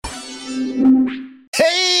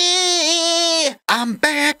I'm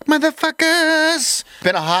back, motherfuckers!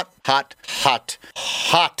 Been a hot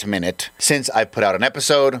minute since I put out an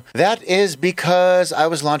episode. That is because I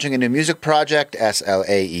was launching a new music project,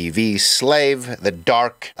 SLAEV, Slave, the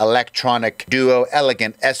dark electronic duo,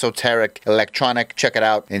 elegant, esoteric, electronic. Check it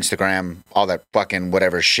out. Instagram, all that fucking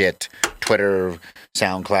whatever shit. Twitter,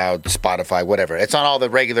 SoundCloud, Spotify, whatever. It's on all the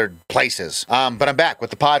regular places. But I'm back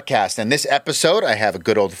with the podcast. And this episode, I have a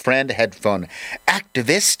good old friend, headphone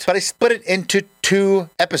activist, but I split it into 2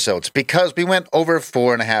 episodes because we went over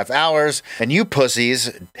 4.5 hours, and you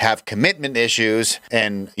pussies have commitment issues,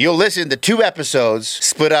 and you'll listen to 2 episodes,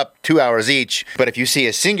 split up 2 hours each. But if you see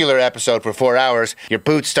a singular episode for 4 hours, your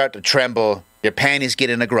boots start to tremble, your panties get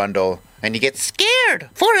in a grundle, and you get scared.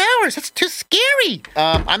 4 hours, that's too scary.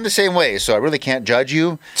 I'm the same way, so I really can't judge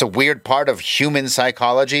you. It's a weird part of human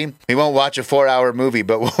psychology. We won't watch a 4-hour movie,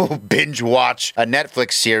 but we'll binge watch a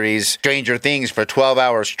Netflix series, Stranger Things, for 12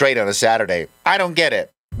 hours straight on a Saturday. I don't get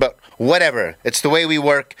it. But whatever, it's the way we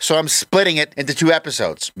work, so I'm splitting it into 2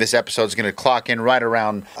 episodes. This episode's going to clock in right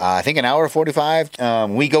around, I think, an hour 45.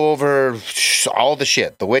 We go over all the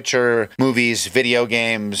shit, The Witcher, movies, video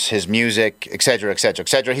games, his music, etc., etc.,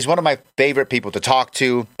 etc. He's one of my favorite people to talk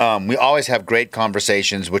to. We always have great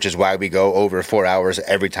conversations, which is why we go over 4 hours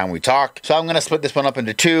every time we talk. So I'm going to split this one up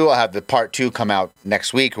into 2. I'll have the part 2 come out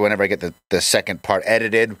next week, or whenever I get the second part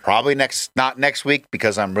edited. Probably not next week,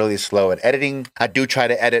 because I'm really slow at editing. I do try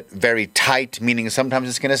to edit very tight, meaning sometimes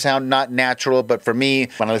it's going to sound not natural, but for me,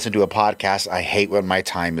 when I listen to a podcast, I hate when my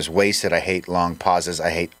time is wasted. I hate long pauses.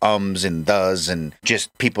 I hate ums and thes and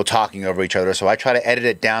just people talking over each other. So I try to edit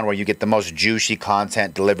it down where you get the most juicy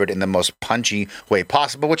content delivered in the most punchy way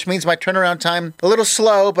possible, which means my turnaround time a little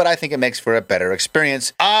slow, but I think it makes for a better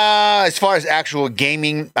experience. As far as actual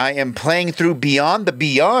gaming, I am playing through Beyond the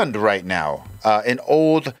Beyond right now. An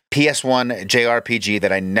old PS1 JRPG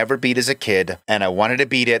that I never beat as a kid, and I wanted to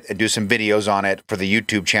beat it and do some videos on it for the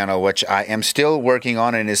YouTube channel, which I am still working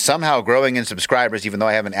on and is somehow growing in subscribers, even though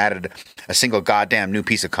I haven't added a single goddamn new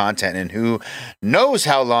piece of content in who knows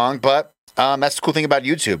how long, but that's the cool thing about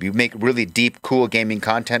YouTube. You make really deep, cool gaming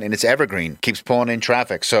content, and it's evergreen. Keeps pulling in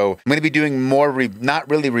traffic. So I'm going to be doing more, not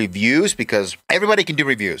really reviews, because everybody can do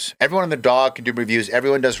reviews. Everyone and their dog can do reviews.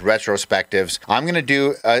 Everyone does retrospectives. I'm going to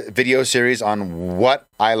do a video series on what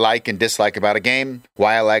I like and dislike about a game,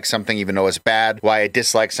 why I like something even though it's bad, why I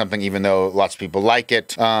dislike something even though lots of people like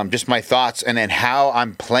it, just my thoughts, and then how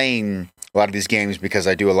I'm playing a lot of these games, because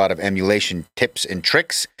I do a lot of emulation tips and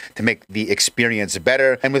tricks to make the experience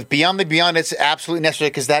better. And with Beyond the Beyond, it's absolutely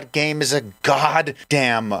necessary, because that game is a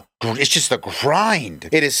goddamn, it's just a grind.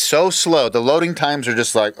 It is so slow. The loading times are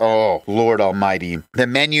just like, oh, Lord almighty. The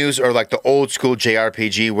menus are like the old school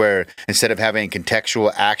JRPG, where instead of having a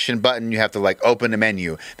contextual action button, you have to like open a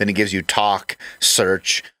menu. Then it gives you talk,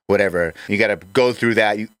 search, whatever. You got to go through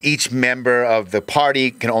that. Each member of the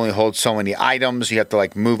party can only hold so many items. You have to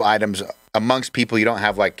like move items amongst people. You don't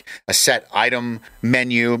have like a set item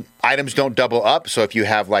menu. Items don't double up. So if you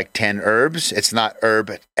have like 10 herbs, it's not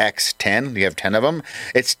herb X 10. You have 10 of them.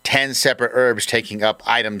 It's 10 separate herbs taking up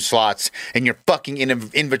item slots in your fucking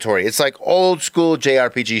inventory. It's like old school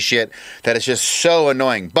JRPG shit that is just so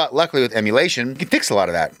annoying. But luckily with emulation, you can fix a lot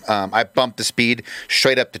of that. I bumped the speed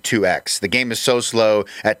straight up to 2x. The game is so slow.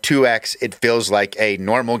 At 2x, it feels like a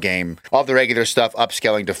normal game. All the regular stuff,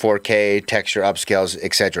 upscaling to 4K, texture upscales,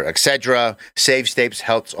 etc., etc. Save states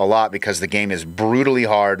helps a lot because the game is brutally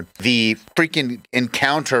hard. The freaking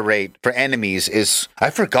encounter rate for enemies is,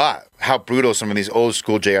 I forgot how brutal some of these old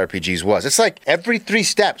school JRPGs was. It's like every 3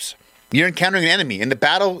 steps, you're encountering an enemy, and the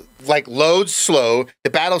battle like loads slow.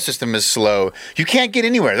 The battle system is slow. You can't get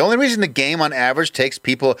anywhere. The only reason the game on average takes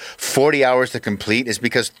people 40 hours to complete is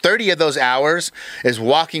because 30 of those hours is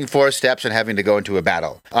walking 4 steps and having to go into a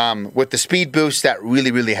battle. With the speed boost, that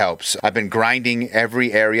really, really helps. I've been grinding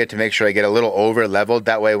every area to make sure I get a little over leveled.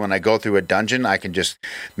 That way, when I go through a dungeon, I can just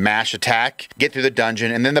mash attack, get through the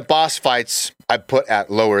dungeon, and then the boss fights I put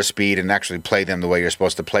at lower speed and actually play them the way you're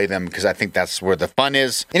supposed to play them, because I think that's where the fun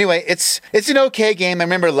is. Anyway, it's an okay game. I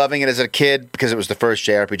remember loving it as a kid because it was the first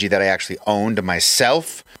JRPG that I actually owned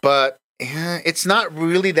myself, but it's not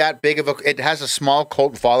really that big of a... It has a small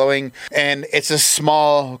cult following, and it's a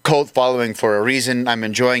small cult following for a reason. I'm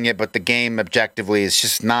enjoying it, but the game objectively is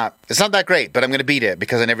just not... It's not that great, but I'm going to beat it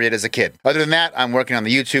because I never did as a kid. Other than that, I'm working on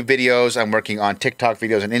the YouTube videos. I'm working on TikTok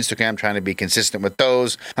videos and Instagram, trying to be consistent with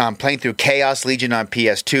those. I'm playing through Chaos Legion on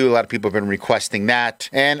PS2. A lot of people have been requesting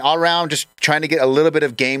that. And all around, just trying to get a little bit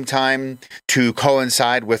of game time to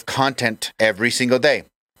coincide with content every single day.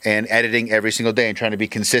 and editing every single day and trying to be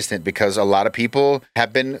consistent, because a lot of people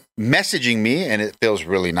have been messaging me, and it feels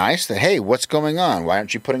really nice that, hey, what's going on? Why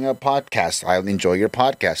aren't you putting up podcasts? I enjoy your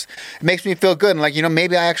podcast. It makes me feel good. And like,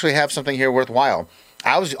 maybe I actually have something here worthwhile.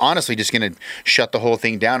 I was honestly just going to shut the whole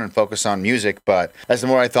thing down and focus on music. But as the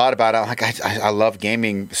more I thought about it, I'm like, I love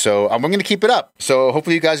gaming. So I'm going to keep it up. So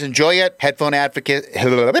hopefully you guys enjoy it. Headphone advocate.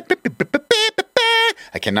 I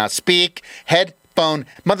cannot speak. Headphone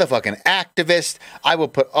motherfucking activist. I will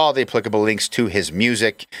put all the applicable links to his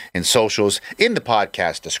music and socials in the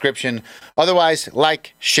podcast description. Otherwise,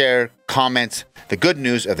 like, share, comment. The good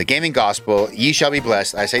news of the gaming gospel. Ye shall be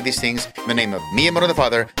blessed. I say these things in the name of Miyamoto the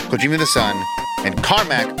Father, Kojima the Son, and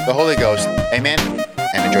Carmack the Holy Ghost. Amen.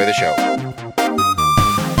 And enjoy the show.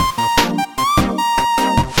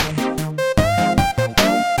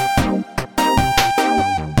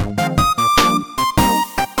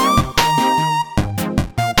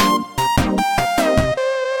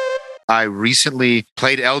 I recently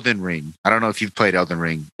played Elden Ring. I don't know if you've played Elden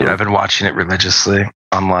Ring. Yeah, I've been watching it religiously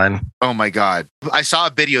online. Oh my God. I saw a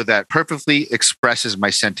video that perfectly expresses my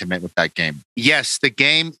sentiment with that game. Yes, the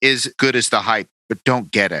game is good as the hype, but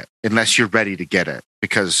don't get it unless you're ready to get it,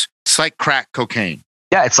 because it's like crack cocaine.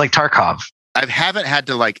 Yeah, it's like Tarkov. I haven't had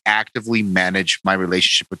to like actively manage my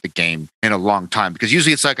relationship with the game in a long time, because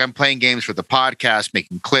usually it's like I'm playing games for the podcast,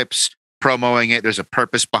 making clips, promoting it. There's a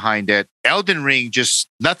purpose behind it. Elden Ring, just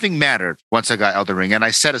nothing mattered once I got Elden Ring. And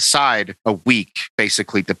I set aside a week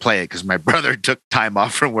basically to play it because my brother took time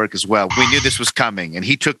off from work as well. We knew this was coming and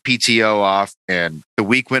he took PTO off, and the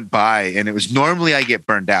week went by, and it was normally I get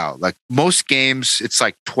burned out. Like most games, it's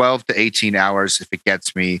like 12 to 18 hours. If it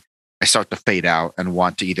gets me, I start to fade out and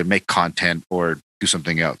want to either make content or do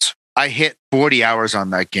something else. I hit 40 hours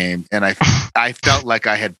on that game, and I felt like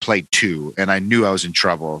I had played 2, and I knew I was in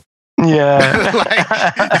trouble.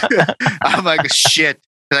 Yeah. I'm like, shit.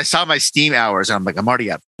 And I saw my Steam hours, and I'm like, I'm already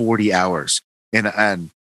at 40 hours. And I'm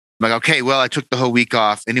like, okay, well, I took the whole week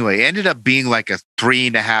off. Anyway, it ended up being like a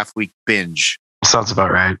 3.5 week binge. Sounds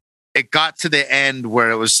about right. It got to the end where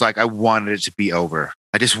it was like, I wanted it to be over.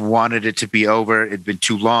 I just wanted it to be over. It'd been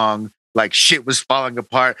too long. Like shit was falling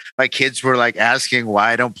apart. My kids were like asking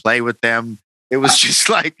why I don't play with them. It was just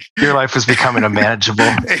like your life was becoming unmanageable.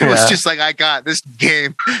 It was just like, I got this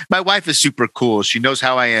game. My wife is super cool. She knows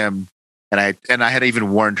how I am. And I had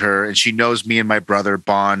even warned her, and she knows me and my brother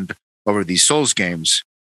bond over these Souls games.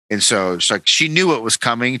 And so it's like, she knew what was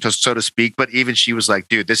coming, so to speak. But even she was like,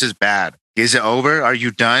 dude, this is bad. Is it over? Are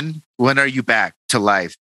you done? When are you back to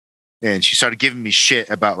life? And she started giving me shit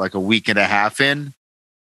about like a week and a half in.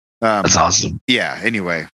 That's awesome. Yeah.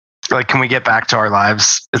 Anyway. Like, can we get back to our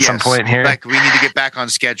lives at some point here? Like, we need to get back on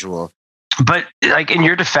schedule. But like in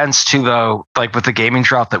your defense too, though, like with the gaming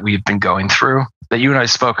drought that we've been going through, that you and I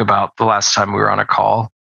spoke about the last time we were on a call.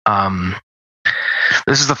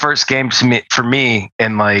 This is the first game for me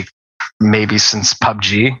in like maybe since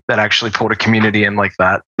PUBG that actually pulled a community in like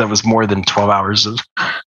that was more than 12 hours of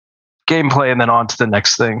gameplay and then on to the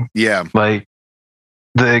next thing. Yeah. Like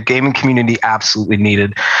the gaming community absolutely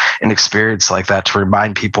needed an experience like that to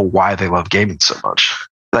remind people why they love gaming so much.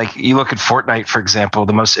 Like you look at Fortnite, for example,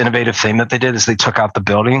 the most innovative thing that they did is they took out the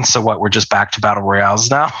building. So what, we're just back to battle royales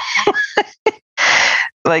now?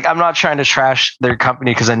 Like, I'm not trying to trash their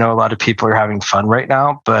company because I know a lot of people are having fun right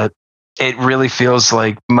now, but it really feels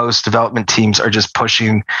like most development teams are just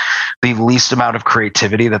pushing the least amount of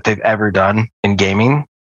creativity that they've ever done in gaming,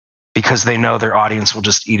 because they know their audience will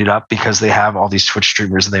just eat it up, because they have all these Twitch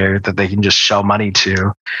streamers there that they can just shell money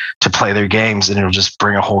to play their games, and it'll just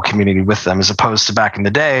bring a whole community with them. As opposed to back in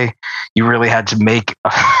the day, you really had to make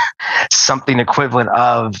something equivalent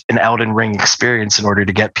of an Elden Ring experience in order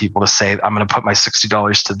to get people to say, I'm going to put my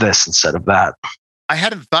 $60 to this instead of that. I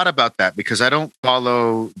hadn't thought about that because I don't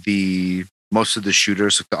follow most of the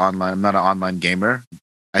shooters, like the online. I'm not an online gamer.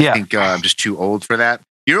 I think I'm just too old for that.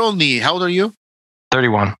 How old are you?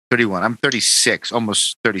 31. I'm 36,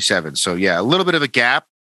 almost 37. So yeah, a little bit of a gap.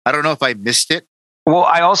 I don't know if I missed it. Well,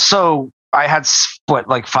 I had split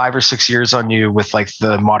like 5 or 6 years on you with like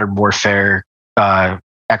the Modern Warfare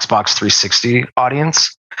Xbox 360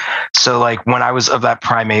 audience. So like when I was of that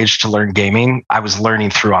prime age to learn gaming, I was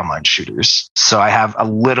learning through online shooters. So I have a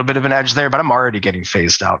little bit of an edge there, but I'm already getting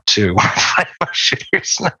phased out too by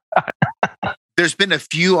shooters. There's been a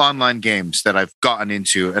few online games that I've gotten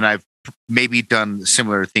into, and I've maybe done a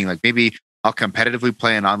similar thing. Like maybe I'll competitively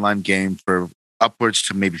play an online game for upwards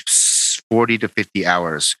to maybe 40 to 50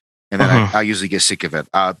 hours. And then I usually get sick of it.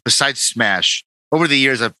 Besides Smash, over the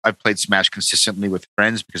years, I've played Smash consistently with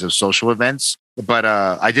friends because of social events. But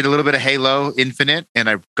I did a little bit of Halo Infinite, and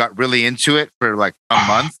I got really into it for like a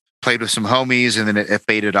month. played with some homies, and then it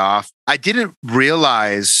faded off. I didn't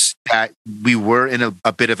realize that we were in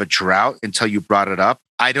a bit of a drought until you brought it up.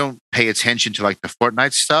 I don't pay attention to like the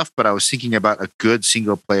Fortnite stuff, but I was thinking about a good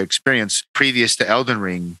single player experience previous to Elden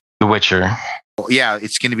Ring. The Witcher. Yeah,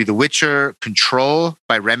 it's going to be The Witcher. Control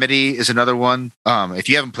by Remedy is another one. If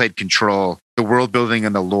you haven't played Control, the world building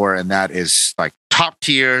and the lore, and that is like top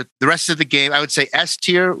tier. The rest of the game, I would say S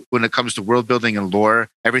tier when it comes to world building and lore.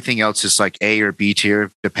 Everything else is like A or B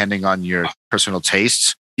tier, depending on your personal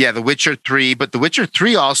tastes. Yeah, The Witcher 3, but The Witcher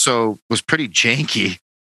 3 also was pretty janky.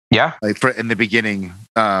 Yeah, like in the beginning.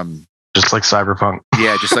 Just like Cyberpunk.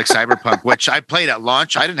 Yeah, just like Cyberpunk, which I played at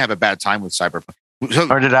launch. I didn't have a bad time with Cyberpunk. So,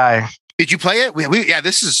 or did I? Did you play it? Yeah,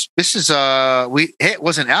 this is it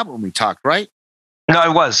wasn't out when we talked, right? No,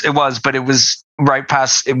 it was, but it was right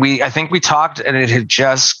past I think we talked and it had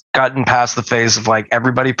just gotten past the phase of like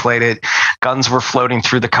everybody played it. Guns were floating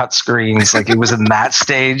through the cut screens. Like it was in that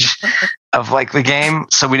stage of like the game.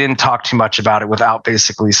 So we didn't talk too much about it without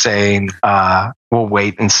basically saying, we'll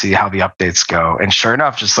wait and see how the updates go. And sure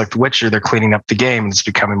enough, just like The Witcher, they're cleaning up the game and it's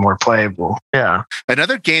becoming more playable. Yeah.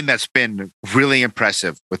 Another game that's been really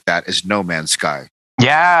impressive with that is No Man's Sky.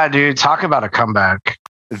 Yeah, dude. Talk about a comeback.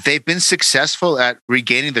 They've been successful at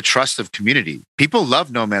regaining the trust of community. People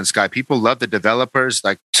love No Man's Sky. People love the developers.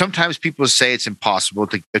 Like sometimes people say it's impossible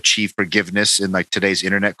to achieve forgiveness in like today's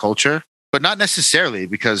internet culture, but not necessarily,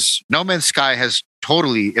 because No Man's Sky has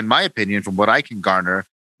totally, in my opinion, from what I can garner,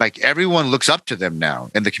 like everyone looks up to them now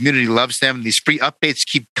and the community loves them. These free updates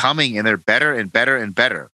keep coming and they're better and better and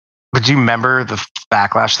better. But do you remember the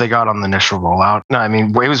backlash they got on the initial rollout? No, I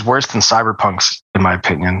mean, it was worse than Cyberpunk's, in my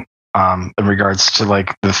opinion. In regards to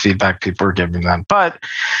like the feedback people are giving them. But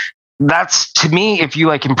that's, to me, if you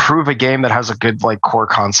like improve a game that has a good like core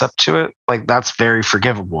concept to it, like that's very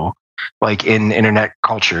forgivable. Like in internet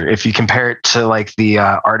culture, if you compare it to like the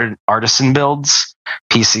artisan builds,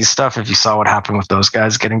 PC stuff, if you saw what happened with those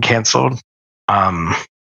guys getting canceled, if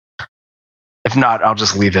not, I'll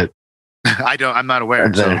just leave it. I'm not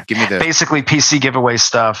aware. So give me the basically PC giveaway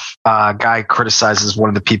stuff. Guy criticizes one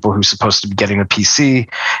of the people who's supposed to be getting a PC.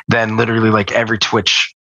 Then literally like every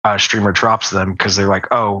Twitch streamer drops them because they're like,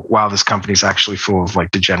 oh wow, this company's actually full of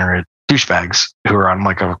like degenerate douchebags who are on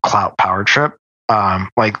like a clout power trip.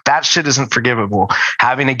 Like that shit isn't forgivable.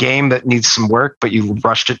 Having a game that needs some work, but you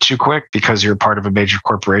rushed it too quick because you're part of a major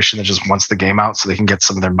corporation that just wants the game out so they can get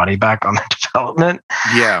some of their money back on their development.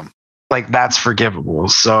 Yeah, like that's forgivable.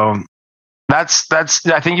 So. That's.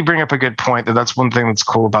 I think you bring up a good point. That's one thing that's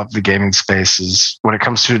cool about the gaming space is when it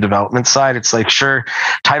comes to the development side, it's like sure,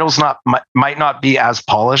 titles might not be as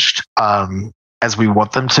polished as we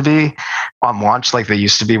want them to be on launch, like they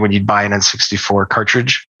used to be when you'd buy an N64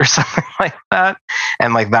 cartridge or something like that,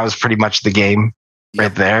 and like that was pretty much the game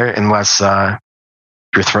right there, unless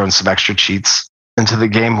you're throwing some extra cheats into the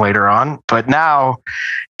game later on. But now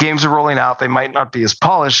games are rolling out; they might not be as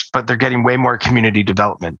polished, but they're getting way more community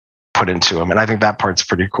development put into them. And I think that part's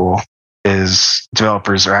pretty cool is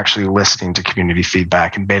developers are actually listening to community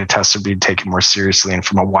feedback and beta tests are being taken more seriously and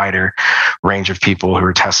from a wider range of people who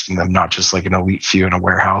are testing them, not just like an elite few in a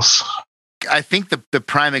warehouse. I think the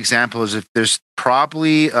prime example is if there's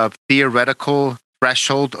probably a theoretical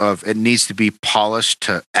threshold of it needs to be polished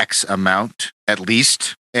to X amount at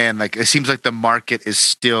least. And like it seems like the market is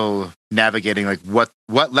still navigating like what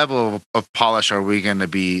level of polish are we going to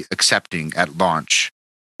be accepting at launch?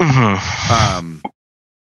 Mm-hmm.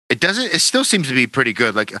 It still seems to be pretty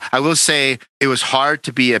good. Like I will say it was hard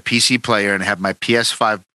to be a PC player and have my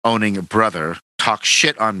PS5 owning brother talk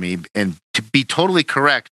shit on me and to be totally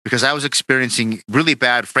correct because I was experiencing really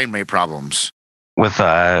bad frame rate problems with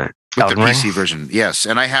the PC version. Yes.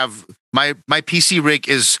 And I have my PC rig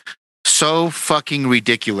is so fucking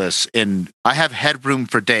ridiculous and I have headroom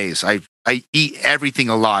for days. I eat everything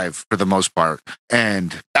alive for the most part.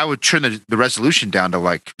 And I would turn the resolution down to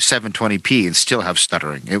like 720p and still have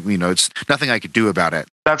stuttering. It's nothing I could do about it.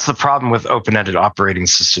 That's the problem with open-ended operating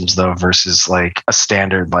systems though, versus like a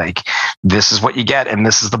standard, like this is what you get and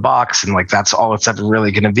this is the box. And like, that's all it's ever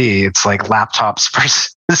really going to be. It's like laptops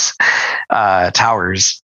versus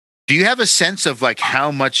towers. Do you have a sense of like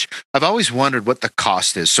how much? I've always wondered what the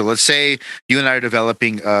cost is. So let's say you and I are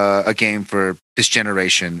developing a game for this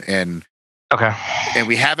generation and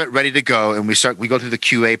we have it ready to go and we go through the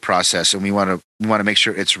QA process and we want to make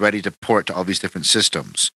sure it's ready to port to all these different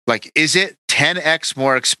systems. Like, is it 10x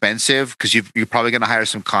more expensive? Because you're probably going to hire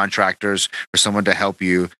some contractors or someone to help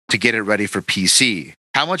you to get it ready for PC.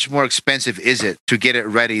 How much more expensive is it to get it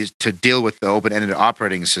ready to deal with the open-ended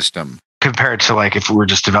operating system compared to like if we were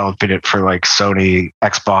just developing it for like Sony,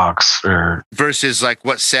 Xbox, or versus like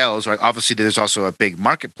what sells. Right, obviously there's also a big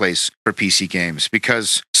marketplace for PC games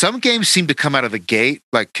because some games seem to come out of the gate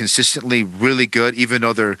like consistently really good, even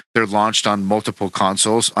though they're launched on multiple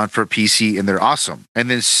consoles on for PC and they're awesome. And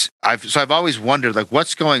then I've always wondered like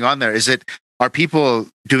what's going on there. Are people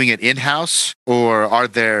doing it in-house or are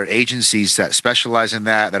there agencies that specialize in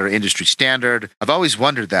that are industry standard? I've always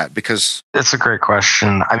wondered that because... It's a great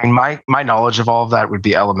question. I mean, my knowledge of all of that would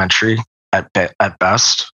be elementary at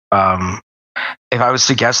best. If I was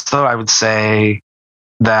to guess, though, I would say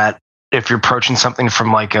that if you're approaching something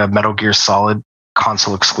from like a Metal Gear Solid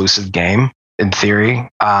console exclusive game, in theory,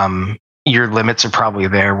 your limits are probably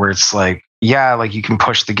there where it's like, yeah, like you can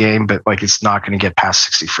push the game, but like it's not going to get past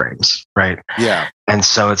 60 frames, right? Yeah. And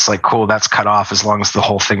so it's like, cool, that's cut off as long as the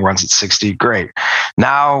whole thing runs at 60. Great.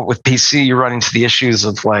 Now with PC, you run into the issues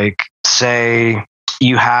of like, say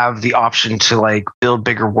you have the option to like build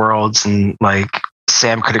bigger worlds and like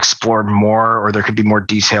Sam could explore more or there could be more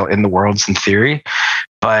detail in the worlds in theory.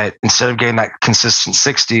 But instead of getting that consistent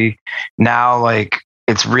 60, now like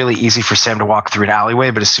it's really easy for Sam to walk through an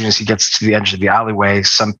alleyway, but as soon as he gets to the edge of the alleyway,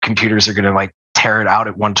 some computers are going to like tear it out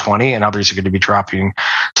at 120 and others are going to be dropping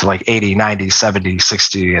to like 80, 90, 70,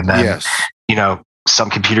 60. And then, you know, some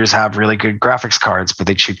computers have really good graphics cards, but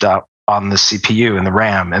they cheaped out on the CPU and the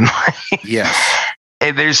RAM. And like,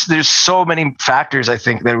 and there's so many factors, I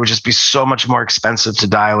think, that it would just be so much more expensive to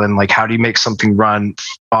dial in. Like, how do you make something run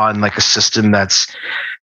on like a system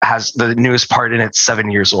has the newest part in it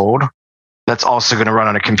 7 years old? That's also going to run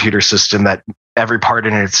on a computer system that every part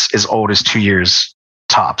in it is old as 2 years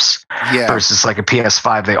tops. Yeah. Versus like a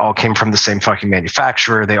PS5, they all came from the same fucking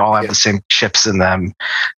manufacturer. They all have the same chips in them.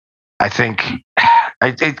 I think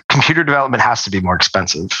computer development has to be more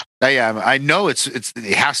expensive. Yeah, I know it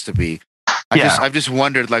has to be. I've just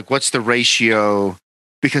wondered like what's the ratio?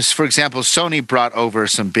 Because for example, Sony brought over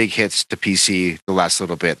some big hits to PC the last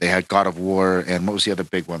little bit. They had God of War and what was the other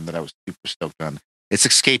big one that I was super stoked on? It's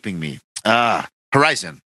escaping me.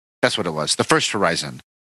 Horizon. That's what it was. The first Horizon.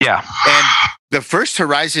 Yeah. And the first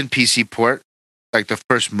Horizon PC port, like the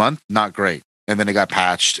first month, not great. And then it got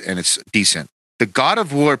patched and it's decent. The God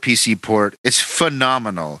of War PC port is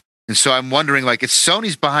phenomenal. And so I'm wondering, like, it's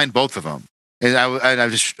Sony's behind both of them. And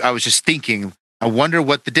I was just thinking, I wonder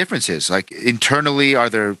what the difference is. Like internally, are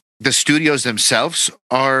there the studios themselves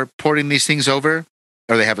are porting these things over?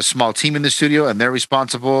 Or they have a small team in the studio and they're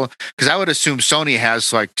responsible? Because I would assume Sony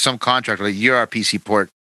has like some contract, like you're our PC port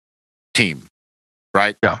team,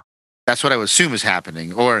 right? Yeah. That's what I would assume is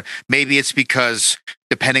happening. Or maybe it's because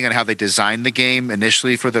depending on how they design the game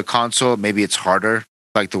initially for the console, maybe it's harder,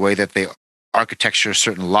 like the way that they architecture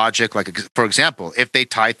certain logic. Like, for example, if they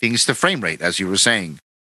tie things to frame rate, as you were saying,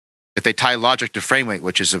 if they tie logic to frame rate,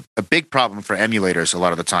 which is a big problem for emulators a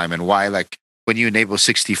lot of the time, and why, like, when you enable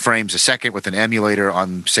 60 frames a second with an emulator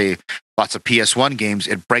on, say, lots of PS1 games,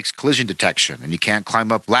 it breaks collision detection and you can't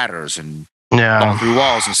climb up ladders and fall through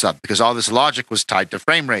walls and stuff because all this logic was tied to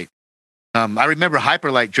frame rate. I remember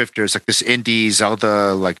Hyper Light Drifters, like this indie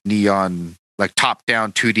Zelda, like neon, like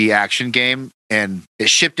top-down 2D action game, and it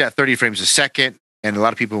shipped at 30 frames a second, and a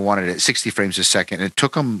lot of people wanted it at 60 frames a second. And it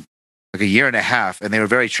took them like a year and a half, and they were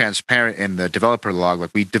very transparent in the developer log.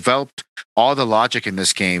 Like, we developed all the logic in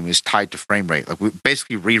this game is tied to frame rate. Like, we're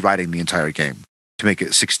basically rewriting the entire game to make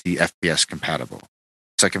it 60 FPS compatible.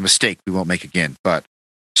 It's like a mistake we won't make again. But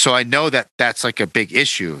so I know that that's like a big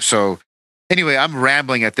issue. So anyway, I'm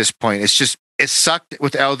rambling at this point. It's just, it sucked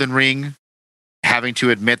with Elden Ring having to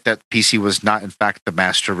admit that PC was not in fact the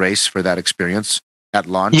master race for that experience at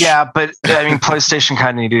launch. Yeah, but I mean, PlayStation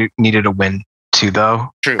kind of needed a win too, though.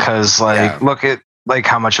 True. Because look at like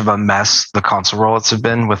how much of a mess the console rollouts have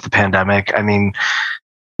been with the pandemic. I mean,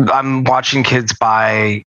 I'm watching kids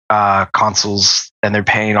buy consoles and they're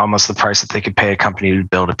paying almost the price that they could pay a company to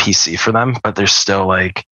build a PC for them, but they're still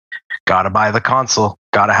like, gotta buy the console,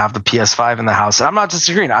 gotta have the PS5 in the house. And I'm not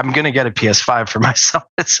disagreeing. I'm gonna get a PS5 for myself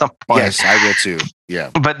at some point. Yes, I will too. Yeah.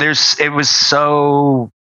 But it was so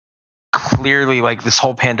clearly like this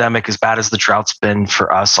whole pandemic, as bad as the drought's been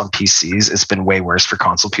for us on PCs, it's been way worse for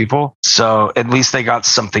console people. So at least they got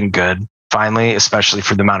something good finally, especially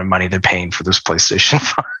for the amount of money they're paying for those PlayStation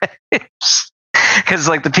 5s. Because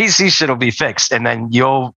like the PC shit will be fixed, and then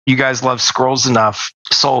you guys love Souls enough,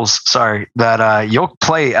 that you'll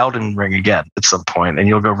play Elden Ring again at some point, and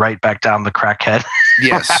you'll go right back down the crackhead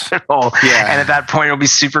rabbit hole. Yeah, and at that point it'll be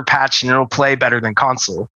super patched and it'll play better than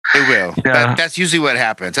console. It will. Yeah. That's usually what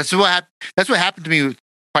happens. That's what happened to me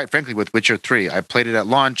quite frankly, with Witcher 3. I played it at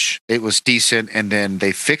launch. It was decent. And then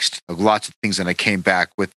they fixed lots of things. And I came back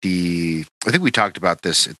with I think we talked about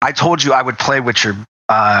this. I told you I would play Witcher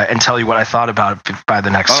and tell you what I thought about it by the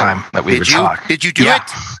next time that we would talk. Did you do it?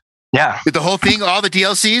 Yeah. With the whole thing, all the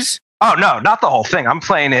DLCs? Oh, no, not the whole thing. I'm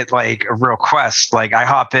playing it like a real quest. Like I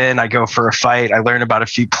hop in, I go for a fight, I learn about a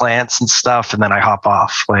few plants and stuff, and then I hop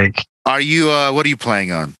off. Like, what are you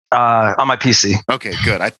playing on? On my PC. Okay,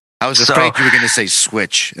 good. I was afraid you were going to say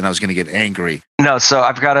Switch, and I was going to get angry. No, so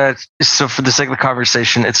for the sake of the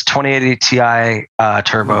conversation, it's 2080 Ti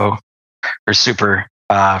Turbo or Super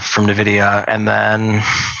from NVIDIA. And then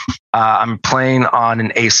I'm playing on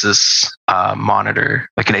an Asus monitor,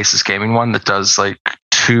 like an Asus gaming one that does like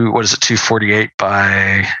 248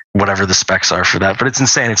 by whatever the specs are for that. But it's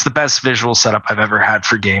insane. It's the best visual setup I've ever had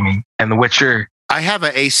for gaming. And The Witcher... I have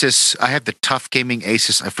an Asus. I have the Tough Gaming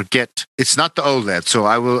Asus. I forget. It's not the OLED, so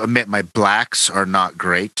I will admit my blacks are not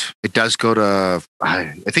great. It does go to,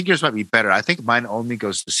 I think yours might be better. I think mine only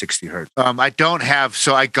goes to 60 hertz. I don't have,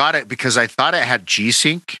 so I got it because I thought it had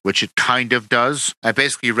G-Sync, which it kind of does. I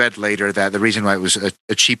basically read later that the reason why it was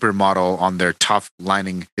a cheaper model on their Tough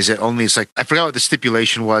lining is it only, it's like, I forgot what the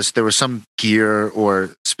stipulation was. There was some gear or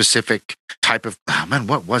specific type of,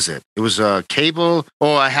 what was it? It was a cable.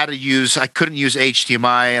 I couldn't use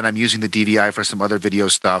HDMI, and I'm using the DVI for some other video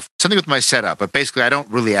stuff. Something with my setup, but basically I don't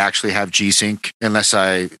really actually have G-Sync unless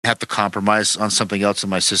I have to compromise on something else in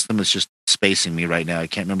my system. It's just spacing me right now. I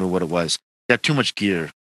can't remember what it was. Got too much gear.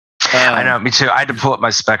 I know, me too. I had to pull up my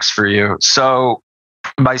specs for you. So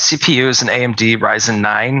my CPU is an AMD Ryzen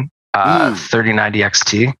 9 3090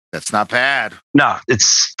 XT. That's not bad. No,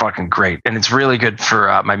 it's fucking great. And it's really good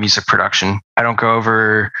for my music production. I don't go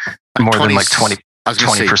over more than like 20%. I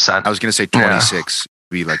was going to say 26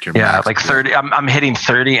 be like your max. Like 30. I'm hitting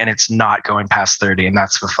 30 and it's not going past 30. And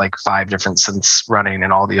that's with like 5 different synths running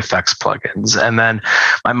and all the effects plugins. And then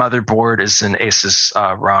my motherboard is an Asus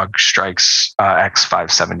ROG Strix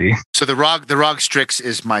X570. So the ROG Strix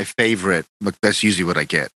is my favorite. Look, that's usually what I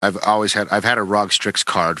get. I've had a ROG Strix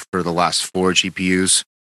card for the last 4 GPUs.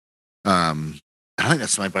 I think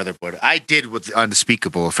that's my motherboard. I did with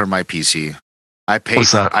Unspeakable for my PC. I paid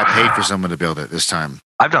for someone to build it this time.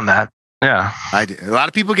 I've done that. Yeah. A lot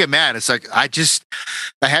of people get mad. It's like, I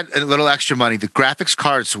had a little extra money. The graphics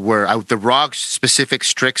cards the ROG specific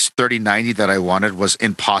Strix 3090 that I wanted was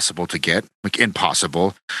impossible to get, like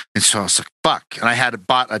impossible. And so I was like, fuck. And I had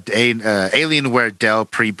bought an Alienware Dell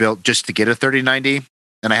pre-built just to get a 3090.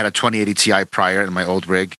 And I had a 2080 Ti prior in my old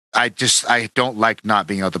rig. I don't like not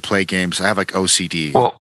being able to play games. I have like OCD.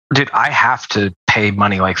 Well, dude, I have to pay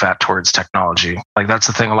money like that towards technology. Like that's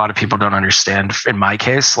the thing a lot of people don't understand. In my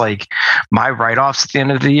case, like my write-offs at the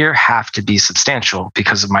end of the year have to be substantial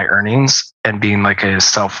because of my earnings and being like a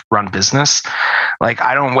self-run business. Like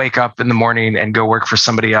I don't wake up in the morning and go work for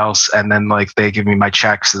somebody else and then like they give me my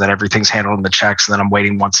checks and then everything's handled in the checks and then I'm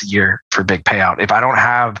waiting once a year for a big payout. If I don't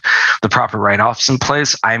have the proper write-offs in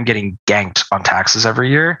place, I am getting ganked on taxes every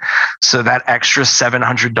year. So that extra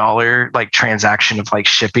 $700 like transaction of like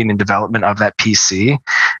shipping and development of that PC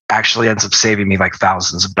actually ends up saving me like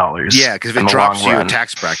thousands of dollars. Yeah, because if it drops you a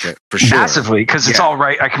tax bracket for sure. Massively, because it's all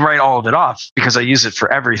right. I can write all of it off because I use it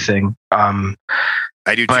for everything.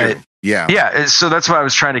 I do too. Yeah. So that's what I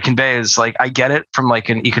was trying to convey is like, I get it from like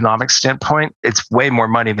an economic standpoint. It's way more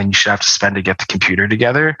money than you should have to spend to get the computer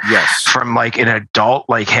together. Yes. From like an adult,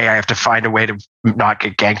 like, hey, I have to find a way to not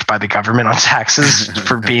get ganked by the government on taxes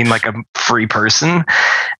for being like a free person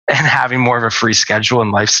and having more of a free schedule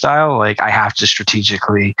and lifestyle. Like I have to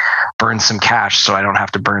strategically burn some cash so I don't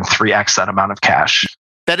have to burn 3x that amount of cash.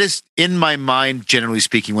 That is in my mind, generally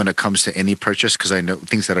speaking, when it comes to any purchase, because I know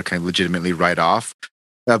things that are kind of legitimately write off.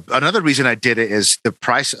 Another reason I did it is the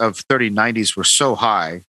price of 3090s were so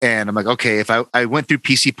high. And I'm like, okay, if I went through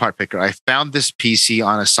PC Part Picker, I found this PC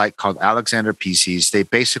on a site called Alexander PCs. They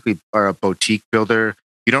basically are a boutique builder.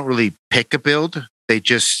 You don't really pick a build. They're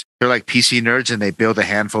like PC nerds and they build a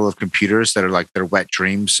handful of computers that are like their wet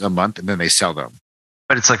dreams a month and then they sell them.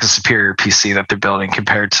 But it's like a superior PC that they're building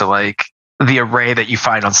compared to like the array that you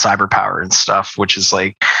find on CyberPower and stuff, which is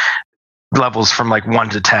like levels from like 1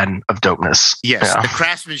 to 10 of dopeness. Yes, yeah. The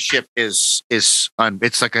craftsmanship is it's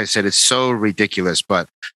like I said, it's so ridiculous. But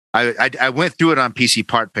I went through it on PC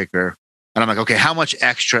Part Picker, and I'm like, okay, how much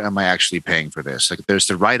extra am I actually paying for this? Like, there's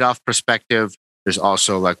the write-off perspective. There's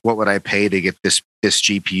also like, what would I pay to get this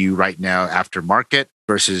GPU right now after market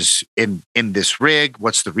versus in this rig?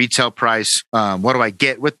 What's the retail price? What do I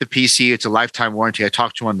get with the PC? It's a lifetime warranty. I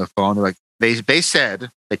talked to them on the phone. They're like, they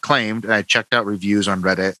claimed, and I checked out reviews on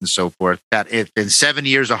Reddit and so forth, that if in 7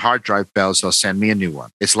 years a hard drive fails, they'll send me a new one.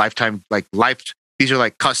 It's lifetime, These are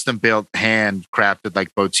like custom built, handcrafted,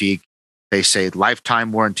 like boutique. They say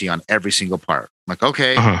lifetime warranty on every single part. I'm like,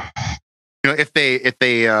 okay, if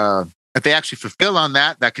they actually fulfill on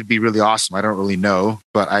that, that could be really awesome. I don't really know,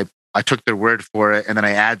 but I took their word for it, and then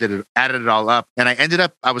I added it all up, and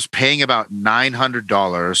I was paying about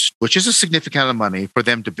 $900, which is a significant amount of money for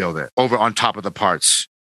them to build it over on top of the parts,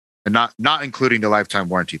 and not including the lifetime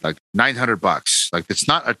warranty, like $900. Like it's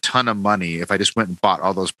not a ton of money if I just went and bought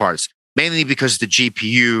all those parts. Mainly because the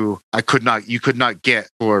GPU you could not get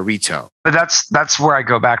for retail. But that's where I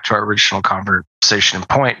go back to our original conversation and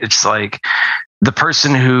point. It's like the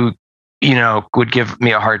person who, would give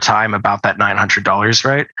me a hard time about that $900,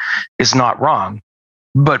 right, is not wrong.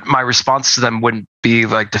 But my response to them wouldn't be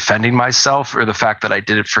like defending myself or the fact that I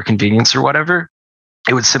did it for convenience or whatever.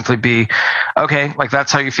 It would simply be, okay, like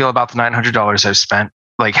that's how you feel about the $900 I've spent.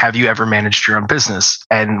 Like, have you ever managed your own business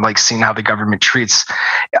and like seen how the government treats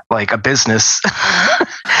like a business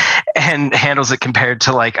and handles it compared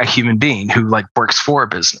to like a human being who like works for a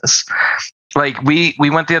business? Like we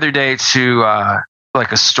went the other day to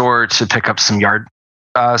like a store to pick up some yard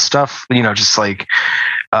stuff, just like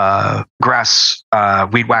grass,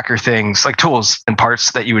 weed whacker things, like tools and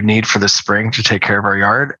parts that you would need for the spring to take care of our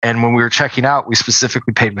yard. And when we were checking out, we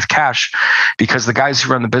specifically paid with cash because the guys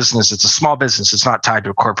who run the business, it's a small business. It's not tied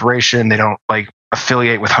to a corporation. They don't like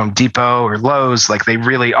affiliate with Home Depot or Lowe's. Like they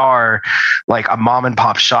really are like a mom and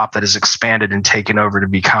pop shop that has expanded and taken over to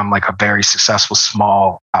become like a very successful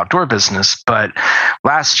small outdoor business. But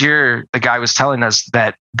last year, the guy was telling us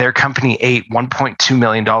that their company ate $1.2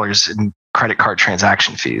 million in credit card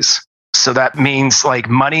transaction fees. So that means like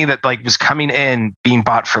money that like was coming in being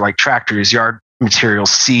bought for like tractors, yard material,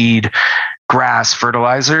 seed, grass,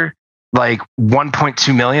 fertilizer, like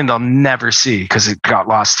 1.2 million they'll never see because it got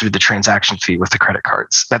lost through the transaction fee with the credit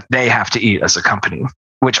cards that they have to eat as a company,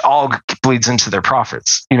 which all bleeds into their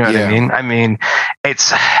profits. You know what I mean? I mean,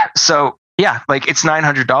 it's so yeah, like it's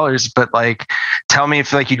 $900, but like tell me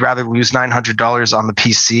if like you'd rather lose $900 on the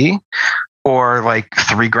PC or like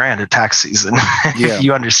 $3,000 at tax season. If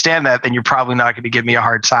you understand that, then you're probably not going to give me a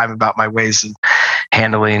hard time about my ways of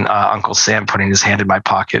handling Uncle Sam putting his hand in my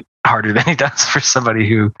pocket harder than he does for somebody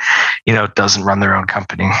who, doesn't run their own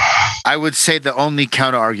company. I would say the only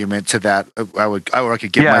counter argument to that, I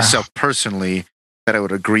could give myself personally that I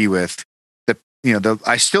would agree with. That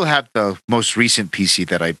I still have the most recent PC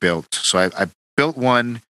that I built. So I built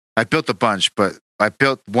one. I built a bunch, but I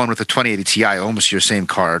built one with a 2080 Ti, almost your same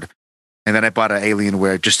card. And then I bought an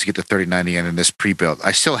Alienware just to get the 3090 in this pre-built.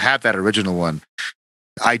 I still have that original one.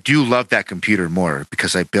 I do love that computer more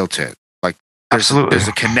because I built it. Like there's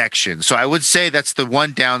a connection. So I would say that's the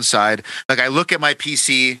one downside. Like I look at my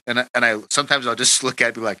PC and I sometimes I'll just look at it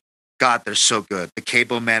and be like, God, they're so good. The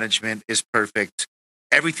cable management is perfect.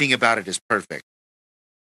 Everything about it is perfect.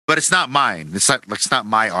 But it's not mine. It's not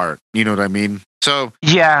my art. You know what I mean? So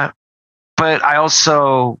yeah, but I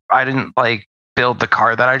didn't like build the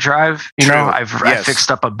car that I drive. I fixed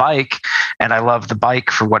up a bike and I love the bike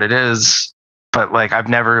for what it is, but like I've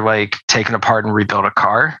never like taken apart and rebuilt a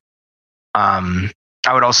car. I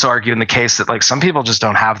would also argue in the case that like some people just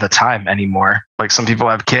don't have the time anymore. Like some people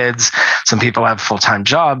have kids, some people have full-time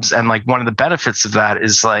jobs. And like one of the benefits of that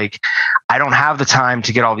is like, I don't have the time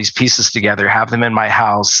to get all these pieces together, have them in my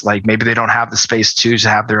house. Like maybe they don't have the space to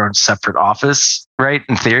have their own separate office, right?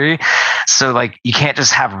 In theory. So like you can't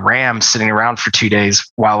just have RAM sitting around for 2 days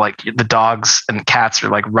while like the dogs and cats are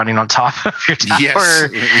like running on top of your tower.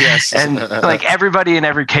 Yes. And like everybody in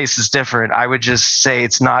every case is different. I would just say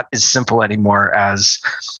it's not as simple anymore as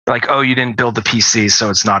like, oh, you didn't build the PC, so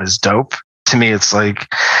it's not as dope. To me, it's like,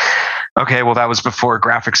 okay, well, that was before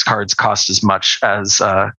graphics cards cost as much as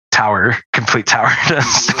complete tower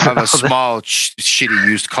does. Have a small, shitty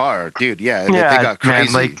used car, dude. Yeah, they got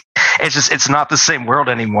crazy. Man, like, it's not the same world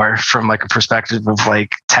anymore from like a perspective of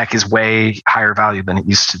like tech is way higher value than it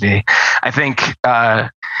used to be. I think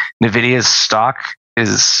NVIDIA's stock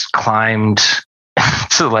is climbed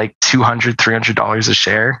to like $200, $300 a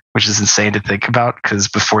share, which is insane to think about because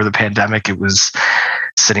before the pandemic, it was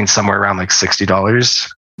sitting somewhere around like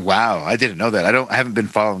 $60. Wow, I didn't know that. I haven't been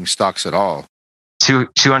following stocks at all.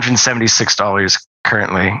 $276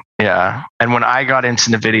 currently. Yeah. And when I got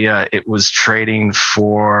into NVIDIA, it was trading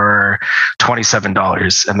for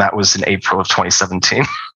 $27, and that was in April of 2017.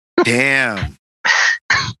 Damn.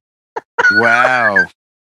 Wow.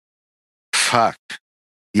 Fuck.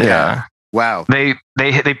 Yeah. Wow. They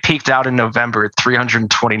peaked out in November at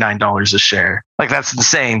 $329 a share. Like that's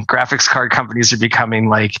insane. Graphics card companies are becoming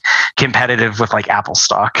like competitive with like Apple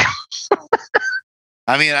stock.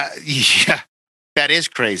 I mean, yeah, that is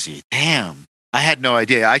crazy. Damn. I had no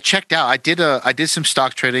idea. I checked out. I did some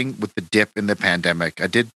stock trading with the dip in the pandemic. I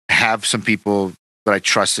did have some people that I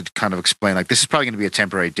trusted kind of explain like this is probably going to be a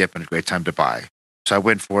temporary dip and a great time to buy. So I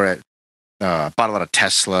went for it. Bought a lot of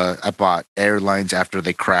Tesla. I bought airlines after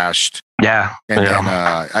they crashed. Yeah. And then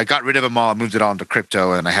I got rid of them all. I moved it all into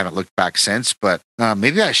crypto, and I haven't looked back since. But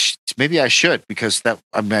maybe I should because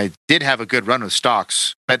I did have a good run with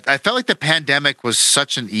stocks. But I felt like the pandemic was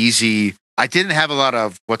such an easy. I didn't have a lot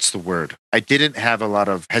of what's the word? I didn't have a lot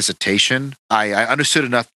of hesitation. I understood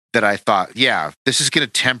enough that I thought, yeah, this is going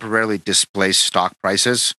to temporarily displace stock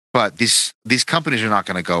prices, but these companies are not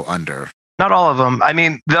going to go under. Not all of them. I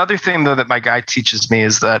mean, the other thing, though, that my guy teaches me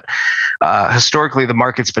is that historically the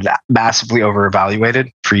market's been massively overevaluated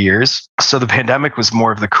for years. So the pandemic was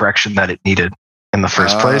more of the correction that it needed in the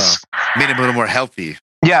first place. Made it a little more healthy.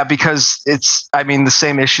 Yeah, because it's, I mean, the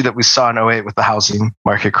same issue that we saw in 08 with the housing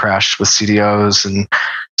market crash with CDOs and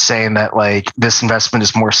saying that like this investment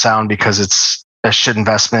is more sound because it's a shit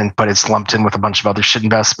investment, but it's lumped in with a bunch of other shit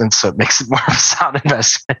investments. So it makes it more of a sound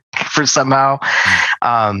investment for somehow.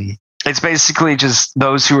 It's basically just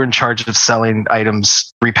those who are in charge of selling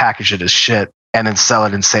items repackage it as shit and then sell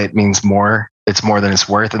it and say it means more. It's more than it's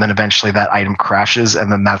worth. And then eventually that item crashes.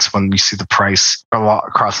 And then that's when you see the price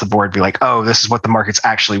across the board be like, oh, this is what the market's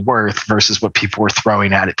actually worth versus what people were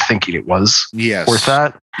throwing at it thinking it was worth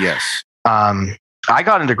that. Yes. I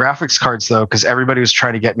got into graphics cards though, because everybody was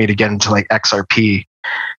trying to get me to get into like XRP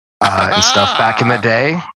and stuff back in the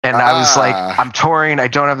day. And I was like, I'm touring. I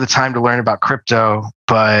don't have the time to learn about crypto,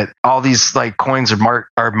 but all these like coins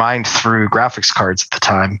are mined through graphics cards at the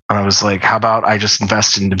time. And I was like, how about I just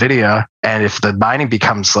invest in NVIDIA? And if the mining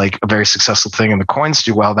becomes like a very successful thing and the coins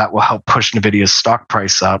do well, that will help push NVIDIA's stock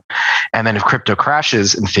price up. And then if crypto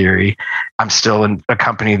crashes, in theory, I'm still in a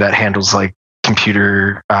company that handles like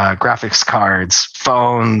computer graphics cards,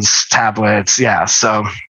 phones, tablets. Yeah. So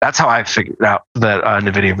that's how I figured out that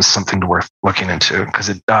NVIDIA was something worth looking into because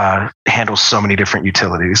it handles so many different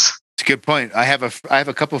utilities. It's a good point. I have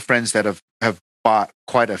a couple of friends that have bought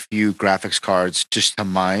quite a few graphics cards just to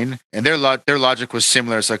mine, and their logic was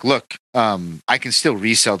similar. It's like, look, I can still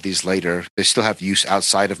resell these later. They still have use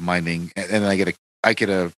outside of mining, and then I get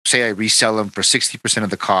a say I resell them for 60% of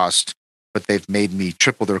the cost, but they've made me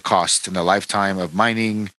triple their cost in the lifetime of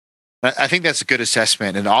mining. I think that's a good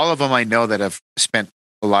assessment, and all of them I know that have spent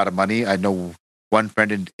a lot of money. I know one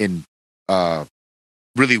friend in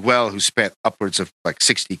really well who spent upwards of like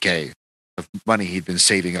 $60K of money he'd been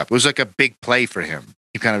saving up. It was like a big play for him.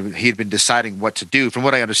 He had been deciding what to do, from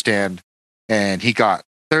what I understand, and he got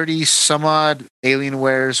 30 some odd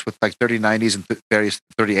Alienwares with like 3090s and various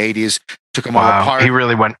 3080s. Took them all apart. He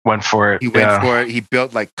really went for it. He went for it. He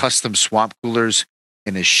built like custom swamp coolers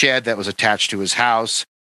in his shed that was attached to his house.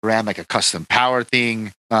 Ran like a custom power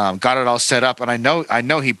thing. Got it all set up, and I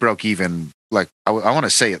know he broke even. Like I want to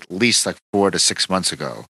say at least like 4 to 6 months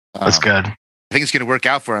ago. That's good. I think it's going to work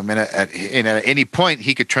out for him. And at any point,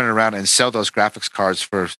 he could turn around and sell those graphics cards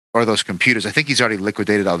or those computers. I think he's already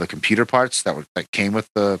liquidated all the computer parts that came with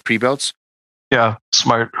the pre-builts. Yeah,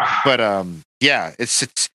 smart. But yeah,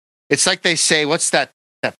 it's like they say. What's that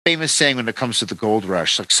famous saying when it comes to the gold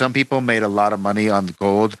rush? Like some people made a lot of money on the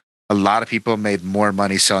gold. A lot of people made more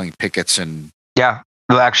money selling pickets and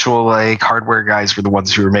the actual like hardware guys were the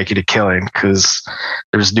ones who were making a killing because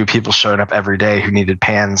there was new people showing up every day who needed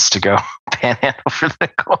pans to go panhandle for the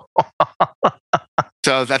gold.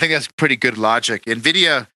 So I think that's pretty good logic.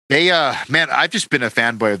 NVIDIA, man, I've just been a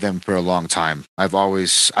fanboy of them for a long time.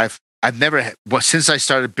 I've never, since I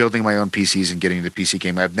started building my own PCs and getting into PC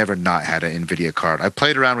game, I've never not had an NVIDIA card. I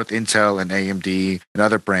played around with Intel and AMD and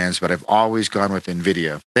other brands, but I've always gone with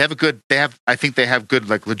NVIDIA. I think they have good,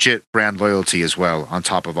 like legit brand loyalty as well on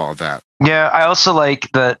top of all of that. Yeah, I also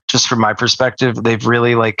like that just from my perspective, they've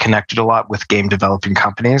really like connected a lot with game developing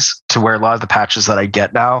companies to where a lot of the patches that I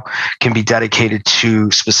get now can be dedicated to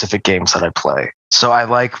specific games that I play. So I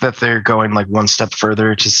like that they're going like one step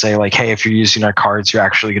further to say like, hey, if you're using our cards, you're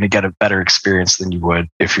actually going to get a better experience than you would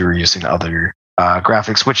if you were using other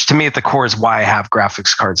graphics, which to me at the core is why I have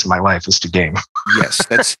graphics cards in my life is to game. Yes,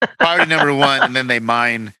 that's priority number one. And then they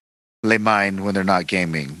mine when they're not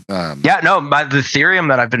gaming. The Ethereum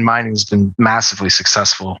that I've been mining has been massively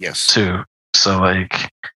successful too. So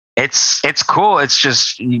like it's cool. It's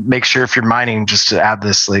just make sure if you're mining just to add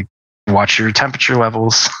this, like watch your temperature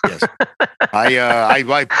levels. Yes.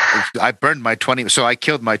 I burned my 20. So I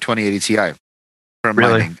killed my 2080 Ti from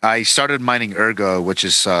mining. I started mining Ergo, which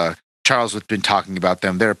is Charles has been talking about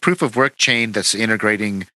them. They're a proof of work chain that's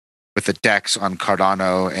integrating with the DEX on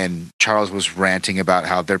Cardano, and Charles was ranting about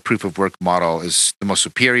how their proof of work model is the most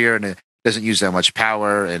superior and it doesn't use that much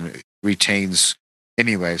power and retains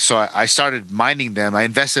anyway. So I started mining them. I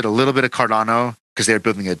invested a little bit of Cardano because they were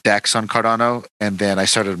building a DEX on Cardano, and then I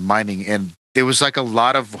started mining. And there was like a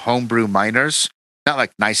lot of homebrew miners, not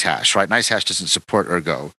like NiceHash, right? NiceHash doesn't support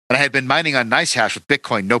Ergo, and I had been mining on NiceHash with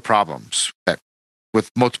Bitcoin, no problems,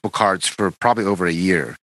 with multiple cards for probably over a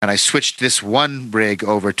year. And I switched this one rig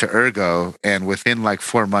over to Ergo, and within like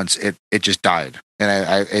 4 months, it just died.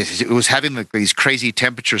 And it was having like these crazy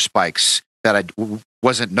temperature spikes that I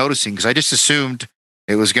wasn't noticing because I just assumed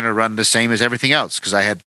it was going to run the same as everything else because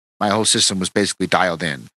my whole system was basically dialed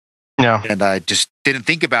in. Yeah. And I just didn't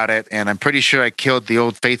think about it. And I'm pretty sure I killed the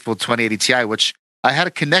old faithful 2080 Ti, which I had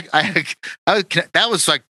to connect. That was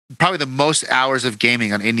like probably the most hours of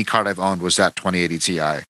gaming on any card I've owned was that 2080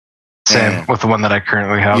 Ti. Same with the one that I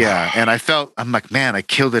currently have. Yeah. And I'm like, man, I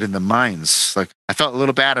killed it in the mines. Like I felt a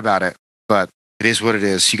little bad about it, but it is what it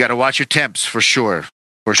is. You got to watch your temps for sure.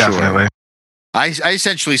 For Definitely. sure. I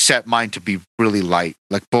essentially set mine to be really light.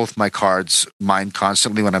 Like both my cards mine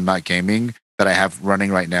constantly when I'm not gaming that I have running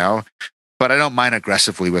right now, but I don't mine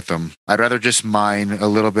aggressively with them. I'd rather just mine a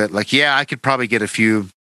little bit. Like, yeah, I could probably get a few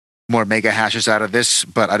more mega hashes out of this,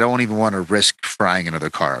 but I don't even want to risk frying another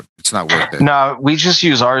card. It's not worth it. No, we just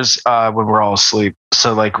use ours when we're all asleep.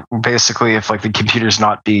 So like basically if like the computer's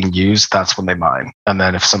not being used, that's when they mine. And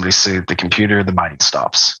then if somebody's asleep at the computer, the mining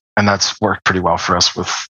stops. And that's worked pretty well for us with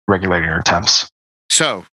regulating our temps.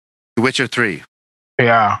 So, The Witcher 3.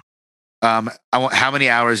 Yeah. How many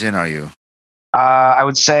hours in are you? I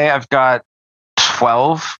would say I've got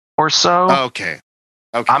 12 or so. Okay.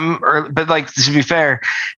 I'm early, but like to be fair,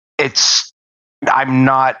 I'm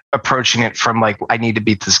not approaching it from like I need to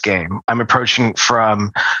beat this game. I'm approaching it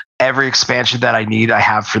from every expansion that I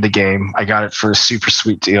have for the game. I got it for a super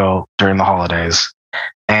sweet deal during the holidays.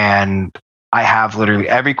 And I have literally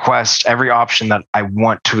every quest, every option that I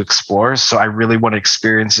want to explore. So I really want to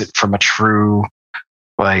experience it from a true,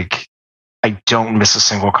 like, I don't miss a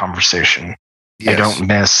single conversation. Yes. I don't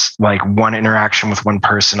miss like one interaction with one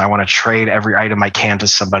person. I want to trade every item I can to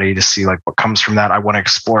somebody to see like what comes from that. I want to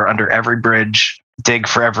explore under every bridge, dig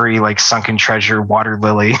for every like sunken treasure, water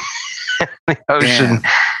lily in the ocean.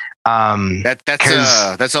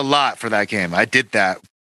 That's a lot for that game. I did that.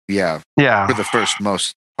 Yeah. For the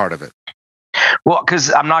most part of it. Well,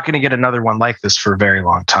 because I'm not going to get another one like this for a very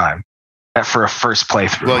long time for a first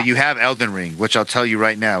playthrough. Well, you have Elden Ring, which I'll tell you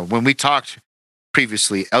right now. When we talked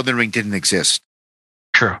previously, Elden Ring didn't exist.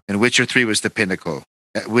 True. And Witcher 3 was the pinnacle.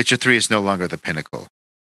 Witcher 3 is no longer the pinnacle.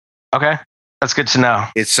 Okay. That's good to know.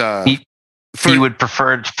 It's you would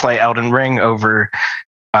prefer to play Elden Ring over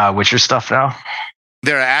Witcher stuff now?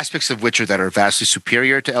 There are aspects of Witcher that are vastly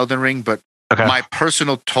superior to Elden Ring, but my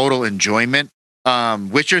personal total enjoyment,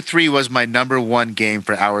 Witcher 3 was my number one game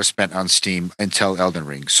for hours spent on Steam until Elden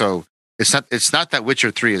Ring. So it's not that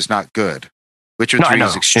Witcher 3 is not good. Witcher 3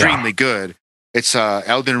 is extremely good. It's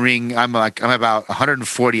Elden Ring. I'm about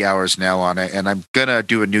 140 hours now on it, and I'm gonna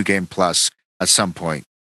do a New Game Plus at some point.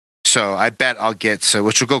 So I bet I'll get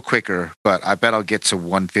which will go quicker, but I bet I'll get to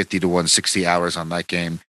 150 to 160 hours on that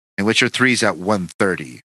game. And Witcher 3 is at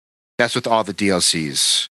 130. That's with all the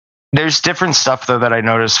DLCs. There's different stuff though that I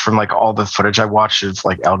noticed from like all the footage I watched of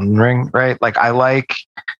like Elden Ring, right? Like I like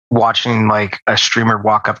watching like a streamer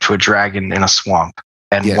walk up to a dragon in a swamp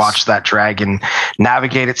and watch that dragon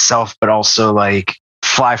navigate itself, but also like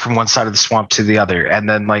fly from one side of the swamp to the other. And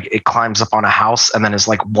then like it climbs up on a house and then is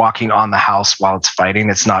like walking on the house while it's fighting.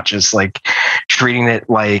 It's not just like treating it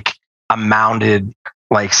like a mounded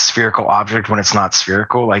like spherical object when it's not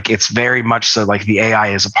spherical. Like it's very much so like the AI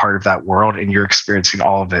is a part of that world and you're experiencing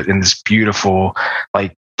all of it in this beautiful,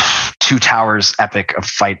 like Two Towers epic of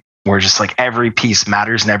fight where just like every piece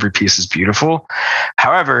matters and every piece is beautiful.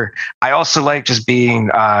 However, I also like just being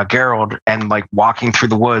Geralt and like walking through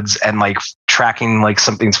the woods and like tracking like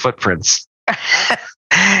something's footprints.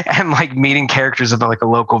 And like meeting characters of like a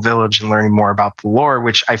local village and learning more about the lore,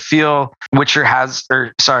 which I feel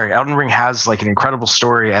Elden Ring has like an incredible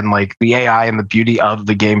story and like the AI and the beauty of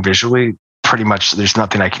the game visually, pretty much there's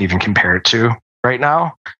nothing I can even compare it to right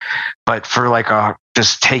now. But for like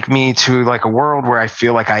just take me to like a world where I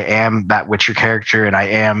feel like I am that Witcher character and I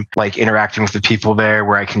am like interacting with the people there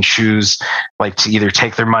where I can choose like to either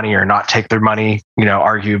take their money or not take their money, you know,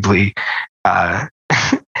 arguably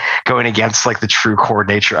going against like the true core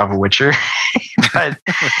nature of a Witcher. But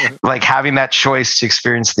like having that choice to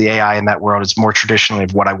experience the AI in that world is more traditionally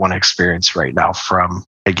of what I want to experience right now from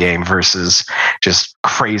a game versus just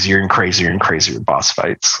crazier and crazier and crazier boss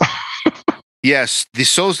fights. Yes. The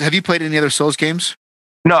Souls. Have you played any other Souls games?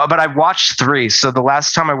 No, but I've watched 3. So the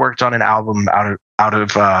last time I worked on an album out out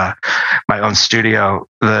of my own studio.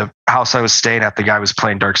 The house I was staying at, the guy was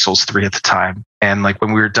playing Dark Souls 3 at the time. And like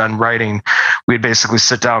when we were done writing, we'd basically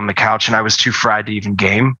sit down on the couch, and I was too fried to even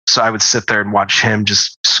game. So I would sit there and watch him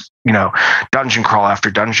just, dungeon crawl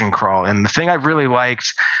after dungeon crawl. And the thing I really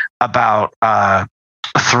liked about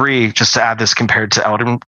 3, just to add this compared to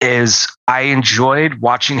Elden, is I enjoyed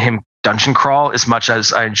watching him dungeon crawl as much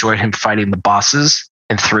as I enjoyed him fighting the bosses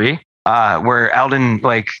in 3. Where Elden,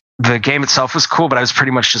 like, the game itself was cool, but I was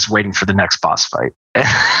pretty much just waiting for the next boss fight. And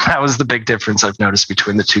that was the big difference I've noticed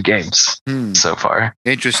between the 2 games so far.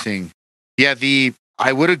 Interesting. Yeah,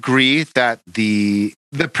 I would agree that the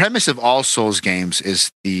premise of all Souls games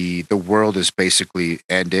is the world is basically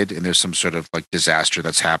ended, and there's some sort of like disaster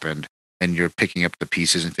that's happened, and you're picking up the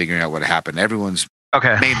pieces and figuring out what happened. Everyone's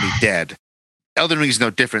mainly dead. Elden Ring is no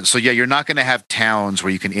different. So yeah, you're not going to have towns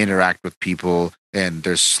where you can interact with people, and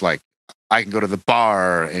there's like, I can go to the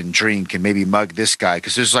bar and drink and maybe mug this guy,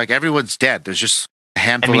 because there's like, everyone's dead. There's just a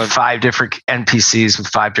handful of 5 different NPCs with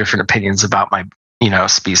 5 different opinions about my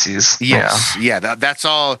species. Yes. Yeah. That's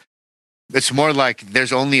all. It's more like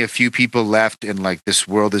there's only a few people left, and like this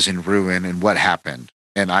world is in ruin, and what happened.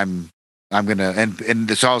 And I'm gonna, and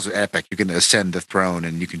it's also epic. You can ascend the throne,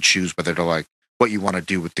 and you can choose whether to like what you want to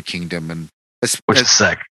do with the kingdom, and which is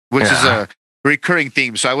sick. Which is a recurring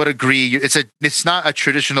theme. So I would agree. It's not a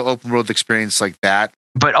traditional open world experience like that.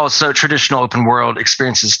 But also, traditional open world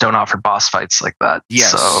experiences don't offer boss fights like that.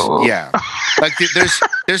 Yes. So. Yeah. Like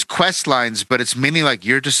there's quest lines, but it's mainly like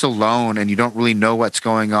you're just alone and you don't really know what's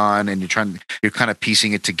going on, and you're kind of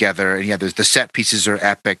piecing it together. And yeah, there's the set pieces are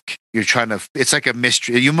epic. You're trying to, it's like a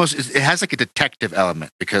mystery. It has like a detective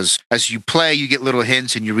element, because as you play, you get little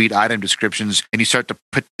hints and you read item descriptions and you start to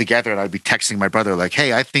put together. And I'd be texting my brother like,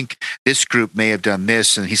 hey, I think this group may have done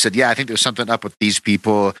this. And he said, yeah, I think there's something up with these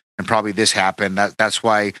people, and probably this happened. That's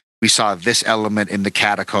why we saw this element in the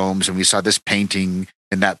catacombs, and we saw this painting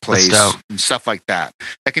in that place and stuff like that.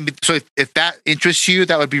 That can be, so if that interests you,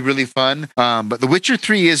 that would be really fun. But The Witcher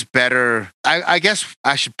 3 is better. I guess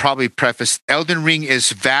I should probably preface, Elden Ring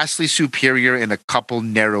is vastly superior in a couple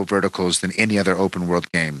narrow verticals than any other open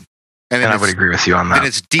world game. And I would agree with you on that. And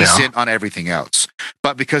it's decent on everything else.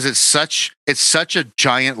 But because it's such a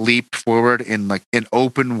giant leap forward in like an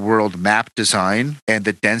open world map design and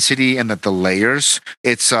the density and the layers,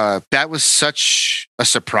 that was such a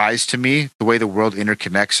surprise to me, the way the world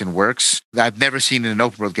interconnects and works. I've never seen in an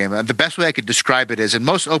open world game. And the best way I could describe it is, in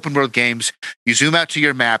most open world games, you zoom out to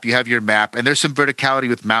your map, you have your map, and there's some verticality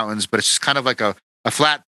with mountains, but it's just kind of like a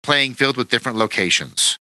flat playing field with different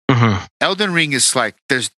locations. Mm-hmm. Elden Ring is like,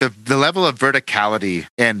 there's the level of verticality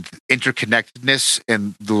and interconnectedness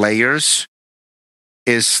and the layers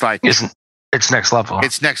is like, it's next level.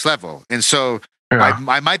 It's next level. And so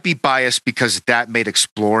I might be biased because that made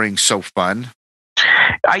exploring so fun.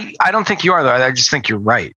 I don't think you are, though. I just think you're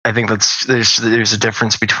right. I think there's a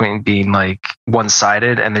difference between being like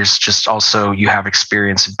one-sided, and there's just also, you have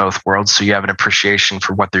experience in both worlds, so you have an appreciation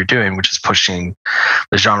for what they're doing, which is pushing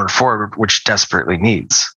the genre forward, which desperately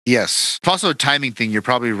needs. Yes. It's also a timing thing. You're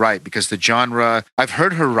probably right, because the genre, I've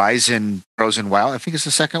heard Horizon Frozen Wild, I think it's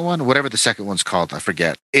the second one, whatever the second one's called, I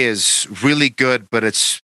forget, is really good, but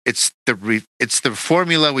it's the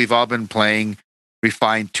formula we've all been playing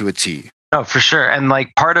refined to a T. No, for sure. And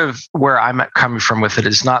like, part of where I'm coming from with it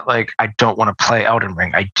is not like I don't want to play Elden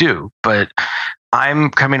Ring. I do, but I'm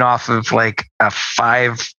coming off of like a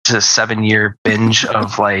 5 to 7 year binge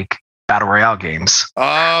of like battle royale games.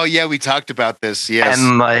 Oh yeah, we talked about this. Yes.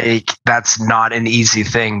 And like, that's not an easy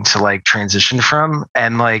thing to like transition from.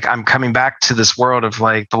 And like, I'm coming back to this world of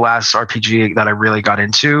like, the last RPG that I really got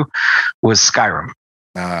into was Skyrim.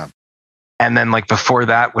 And then like before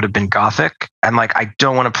that would have been Gothic. And like, I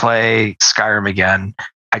don't want to play Skyrim again.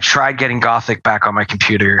 I tried getting Gothic back on my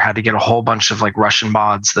computer, had to get a whole bunch of like Russian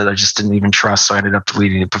mods that I just didn't even trust. So I ended up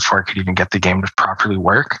deleting it before I could even get the game to properly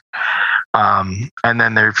work. And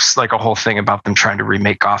then there's like a whole thing about them trying to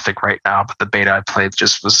remake Gothic right now. But the beta I played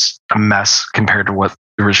just was a mess compared to what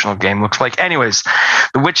the original game looks like. Anyways,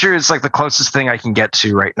 The Witcher is like the closest thing I can get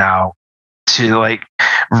to right now to like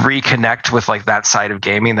reconnect with like that side of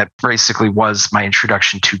gaming that basically was my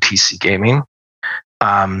introduction to PC gaming.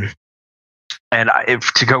 And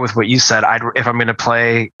if to go with what you said, if I'm going to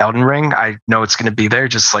play Elden Ring, I know it's going to be there,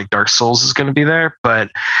 just like Dark Souls is going to be there. But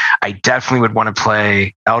I definitely would want to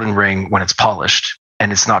play Elden Ring when it's polished,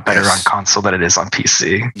 and it's not better on console than it is on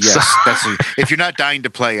PC. Yes, so. If you're not dying to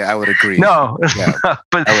play, I would agree. No,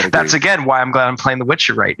 but that's again why I'm glad I'm playing The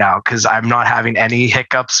Witcher right now, because I'm not having any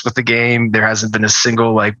hiccups with the game. There hasn't been a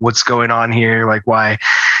single like, what's going on here? Like, why?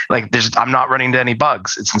 Like, I'm not running into any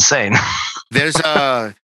bugs. It's insane.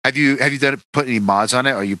 Have you put any mods on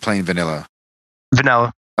it, or are you playing vanilla?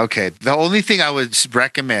 Vanilla. Okay. The only thing I would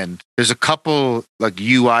recommend, there's a couple like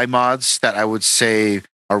UI mods that I would say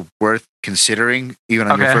are worth considering even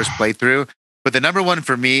on your first playthrough. But the number one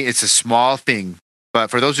for me, it's a small thing. But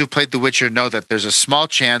for those who played The Witcher, know that there's a small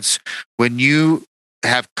chance when you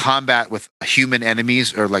have combat with human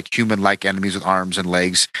enemies or like human-like enemies with arms and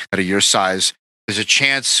legs that are your size, there's a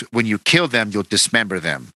chance when you kill them, you'll dismember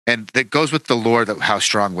them. And that goes with the lore that how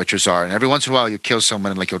strong Witchers are. And every once in a while, you kill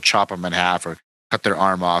someone and like you'll chop them in half or cut their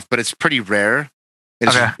arm off. But it's pretty rare.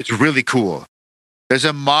 It's really cool. There's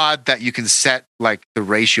a mod that you can set like the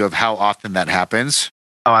ratio of how often that happens.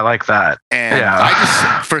 Oh, I like that. And I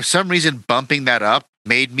just, for some reason, bumping that up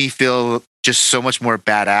made me feel just so much more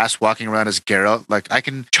badass walking around as Geralt. Like I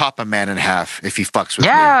can chop a man in half if he fucks with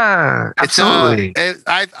me. Yeah, absolutely.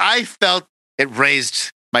 I felt it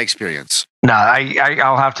raised my experience. No,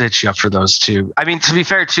 I'll have to hit you up for those too. I mean, to be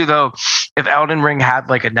fair too, though, if Elden Ring had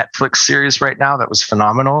like a Netflix series right now that was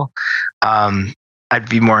phenomenal, I'd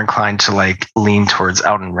be more inclined to like lean towards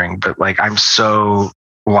Elden Ring. But like, I'm so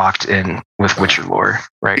locked in with Witcher lore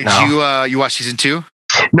right now. Did you watch season 2?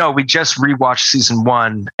 No, we just rewatched season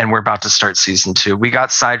 1 and we're about to start season 2. We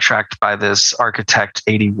got sidetracked by this Architect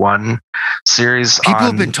 81 series. People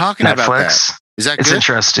have been talking Netflix. About that. Is that good? It's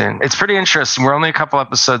interesting. It's pretty interesting. We're only a couple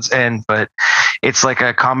episodes in, but it's like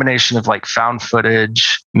a combination of like found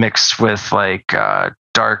footage mixed with like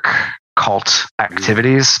dark cult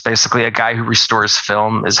activities. Basically, a guy who restores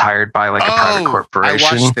film is hired by like a private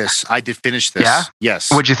corporation. I watched this. I did finish this. Yeah?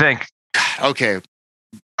 Yes. What'd you think? Okay.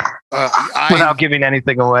 Without giving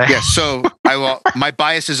anything away. Yeah. So my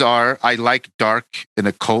biases are I like dark and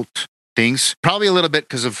occult things. Probably a little bit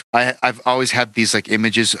because of I've always had these like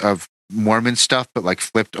images of Mormon stuff, but like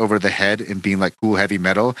flipped over the head and being like cool heavy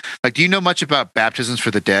metal. Like, do you know much about baptisms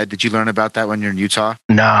for the dead? Did you learn about that when you're in Utah?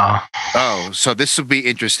 No. Oh, so this will be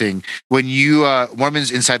interesting. When you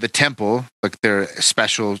Mormons inside the temple, like they're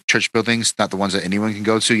special church buildings, not the ones that anyone can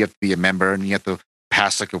go to. You have to be a member and you have to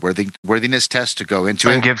pass like a worthiness test to go into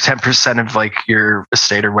it. And give 10% of like your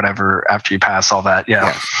estate or whatever after you pass all that.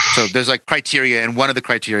 Yeah. So there's like criteria, and one of the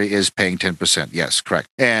criteria is paying 10%. Yes, correct.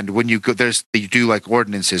 And when you go, you do like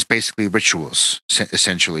ordinances, basically rituals,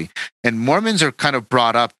 essentially. And Mormons are kind of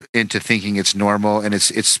brought up into thinking it's normal, and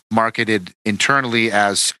it's marketed internally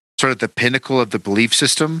as sort of the pinnacle of the belief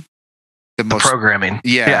system. The most programming.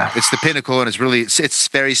 Yeah, it's the pinnacle, and it's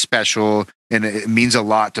very special, and it means a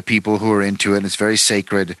lot to people who are into it, and it's very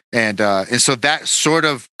sacred. And so that sort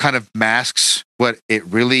of kind of masks what it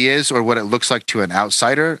really is or what it looks like to an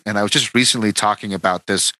outsider. And I was just recently talking about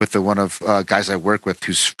this with one of guys I work with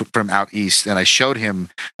who's from out east, and I showed him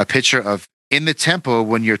a picture of in the temple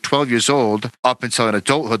when you're 12 years old up until an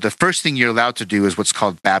adulthood. The first thing you're allowed to do is what's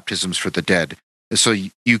called baptisms for the dead. So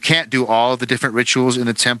you can't do all the different rituals in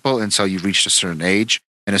the temple until you've reached a certain age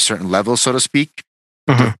and a certain level, so to speak.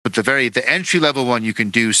 Mm-hmm. But the entry level one you can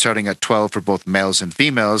do starting at 12 for both males and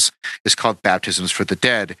females is called baptisms for the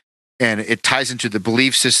dead. And it ties into the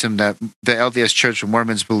belief system that the LDS Church of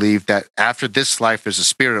Mormons believe that after this life, there's a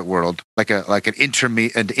spirit world, like an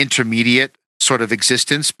intermediate sort of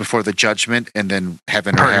existence before the judgment and then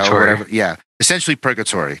heaven or hell or whatever. Yeah, essentially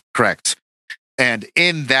purgatory, correct. And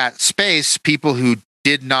in that space, people who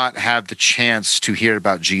did not have the chance to hear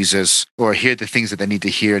about Jesus or hear the things that they need to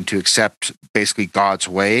hear and to accept basically God's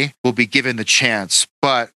way will be given the chance.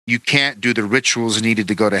 But you can't do the rituals needed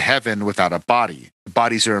to go to heaven without a body.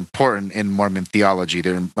 Bodies are important in Mormon theology.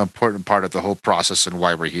 They're an important part of the whole process and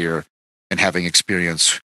why we're here and having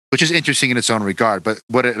experience, which is interesting in its own regard. But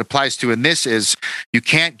what it applies to in this is you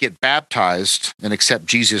can't get baptized and accept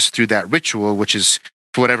Jesus through that ritual, which is,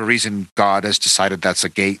 for whatever reason, God has decided that's a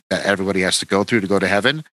gate that everybody has to go through to go to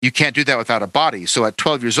heaven. You can't do that without a body. So at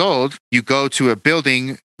 12 years old, you go to a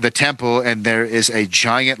building, the temple, and there is a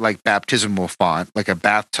giant like baptismal font, like a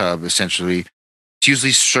bathtub, essentially. It's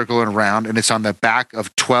usually circling around, and it's on the back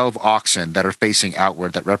of 12 oxen that are facing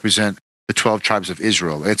outward that represent the 12 tribes of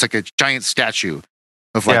Israel. It's like a giant statue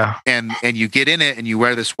of like, and you get in it and you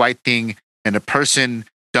wear this white thing, and a person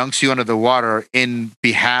dunks you under the water in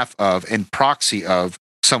behalf of, in proxy of,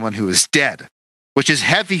 someone who is dead, which is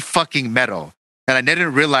heavy fucking metal. And I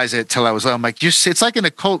didn't realize it till I'm like, it's like an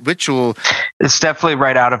occult ritual. It's definitely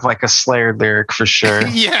right out of like a Slayer lyric for sure.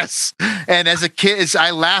 Yes. And as a kid,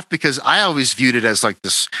 I laughed because I always viewed it as like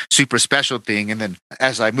this super special thing. And then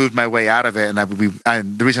as I moved my way out of it,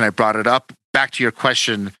 and the reason I brought it up, back to your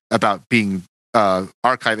question about being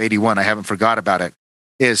Archive 81, I haven't forgot about it,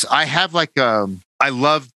 is I have like, I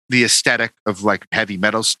love the aesthetic of like heavy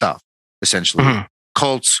metal stuff, essentially. Mm-hmm.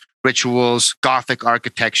 Cults, rituals, Gothic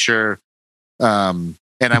architecture,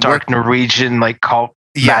 and I'm dark Norwegian like cult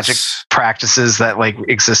magic yes. practices that like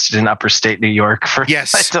existed in upper state New York for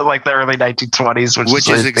until like the early 1920s, which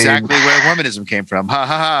is exactly where Mormonism came from. Ha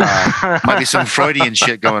ha ha! Might be some Freudian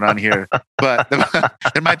shit going on here, but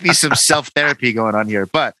there might be some self therapy going on here.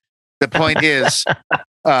 But the point is,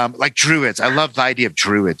 like druids, I love the idea of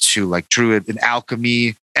druids too, like druid and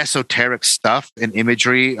alchemy, esoteric stuff and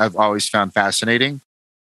imagery. I've always found fascinating.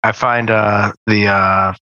 I find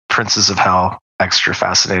the Princes of Hell extra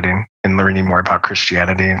fascinating in learning more about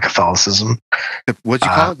Christianity and Catholicism. What'd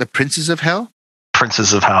you call it? The Princes of Hell?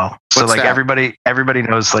 Princes of Hell. So like that? everybody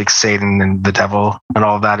knows like Satan and the devil and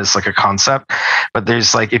all of that is like a concept. But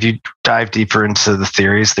there's like, if you dive deeper into the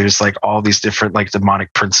theories, there's like all these different like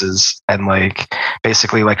demonic princes and like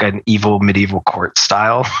basically like an evil medieval court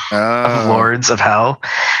style of lords of hell.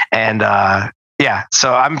 And yeah,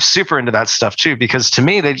 so I'm super into that stuff too, because to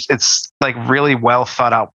me, it's like really well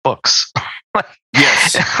thought out books.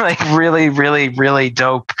 Yes. Like really, really, really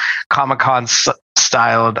dope Comic-Con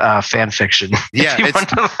styled fan fiction. Yeah,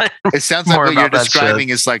 it sounds like what you're describing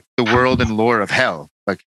is like the world and lore of hell.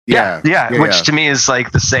 Like, yeah, which to me is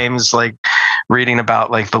like the same as like reading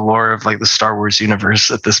about like the lore of like the Star Wars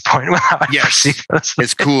universe at this point. Yes,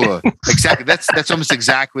 it's cool. Exactly. That's almost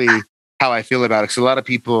exactly how I feel about it. So a lot of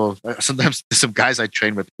people, sometimes some guys I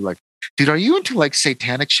train with, like, dude, are you into like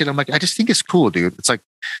satanic shit? I'm like, I just think it's cool, dude. It's like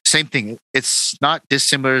same thing. It's not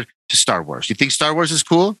dissimilar to Star Wars. You think Star Wars is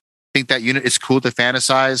cool? Think that it's cool to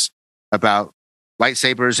fantasize about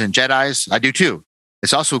lightsabers and Jedis? I do too.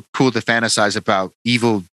 It's also cool to fantasize about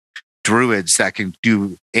evil druids that can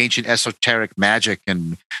do ancient esoteric magic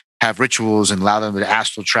and have rituals and allow them to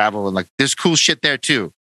astral travel. And like, there's cool shit there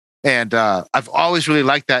too. And I've always really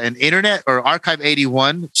liked that. And Internet or Archive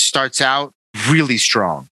 81 starts out really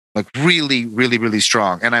strong, like really, really, really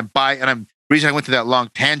strong. And the reason I went to that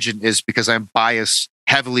long tangent is because I'm biased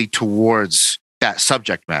heavily towards that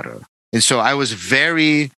subject matter. And so I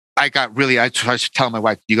tried to tell my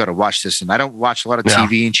wife, you got to watch this. And I don't watch a lot of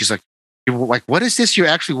TV. And she's like, what is this? You're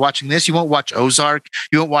actually watching this? You won't watch Ozark?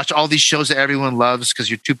 You won't watch all these shows that everyone loves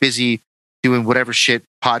because you're too busy doing whatever shit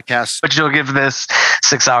podcasts. But you'll give this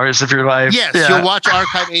 6 hours of your life. Yes, You'll watch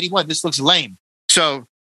Archive 81. This looks lame. So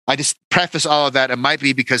I just preface all of that. It might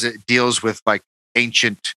be because it deals with like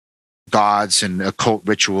ancient gods and occult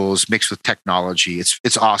rituals mixed with technology.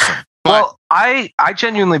 It's awesome. But, well, I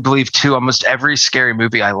genuinely believe too, almost every scary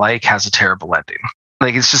movie I like has a terrible ending.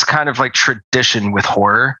 Like it's just kind of like tradition with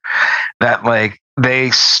horror that like they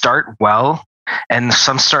start well and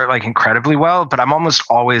some start like incredibly well, but I'm almost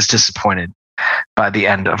always disappointed by the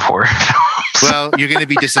end of horror films. Well, you're going to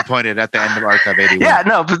be disappointed at the end of Archive 81. Yeah,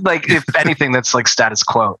 no, but like if anything, that's like status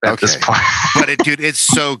quo at this point. But dude, it's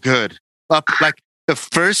so good. Like the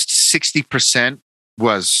first 60%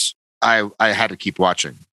 was I had to keep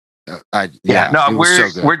watching.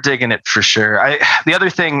 We're digging it for sure. The other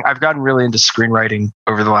thing, I've gotten really into screenwriting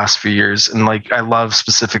over the last few years, and like I love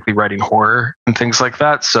specifically writing horror and things like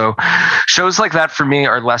that. So shows like that for me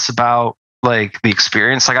are less about like the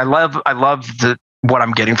experience. Like I love what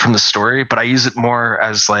I'm getting from the story, but I use it more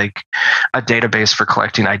as like a database for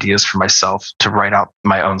collecting ideas for myself to write out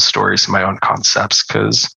my own stories, my own concepts.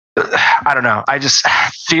 Because I don't know.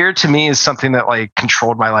 Fear to me is something that like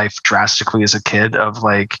controlled my life drastically as a kid, of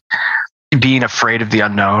like being afraid of the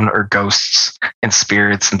unknown or ghosts and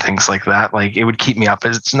spirits and things like that. Like it would keep me up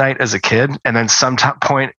at night as a kid. And then some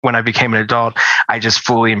point when I became an adult, I just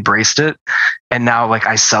fully embraced it. And now like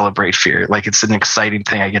I celebrate fear. Like it's an exciting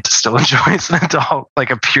thing I get to still enjoy as an adult,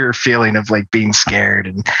 like a pure feeling of like being scared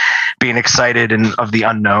and being excited and of the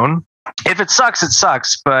unknown. If it sucks, it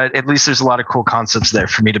sucks, but at least there's a lot of cool concepts there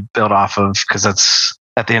for me to build off of, because that's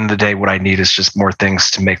at the end of the day, what I need is just more things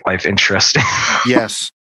to make life interesting.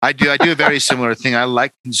 Yes, I do. I do a very similar thing. I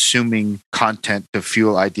like consuming content to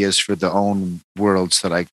fuel ideas for the own worlds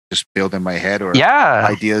that I just build in my head, or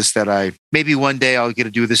ideas that maybe one day I'll get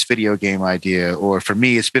to do this video game idea. Or for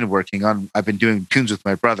me, it's been working on, I've been doing tunes with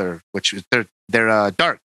my brother, which they're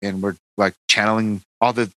dark, and we're like channeling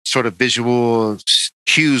all the sort of visual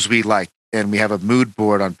cues we like. And we have a mood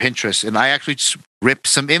board on Pinterest. And I actually just ripped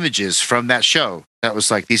some images from that show. That was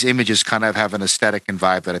like, these images kind of have an aesthetic and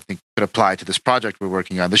vibe that I think could apply to this project we're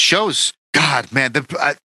working on. The show's, God, man,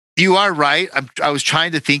 you are right. I was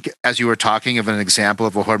trying to think as you were talking of an example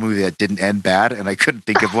of a horror movie that didn't end bad, and I couldn't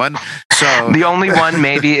think of one. So the only one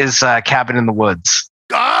maybe is Cabin in the Woods.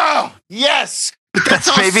 Oh, yes. That's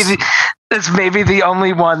maybe the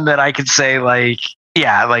only one that I could say like,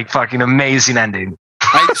 yeah, like fucking amazing ending.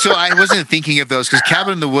 So I wasn't thinking of those because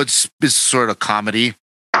Cabin in the Woods is sort of comedy.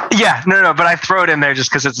 Yeah, no, but I throw it in there just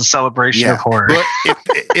because it's a celebration of horror. But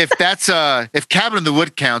if Cabin in the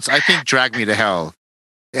Wood counts, I think Drag Me to Hell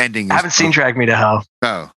ending. I haven't seen Drag Me to Hell.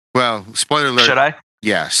 Oh, well, spoiler alert. Should I?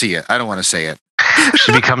 Yeah, see it. I don't want to say it.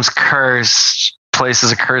 She becomes cursed,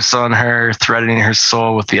 places a curse on her, threatening her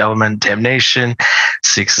soul with the element damnation,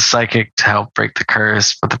 seeks a psychic to help break the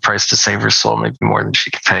curse, but the price to save her soul may be more than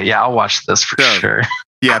she can pay. Yeah, I'll watch this for sure.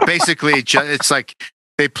 Yeah, basically, it's like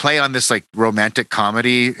they play on this like romantic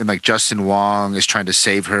comedy, and like Justin Wong is trying to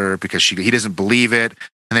save her because he doesn't believe it,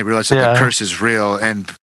 and they realize that the curse is real.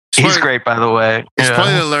 And he's great, by the way.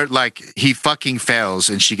 Spoiler alert! Like he fucking fails,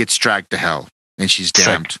 and she gets dragged to hell, and she's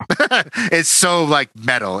damned. It's so like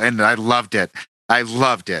metal, and I loved it.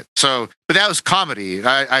 So, but that was comedy.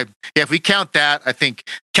 If we count that, I think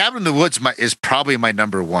Cabin in the Woods is probably my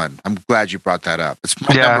number one. I'm glad you brought that up. It's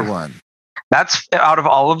my number one. That's out of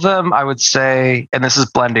all of them, I would say, and this is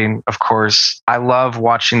blending, of course. I love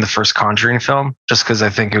watching the first Conjuring film just because I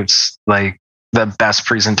think it's like the best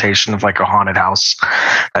presentation of like a haunted house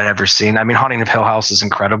I've ever seen. I mean, Haunting of Hill House is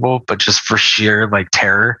incredible, but just for sheer like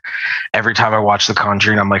terror, every time I watch The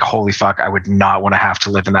Conjuring, I'm like, holy fuck, I would not want to have to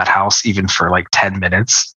live in that house even for like 10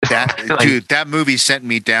 minutes. Dude, that movie sent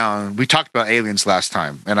me down. We talked about aliens last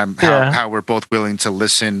time, and how we're both willing to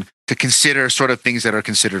listen, to consider sort of things that are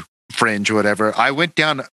considered fringe or whatever. I went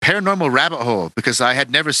down a paranormal rabbit hole because I had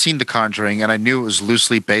never seen The Conjuring, and I knew it was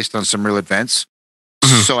loosely based on some real events.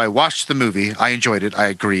 So I watched the movie. I enjoyed it. I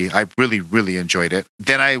agree. I really, really enjoyed it.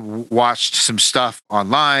 Then I watched some stuff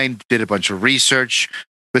online, did a bunch of research,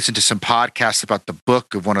 listened to some podcasts about the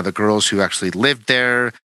book of one of the girls who actually lived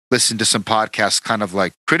there, listened to some podcasts kind of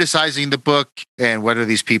like criticizing the book and whether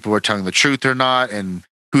these people were telling the truth or not, and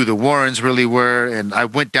who the Warrens really were. And I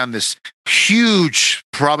went down this huge,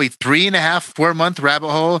 probably 3.5, 4 month rabbit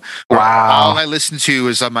hole. Wow. All I listened to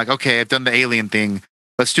is I'm like, okay, I've done the alien thing.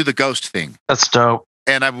 Let's do the ghost thing. That's dope.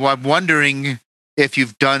 And I'm wondering if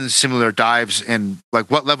you've done similar dives, and like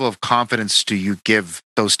what level of confidence do you give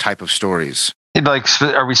those type of stories? Like,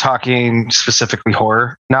 are we talking specifically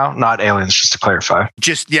horror now? Not aliens, just to clarify.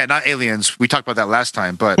 Not aliens. We talked about that last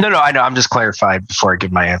time, but no, I know. I'm just clarifying before I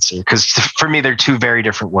give my answer, because for me, they're two very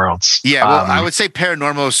different worlds. Yeah, well, I would say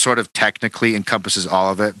paranormal sort of technically encompasses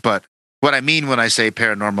all of it, but what I mean when I say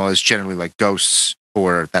paranormal is generally like ghosts.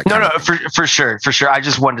 Or that for sure. I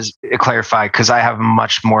just wanted to clarify because I have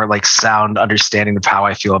much more like sound understanding of how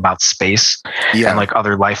I feel about space and like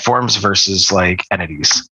other life forms versus like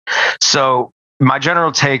entities. So my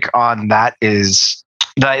general take on that is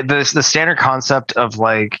the standard concept of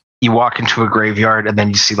like you walk into a graveyard and then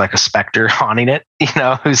you see like a specter haunting it,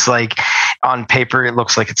 who's like on paper it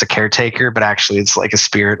looks like it's a caretaker, but actually it's like a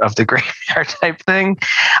spirit of the graveyard type thing.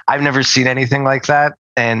 I've never seen anything like that.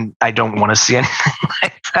 And I don't want to see anything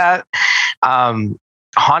like that.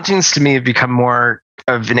 Hauntings to me have become more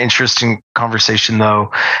of an interesting conversation,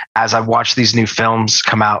 though, as I've watched these new films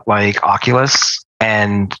come out like Oculus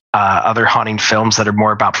and other haunting films that are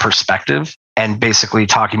more about perspective and basically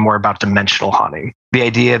talking more about dimensional haunting. The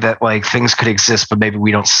idea that like things could exist, but maybe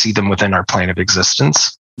we don't see them within our plane of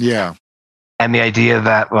existence. Yeah. And the idea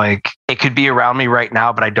that like it could be around me right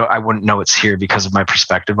now, but I wouldn't know it's here because of my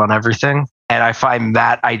perspective on everything. And I find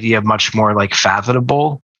that idea much more like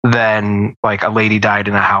fathomable than like a lady died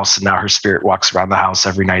in a house and now her spirit walks around the house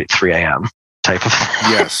every night at 3 a.m. type of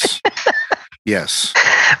thing. Yes. Yes.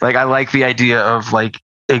 Like I like the idea of like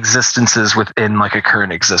existences within like a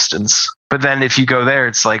current existence. But then if you go there,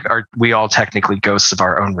 it's like, are we all technically ghosts of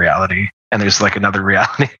our own reality? And there's like another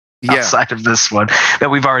reality outside of this one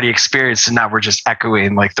that we've already experienced, and now we're just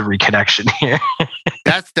echoing like the reconnection here.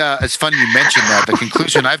 It's funny you mentioned that. The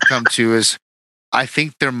conclusion I've come to is I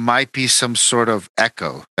think there might be some sort of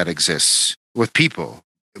echo that exists with people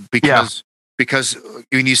because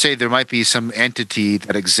when you say there might be some entity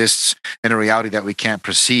that exists in a reality that we can't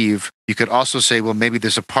perceive, you could also say, well, maybe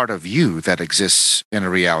there's a part of you that exists in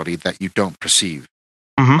a reality that you don't perceive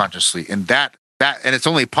consciously, and that and it's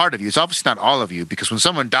only part of you. It's obviously not all of you, because when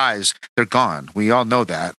someone dies, they're gone. We all know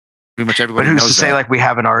that. Pretty much everybody knows that. But who's to say like we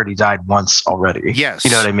haven't already died once already? Yes. You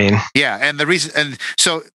know what I mean? Yeah. And the reason, and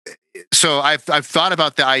so I've thought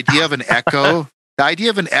about the idea of an echo. The idea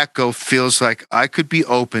of an echo feels like I could be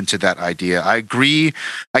open to that idea. I agree.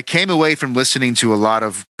 I came away from listening to a lot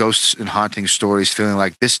of ghosts and haunting stories feeling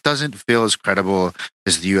like this doesn't feel as credible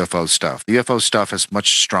as the UFO stuff. The UFO stuff has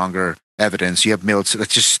much stronger evidence. You have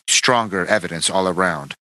that's just stronger evidence all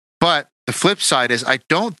around. But the flip side is I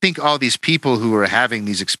don't think all these people who are having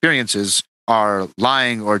these experiences are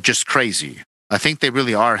lying or just crazy. I think they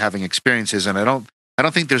really are having experiences, and I don't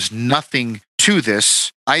think there's nothing to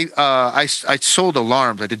this. I sold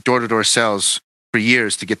alarms. I did door-to-door sales for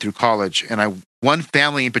years to get through college. And one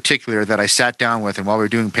family in particular that I sat down with, and while we were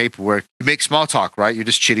doing paperwork, you make small talk, right? You're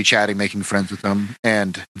just chitty chatting, making friends with them.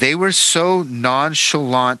 And they were so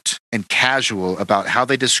nonchalant and casual about how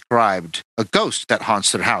they described a ghost that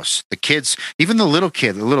haunts their house. The kids, even the little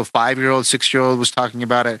kid, the little 5-year-old, 6-year-old was talking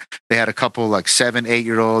about it. They had a couple like 7,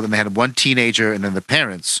 8-year-old, and they had one teenager and then the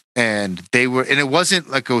parents. And it wasn't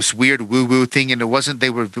like a weird woo-woo thing. And they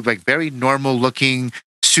were like very normal looking,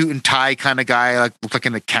 suit and tie kind of guy, like looked like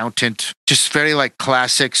an accountant, just very like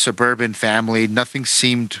classic suburban family. Nothing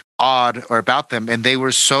seemed odd or about them. And they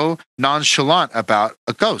were so nonchalant about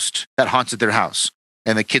a ghost that haunted their house.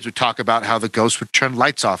 And the kids would talk about how the ghost would turn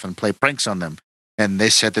lights off and play pranks on them. And they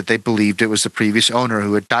said that they believed it was the previous owner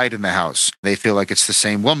who had died in the house. They feel like it's the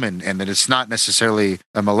same woman and that it's not necessarily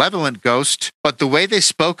a malevolent ghost, but the way they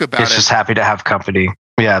spoke about it's just happy to have company.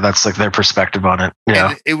 Yeah, that's like their perspective on it.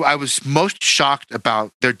 Yeah. And I was most shocked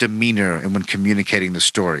about their demeanor and when communicating the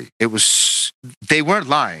story. They weren't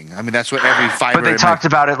lying. I mean, that's what every fiber. But they talked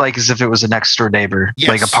about it like as if it was a next door neighbor, yes.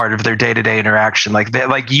 Like a part of their day-to-day interaction.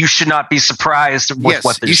 Like you should not be surprised with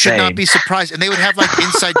what they're saying. You should not be surprised. And they would have like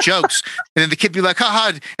inside jokes. And then the kid would be like,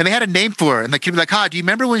 haha. And they had a name for her. And the kid would be like, ha, do you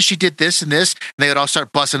remember when she did this and this? And they would all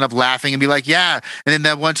start busting up laughing and be like, yeah. And then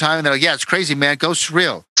that one time, they're like, yeah, it's crazy, man. Ghosts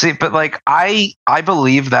real. See, but like I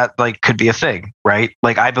believe that like could be a thing, right?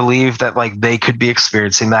 Like I believe that like they could be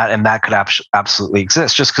experiencing that and that could absolutely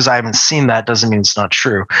exist. Just because I haven't seen that doesn't mean it's not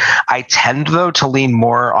true. I tend though to lean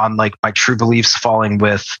more on like my true beliefs falling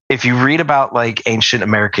with, if you read about like ancient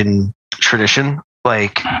American tradition,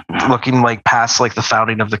 like looking like past like the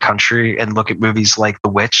founding of the country and look at movies like The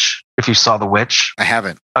Witch. If you saw The Witch. I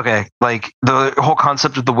haven't. Okay. Like the whole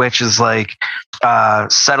concept of The Witch is like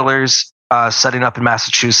settlers setting up in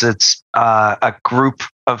Massachusetts, a group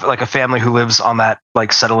of like a family who lives on that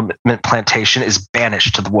like settlement plantation is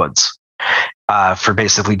banished to the woods for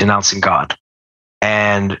basically denouncing God.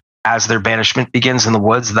 And as their banishment begins in the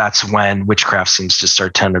woods, that's when witchcraft seems to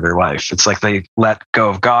start to enter their life. It's like they let go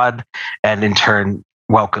of God and in turn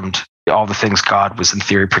welcomed all the things God was in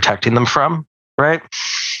theory protecting them from. Right.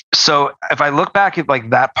 So if I look back at like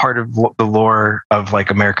that part of the lore of like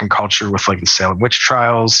American culture with like the Salem witch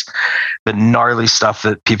trials, the gnarly stuff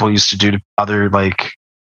that people used to do to other like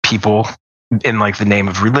people in like the name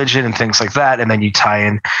of religion and things like that. And then you tie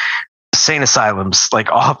in insane asylums,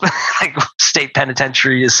 like all like state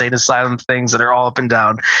penitentiary, insane asylum things that are all up and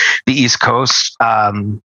down the East Coast.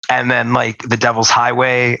 And then like the Devil's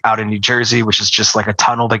Highway out in New Jersey, which is just like a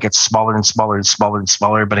tunnel that gets smaller and smaller and smaller and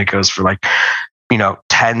smaller, but it goes for like,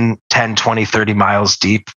 10, 20, 30 miles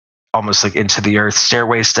deep, almost like into the earth.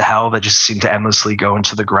 Stairways to hell that just seem to endlessly go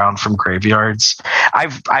into the ground from graveyards.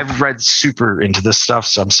 I've read super into this stuff,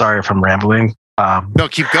 so I'm sorry if I'm rambling. No,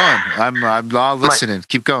 keep going. I'm all listening.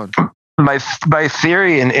 Keep going. My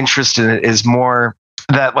theory and interest in it is more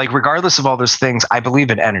that like regardless of all those things, I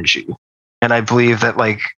believe in energy. And I believe that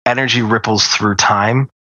like energy ripples through time.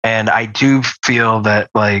 And I do feel that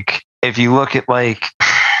like if you look at like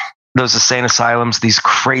those insane asylums, these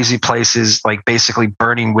crazy places, like basically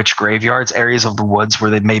burning witch graveyards, areas of the woods where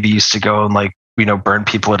they maybe used to go and like, burn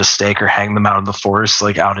people at a stake or hang them out in the forest,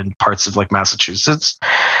 like out in parts of like Massachusetts.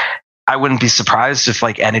 I wouldn't be surprised if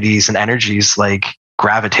like entities and energies like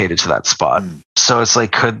gravitated to that spot. So it's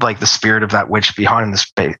like, could like the spirit of that witch be haunting the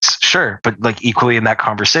space? Sure. But like equally in that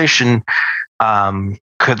conversation,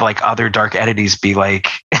 could like other dark entities be like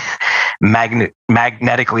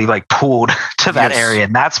magnetically like pulled to that area?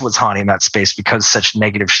 And that's what's haunting that space, because such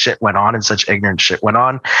negative shit went on and such ignorant shit went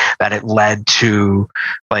on that it led to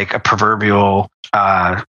like a proverbial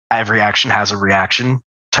every action has a reaction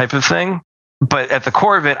type of thing. But at the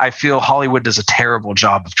core of it, I feel Hollywood does a terrible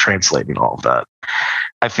job of translating all of that.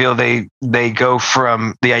 I feel they go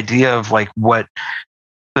from the idea of like what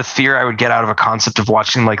the fear I would get out of a concept of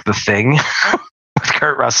watching like The Thing with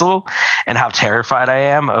Kurt Russell and how terrified I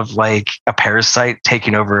am of like a parasite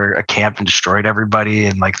taking over a camp and destroyed everybody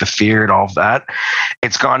and like the fear and all of that.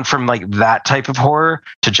 It's gone from like that type of horror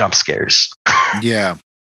to jump scares. Yeah.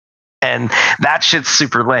 And that shit's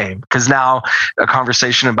super lame, because now a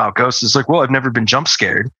conversation about ghosts is like, well, I've never been jump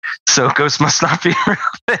scared, so ghosts must not be a real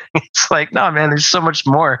thing. It's like, no, man, there's so much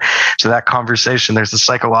more to that conversation. There's the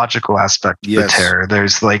psychological aspect of the terror.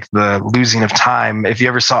 There's like the losing of time. If you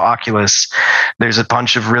ever saw Oculus, there's a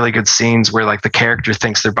bunch of really good scenes where like the character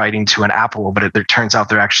thinks they're biting to an apple, but it turns out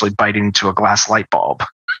they're actually biting into a glass light bulb,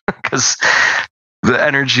 because the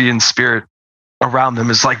energy and spirit around them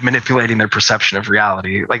is like manipulating their perception of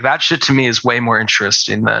reality. Like that shit to me is way more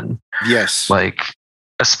interesting than like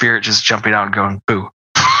a spirit just jumping out and going boo.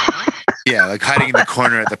 Yeah, like hiding in the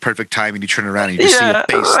corner at the perfect time and you turn around and you just see a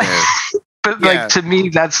face there. But like to me,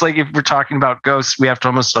 that's like if we're talking about ghosts, we have to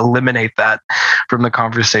almost eliminate that from the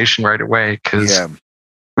conversation right away because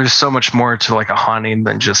there's so much more to like a haunting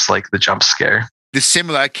than just like the jump scare.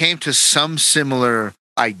 I came to some similar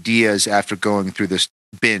ideas after going through this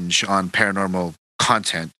binge on paranormal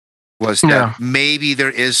content. Was that maybe there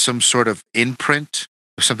is some sort of imprint,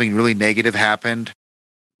 or something really negative happened,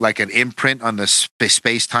 like an imprint on the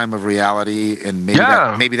space-time of reality, and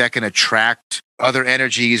maybe that can attract other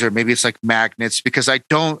energies, or maybe it's like magnets. Because I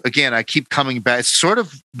keep coming back. It's sort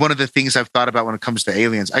of one of the things I've thought about when it comes to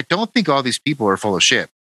aliens. I don't think all these people are full of shit.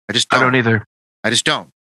 I don't either. I just don't.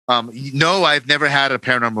 No, I've never had a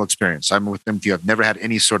paranormal experience. I'm with them. I've never had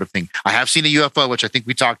any sort of thing. I have seen a UFO, which I think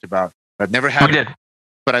we talked about. But I've never had.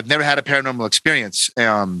 But I've never had a paranormal experience.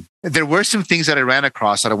 There were some things that I ran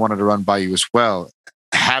across that I wanted to run by you as well.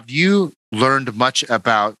 Have you learned much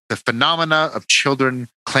about the phenomena of children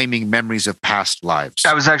claiming memories of past lives?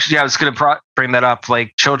 I was going to bring that up.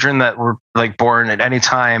 Like children that were like born at any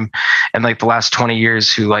time in like the last 20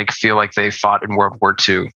 years who like feel like they fought in World War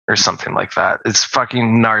II or something like that. It's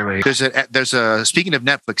fucking gnarly. There's a speaking of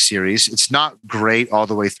Netflix series, it's not great all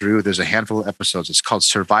the way through. There's a handful of episodes. It's called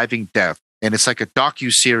Surviving Death. And it's like a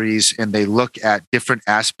docu-series, and they look at different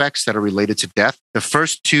aspects that are related to death. The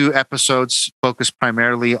first 2 episodes focus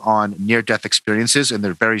primarily on near-death experiences, and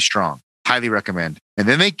they're very strong. Highly recommend. And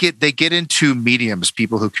then they get into mediums,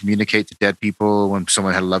 people who communicate to dead people when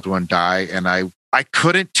someone had a loved one die. And I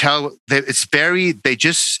couldn't tell. The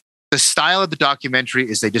style of the documentary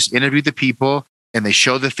is they just interview the people and they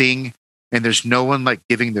show the thing, and there's no one like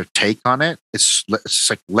giving their take on it. It's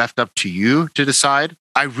like left up to you to decide.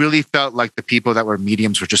 I really felt like the people that were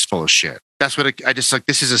mediums were just full of shit. That's what I just like.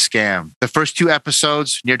 This is a scam. The first 2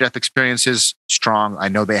 episodes, near-death experiences, strong. I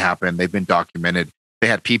know they happen. They've been documented. They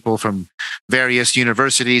had people from various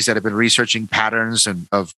universities that have been researching patterns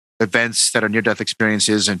of events that are near-death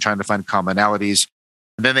experiences and trying to find commonalities.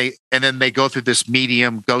 And then they go through this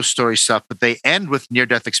medium ghost story stuff, but they end with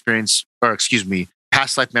near-death experience, or excuse me,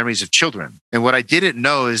 past life memories of children. And what I didn't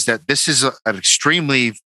know is that this is an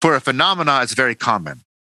extremely, for a phenomena, it's very common.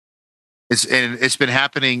 It's been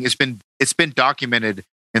happening. It's been documented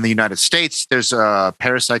in the United States. There's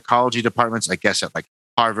parapsychology departments, I guess, at like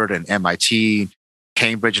Harvard and MIT,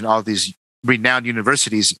 Cambridge, and all these renowned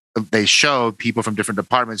universities. They show people from different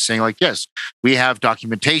departments saying like, yes, we have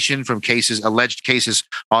documentation from alleged cases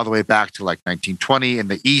all the way back to like 1920 in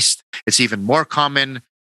the East. It's even more common.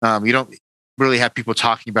 You don't really have people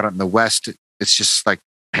talking about it in the West. It's just like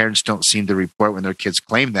parents don't seem to report when their kids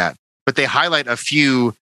claim that. But they highlight a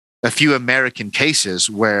few American cases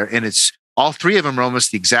where, and it's all 3 of them are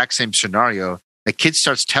almost the exact same scenario. The kid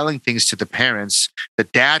starts telling things to the parents. The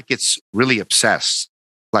dad gets really obsessed,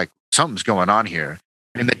 like something's going on here.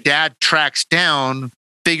 And the dad tracks down,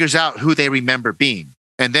 figures out who they remember being.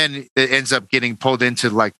 And then it ends up getting pulled into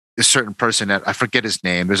like a certain person that I forget his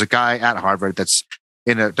name. There's a guy at Harvard that's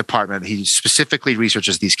in a department. He specifically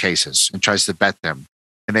researches these cases and tries to vet them.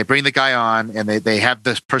 And they bring the guy on, and they have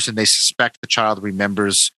the person they suspect the child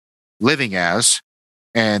remembers living as,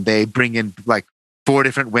 and they bring in like 4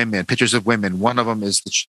 different women, pictures of women. One of them is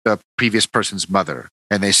the previous person's mother.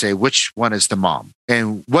 And they say, which one is the mom?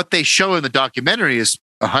 And what they show in the documentary is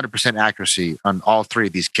 100% accuracy on all 3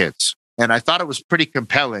 of these kids. And I thought it was pretty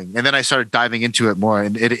compelling. And then I started diving into it more.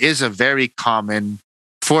 And it is a very common,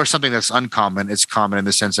 for something that's uncommon, it's common in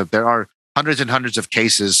the sense of there are hundreds and hundreds of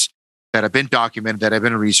cases that have been documented, that have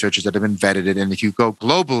been researched, that have been vetted. And if you go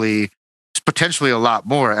globally, it's potentially a lot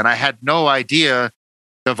more. And I had no idea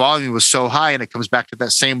the volume was so high. And it comes back to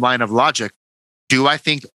that same line of logic. Do I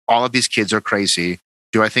think all of these kids are crazy?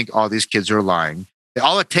 Do I think all these kids are lying?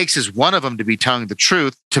 All it takes is one of them to be telling the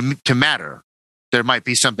truth to matter. There might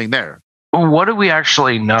be something there. What do we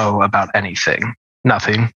actually know about anything?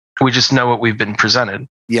 Nothing. We just know what we've been presented.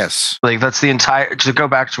 Yes. Like that's the entire, to go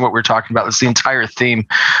back to what we're talking about, that's the entire theme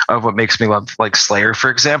of what makes me love like Slayer, for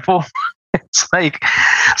example. It's like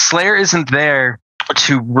Slayer isn't there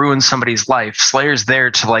to ruin somebody's life. Slayer's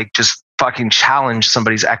there to like just fucking challenge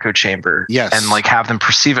somebody's echo chamber. Yes. And like have them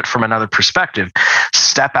perceive it from another perspective.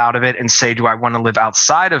 Step out of it and say, do I want to live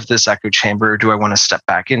outside of this echo chamber, or do I want to step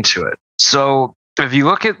back into it? So if you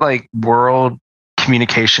look at like world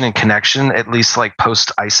communication and connection, at least like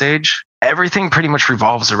post Ice Age, everything pretty much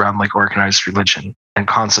revolves around like organized religion and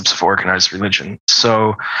concepts of organized religion.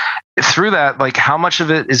 So through that, like how much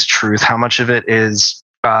of it is truth? How much of it is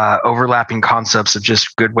overlapping concepts of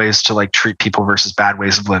just good ways to like treat people versus bad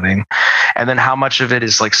ways of living? And then how much of it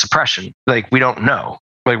is like suppression? Like we don't know.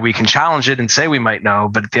 Like we can challenge it and say we might know,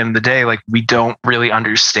 but at the end of the day, like we don't really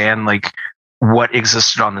understand like what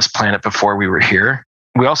existed on this planet before we were here.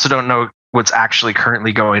 We also don't know what's actually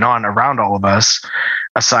currently going on around all of us,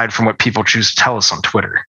 aside from what people choose to tell us on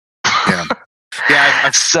Twitter. Yeah.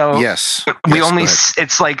 Yeah. So yes. We Yes, only, go ahead.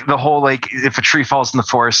 it's like the whole, like, if a tree falls in the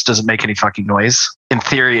forest, doesn't make any fucking noise. In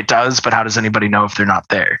theory, it does, but how does anybody know if they're not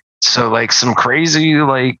there? So, like, some crazy,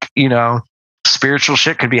 like, you know, spiritual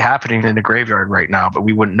shit could be happening in the graveyard right now, but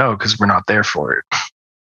we wouldn't know because we're not there for it.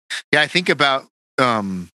 Yeah, I think about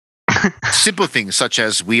simple things such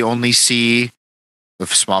as we only see a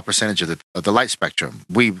small percentage of the light spectrum.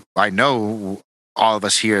 I know all of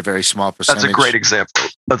us here a very small percentage. That's a great example.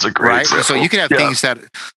 That's a great example. So you can have things that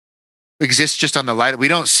exist just on the light. We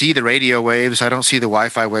don't see the radio waves. I don't see the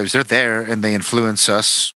Wi-Fi waves. They're there and they influence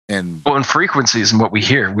us. And well, in frequencies and what we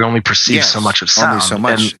hear, we only perceive so much of sound. Only so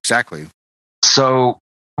much, and exactly. So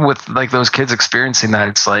with like those kids experiencing that,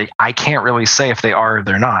 it's like, I can't really say if they are or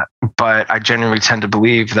they're not, but I genuinely tend to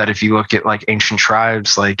believe that if you look at like ancient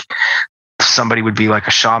tribes, like somebody would be like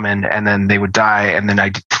a shaman and then they would die. And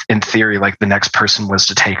then in theory, like the next person was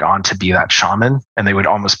to take on to be that shaman, and they would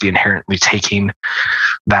almost be inherently taking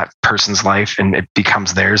that person's life and it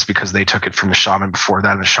becomes theirs because they took it from the shaman before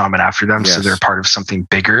that and the shaman after them. Yes. So they're part of something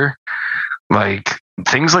bigger. Like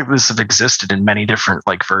things like this have existed in many different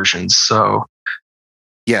like versions. So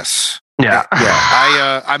yes. Yeah.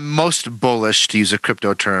 I'm most bullish, to use a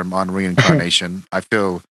crypto term, on reincarnation. I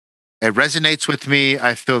feel it resonates with me.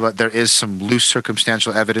 I feel that there is some loose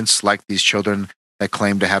circumstantial evidence, like these children that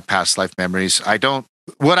claim to have past life memories.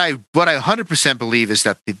 What I 100% believe is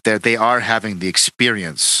that they are having the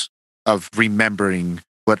experience of remembering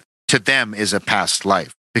what to them is a past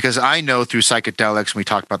life. Because I know through psychedelics, and we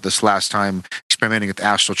talked about this last time, experimenting with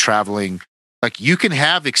astral traveling, like you can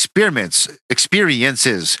have experiences.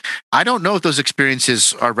 I don't know if those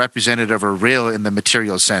experiences are representative or real in the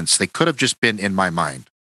material sense. They could have just been in my mind.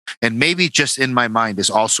 And maybe just in my mind is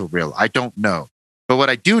also real. I don't know. But what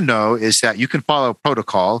I do know is that you can follow a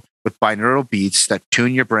protocol with binaural beats that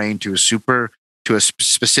tune your brain to a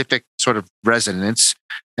specific sort of resonance.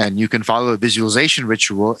 And you can follow a visualization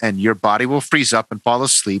ritual and your body will freeze up and fall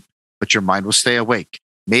asleep, but your mind will stay awake.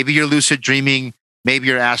 Maybe you're lucid dreaming. Maybe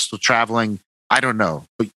you're astral traveling. I don't know.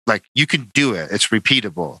 But like you can do it. It's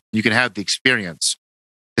repeatable. You can have the experience.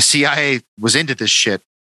 The CIA was into this shit.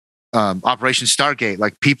 Operation Stargate,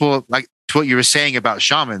 like people, like to what you were saying about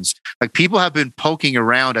shamans, like people have been poking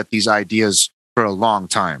around at these ideas for a long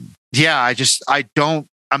time. Yeah,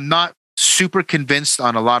 I'm not super convinced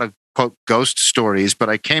on a lot of quote ghost stories, but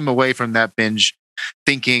I came away from that binge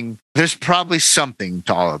thinking there's probably something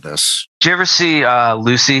to all of this. Did you ever see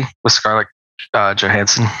Lucy with Scarlett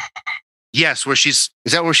Johansson? Yes, is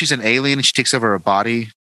that where she's an alien and she takes over a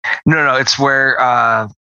body? No, it's where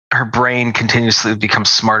her brain continuously becomes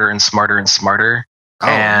smarter and smarter and smarter. Oh,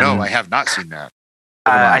 no, I have not seen that.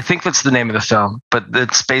 I think that's the name of the film, but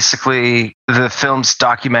it's basically the film's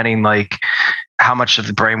documenting like how much of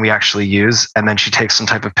the brain we actually use. And then she takes some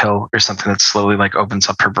type of pill or something that slowly like opens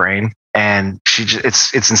up her brain. And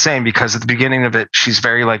it's insane because at the beginning of it, she's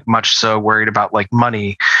very like much so worried about like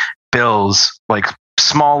money, bills, like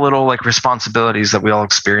small little like responsibilities that we all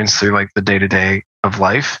experience through like the day-to-day of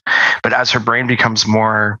life. But as her brain becomes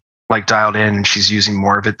more like dialed in and she's using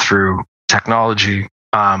more of it through technology,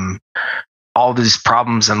 all these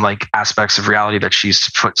problems and like aspects of reality that she used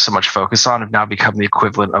to put so much focus on have now become the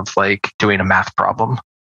equivalent of like doing a math problem.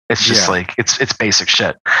 It's just like it's basic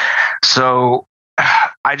shit. So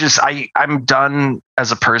I'm done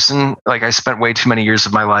as a person. Like I spent way too many years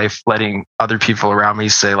of my life letting other people around me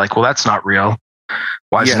say like, well, that's not real.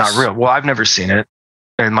 Why is it not real? Well, I've never seen it.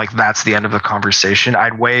 And like, that's the end of the conversation.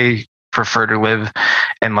 I'd way prefer to live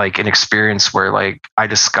in like an experience where like I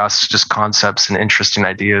discuss just concepts and interesting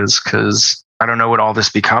ideas, because I don't know what all this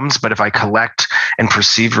becomes, but if I collect and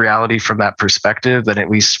perceive reality from that perspective, then at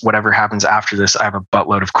least whatever happens after this, I have a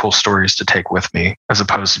buttload of cool stories to take with me, as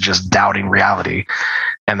opposed to just doubting reality.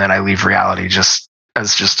 And then I leave reality just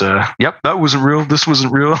as just a, yep, that wasn't real. This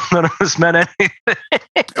wasn't real. None of this meant anything.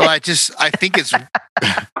 Well, I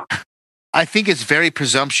think it's very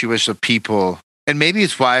presumptuous of people. And maybe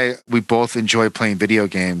it's why we both enjoy playing video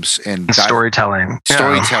games and storytelling,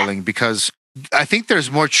 because I think there's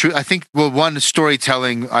more true. I think, well, one,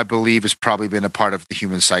 storytelling, I believe, has probably been a part of the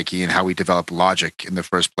human psyche and how we develop logic in the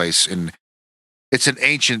first place. And it's an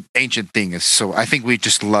ancient thing. So I think we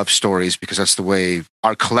just love stories because that's the way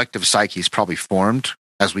our collective psyche is probably formed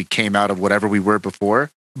as we came out of whatever we were before.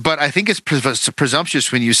 But I think it's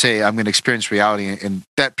presumptuous when you say, I'm going to experience reality, and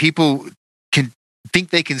that people can think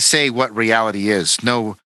they can say what reality is.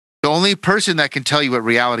 No, the only person that can tell you what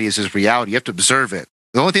reality is reality. You have to observe it.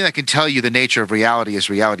 The only thing that can tell you the nature of reality is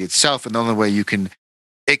reality itself. And the only way you can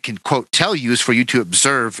it can, quote, tell you is for you to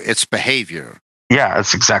observe its behavior. Yeah,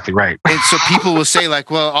 that's exactly right. And so people will say like,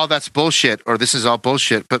 well, all that's bullshit, or this is all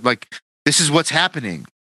bullshit, but like, this is what's happening.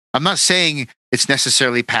 I'm not saying it's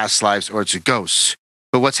necessarily past lives or it's a ghost,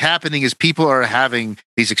 but what's happening is people are having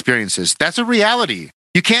these experiences. That's a reality.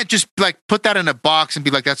 You can't just like put that in a box and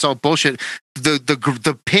be like, that's all bullshit.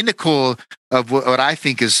 The pinnacle of what I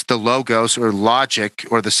think is the logos or logic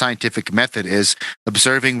or the scientific method is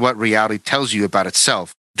observing what reality tells you about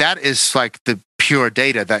itself. That is like the pure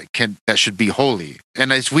data that should be holy.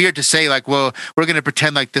 And it's weird to say like, well, we're going to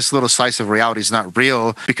pretend like this little slice of reality is not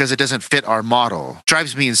real because it doesn't fit our model.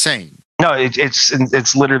 Drives me insane. No,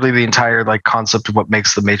 it's literally the entire like concept of what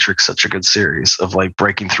makes The Matrix such a good series of like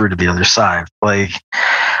breaking through to the other side. Like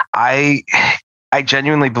I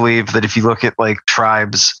genuinely believe that if you look at like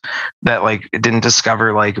tribes that like didn't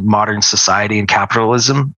discover like modern society and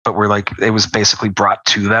capitalism, but were like, it was basically brought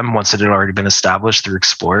to them once it had already been established through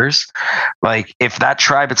explorers. Like if that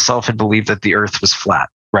tribe itself had believed that the earth was flat,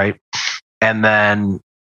 right? And then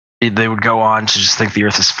they would go on to just think the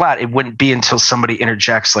earth is flat. It wouldn't be until somebody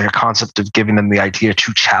interjects like a concept of giving them the idea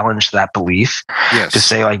to challenge that belief, to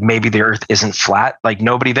say like, maybe the earth isn't flat. Like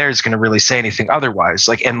nobody there is going to really say anything otherwise,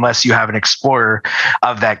 like unless you have an explorer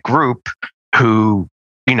of that group who,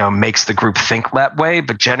 you know, makes the group think that way.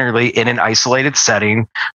 But generally in an isolated setting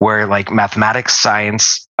where like mathematics,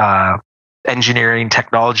 science, engineering,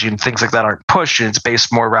 technology, and things like that aren't pushed, and it's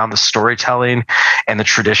based more around the storytelling and the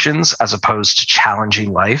traditions as opposed to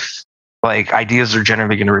challenging life, like ideas are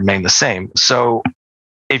generally going to remain the same. So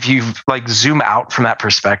if you like zoom out from that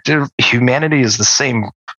perspective, humanity is the same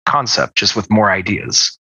concept, just with more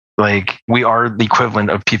ideas. Like we are the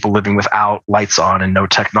equivalent of people living without lights on and no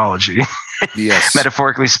technology. Yes.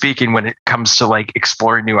 Metaphorically speaking, when it comes to like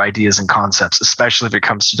exploring new ideas and concepts, especially if it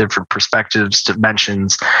comes to different perspectives,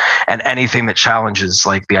 dimensions, and anything that challenges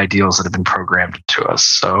like the ideals that have been programmed to us.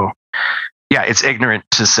 So yeah, it's ignorant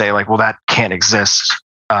to say like, well, that can't exist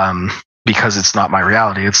because it's not my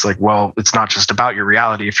reality. It's like, well, it's not just about your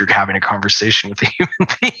reality if you're having a conversation with a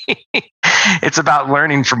human being. It's about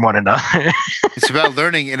learning from one another. It's about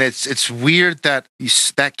learning, and it's weird that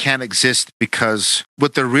that can't exist, because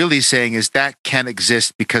what they're really saying is that can't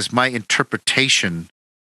exist because my interpretation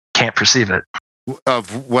can't perceive it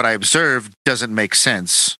of what I observed doesn't make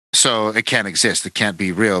sense. So it can't exist. It can't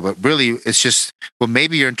be real. But really, it's just, well,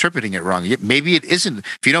 maybe you're interpreting it wrong. Maybe it isn't.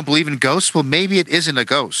 If you don't believe in ghosts, well, maybe it isn't a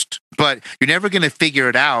ghost. But you're never going to figure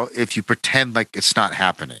it out if you pretend like it's not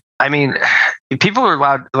happening. I mean, people are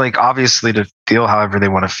allowed, like, obviously to feel however they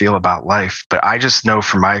want to feel about life. But I just know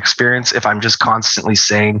from my experience, if I'm just constantly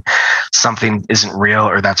saying something isn't real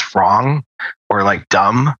or that's wrong or like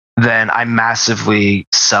dumb, then I'm massively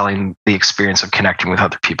selling the experience of connecting with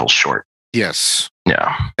other people short. Yes.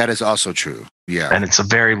 Yeah. That is also true. Yeah. And it's a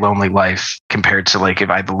very lonely life compared to like if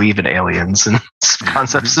I believe in aliens and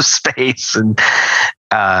concepts of space and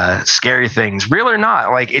scary things, real or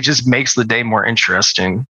not. Like it just makes the day more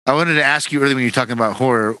interesting. I wanted to ask you earlier when you were talking about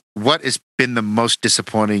horror, what has been the most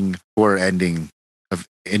disappointing horror ending of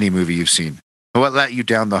any movie you've seen? What let you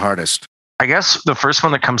down the hardest? I guess the first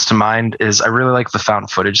one that comes to mind is I really like the found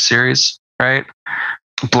footage series, right?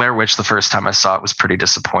 Blair Witch, the first time I saw it was pretty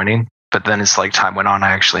disappointing. But then as like time went on, I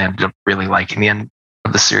actually ended up really liking the end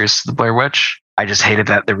of the series, The Blair Witch. I just hated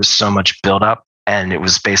that there was so much buildup, and it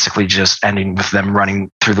was basically just ending with them running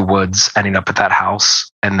through the woods, ending up at that house.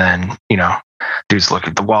 And then, you know, dudes look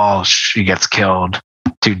at the wall, she gets killed,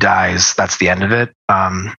 dude dies. That's the end of it.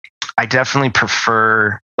 I definitely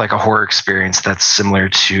prefer like a horror experience that's similar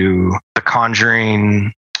to The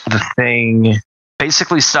Conjuring, The Thing,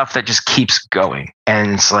 basically stuff that just keeps going.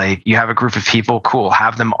 And it's like, you have a group of people, cool,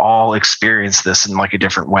 have them all experience this in like a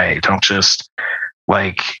different way. Don't just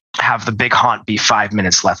like have the big haunt be 5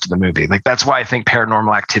 minutes left of the movie. Like that's why I think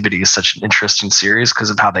Paranormal Activity is such an interesting series, because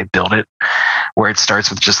of how they build it, where it starts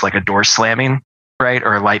with just like a door slamming, right?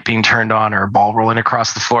 Or a light being turned on or a ball rolling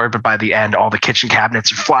across the floor. But by the end, all the kitchen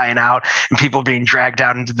cabinets are flying out and people being dragged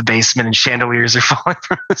out into the basement and chandeliers are falling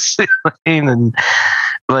from the ceiling. And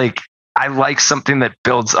like, I like something that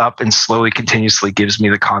builds up and slowly, continuously gives me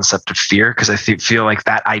the concept of fear, because I feel like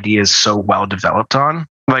that idea is so well developed on.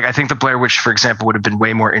 Like, I think the Blair Witch, for example, would have been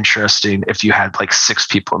way more interesting if you had like 6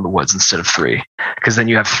 people in the woods instead of 3, because then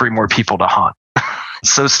you have 3 more people to haunt.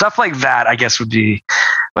 So stuff like that, I guess, would be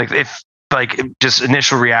like, if like just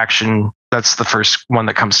initial reaction, that's the first one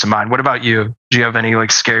that comes to mind. What about you? Do you have any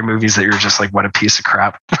like scary movies that you're just like, what a piece of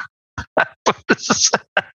crap?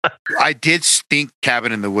 I did think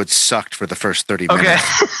Cabin in the Woods sucked for the first 30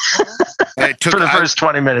 minutes. Okay. For the first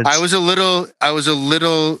 20 minutes. I was a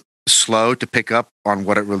little slow to pick up on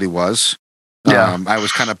what it really was. Yeah. I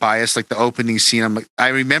was kind of biased, like the opening scene. I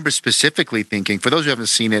remember specifically thinking, for those who haven't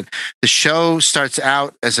seen it, the show starts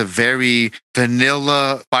out as a very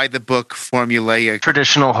vanilla, by the book, formulaic,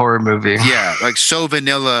 traditional horror movie. Yeah, like so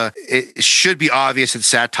vanilla. It should be obvious it's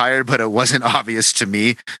satire, but it wasn't obvious to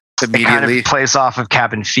me immediately. It kind of plays off of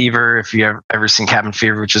Cabin Fever, if you ever seen Cabin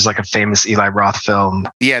Fever, which is like a famous Eli Roth film.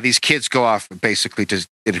 Yeah, these kids go off basically to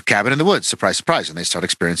a cabin in the woods, surprise, surprise, and they start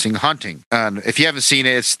experiencing haunting. If you haven't seen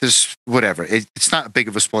it, it's this whatever. It's not big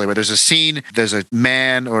of a spoiler, but there's a scene. There's a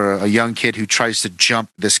man or a young kid who tries to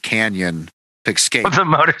jump this canyon to escape with the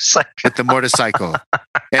motorcycle.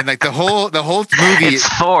 And like the whole movie, it's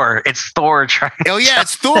Thor trying. Oh yeah,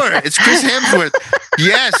 it's Thor. It's Chris Hemsworth.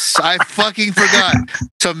 Yes, I fucking forgot.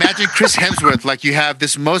 So imagine Chris Hemsworth, like you have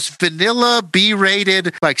this most vanilla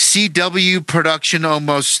B-rated, like CW production,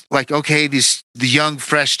 almost like, okay, the young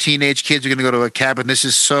fresh teenage kids are gonna go to a cabin. This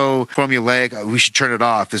is so formulaic. We should turn it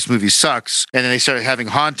off. This movie sucks. And then they started having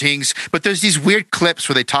hauntings. But there's these weird clips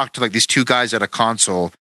where they talk to like these two guys at a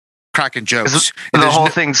console, cracking jokes. The whole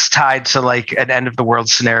thing's tied to like an end of the world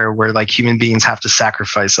scenario where like human beings have to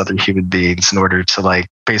sacrifice other human beings in order to like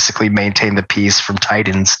basically maintain the peace from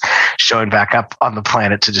Titans showing back up on the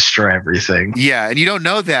planet to destroy everything. Yeah, and you don't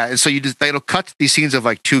know that, and so it'll cut to these scenes of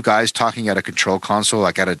like two guys talking at a control console,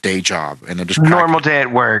 like at a day job, and they're just normal day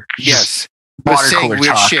at work. Yes. Water saying cooler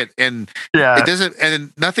weird talk. Shit, and yeah, it doesn't,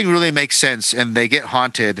 and nothing really makes sense. And they get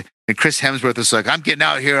haunted, and Chris Hemsworth is like, "I'm getting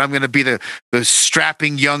out here. I'm going to be the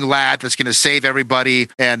strapping young lad that's going to save everybody."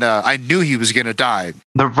 And I knew he was going to die.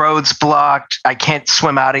 The road's blocked. I can't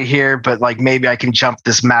swim out of here, but like maybe I can jump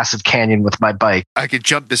this massive canyon with my bike. I could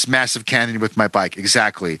jump this massive canyon with my bike,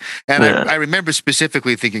 exactly. And I remember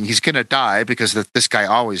specifically thinking he's going to die because this guy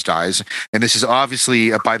always dies. And this is obviously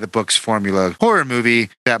a by the books formula horror movie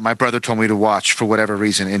that my brother told me to watch for whatever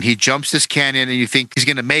reason. And he jumps this canyon and you think he's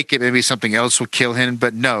going to make it. Maybe something else will kill him,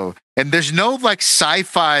 but no. And there's no like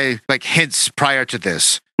sci-fi like hints prior to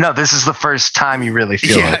this. No, this is the first time you really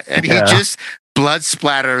feel it. And he just blood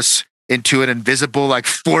splatters into an invisible like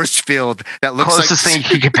force field that looks closest like... thing you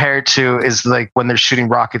can compare it to is like when they're shooting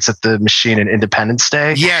rockets at the machine in Independence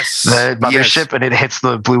Day. Yes. The mothership, and it hits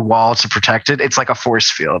the blue wall to protect it. It's like a force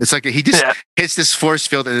field. It's like he just hits this force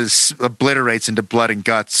field and it obliterates into blood and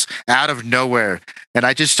guts out of nowhere. And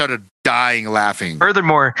I just started dying laughing.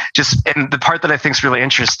 Furthermore, and the part that I think is really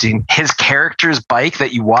interesting, his character's bike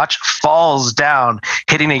that you watch falls down,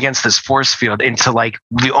 hitting against this force field into like,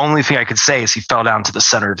 the only thing I could say is he fell down to the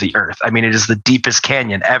center of the earth. I mean, it is the deepest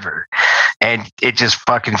canyon ever. And it just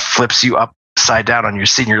fucking flips you upside down on your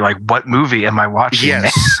seat. And you're like, what movie am I watching?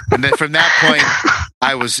 Yes. And then from that point,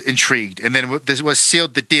 I was intrigued. And then what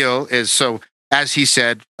sealed the deal is, so as he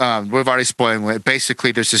said, we've already spoiled it.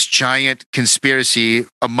 Basically, there's this giant conspiracy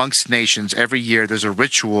amongst nations. Every year, there's a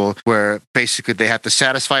ritual where basically they have to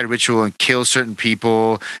satisfy a ritual and kill certain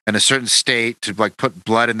people in a certain state to like put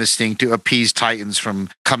blood in this thing to appease Titans from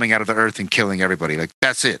coming out of the earth and killing everybody. Like,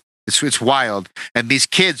 that's it. It's wild. And these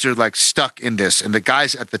kids are like stuck in this. And the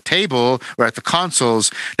guys at the table or at the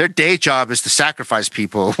consoles, their day job is to sacrifice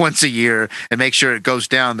people once a year and make sure it goes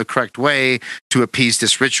down the correct way to appease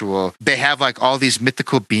this ritual. They have like all these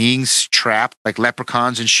mythical beings trapped, like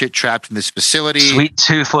leprechauns and shit trapped in this facility. Sweet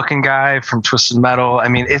tooth looking guy from Twisted Metal. I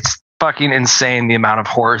mean, it's fucking insane the amount of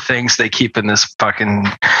horror things they keep in this fucking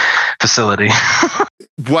facility.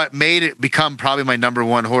 What made it become probably my number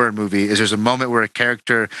one horror movie is there's a moment where a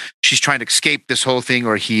character, she's trying to escape this whole thing,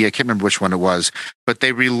 or I can't remember which one it was, but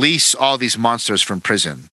they release all these monsters from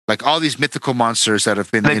prison. Like all these mythical monsters that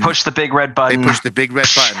have been... They push the big red button. They push the big red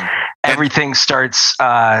button. Everything starts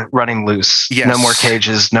running loose. Yes. No more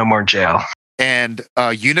cages, no more jail. And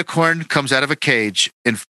a unicorn comes out of a cage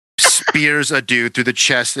and spears a dude through the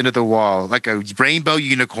chest into the wall, like a rainbow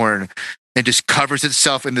unicorn, and just covers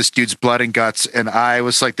itself in this dude's blood and guts. And I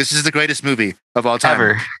was like, this is the greatest movie of all time.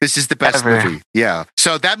 Ever. This is the best movie. Yeah.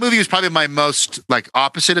 So that movie was probably my most like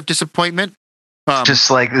opposite of disappointment.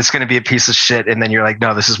 Just like, it's going to be a piece of shit. And then you're like,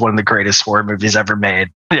 no, this is one of the greatest horror movies ever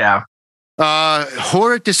made. Yeah.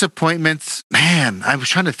 Horror disappointments. Man, I was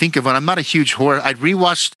trying to think of one. I'm not a huge horror. I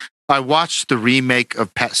watched the remake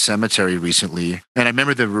of Pet Sematary recently. And I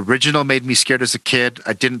remember the original made me scared as a kid.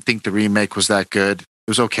 I didn't think the remake was that good. It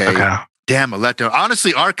was okay. Damn, a letdown.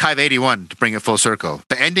 Honestly, Archive 81, to bring it full circle.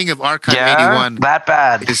 The ending of Archive 81 that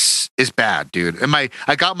bad is bad, dude. And I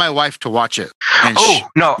got my wife to watch it. And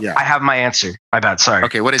I have my answer. My bad. Sorry.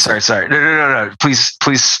 Okay, what is it? Sorry. No. Please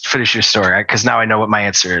finish your story, because now I know what my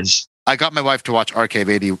answer is. I got my wife to watch Archive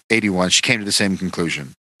 81. She came to the same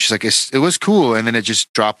conclusion. She's like, it was cool, and then it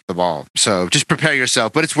just dropped the ball. So just prepare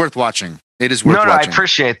yourself, but it's worth watching. It is worth No, I watching.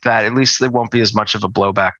 appreciate that. At least there won't be as much of a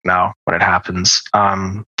blowback now when it happens.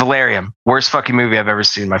 Valerium, worst fucking movie I've ever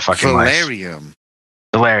seen in my fucking Valerium. life.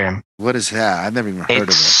 Valerium. What is that? I've never even heard of it.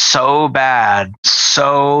 It's so bad.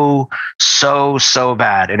 So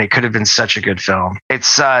bad. And it could have been such a good film.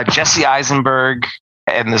 It's Jesse Eisenberg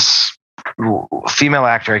and this female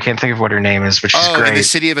actor. I can't think of what her name is, but she's great. In The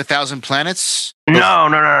City of a Thousand Planets? No.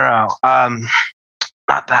 Not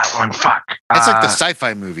that one. Fuck. That's like the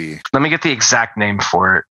sci-fi movie. Let me get the exact name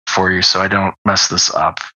for you so I don't mess this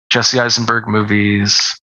up. Jesse Eisenberg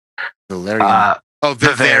movies. Valerium.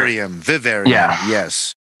 Vivarium. Vivarium. Yeah.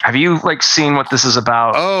 Yes. Have you seen what this is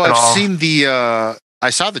about? Oh, I've seen I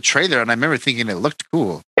saw the trailer and I remember thinking it looked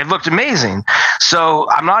cool. It looked amazing. So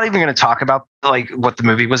I'm not even going to talk about what the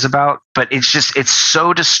movie was about, but it's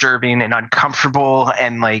so disturbing and uncomfortable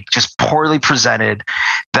and just poorly presented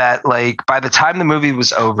that by the time the movie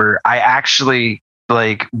was over, I actually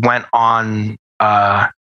went on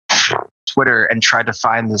Twitter and tried to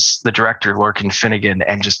find the director Lorcan Finnegan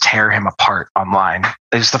and just tear him apart online.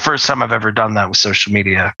 It's the first time I've ever done that with social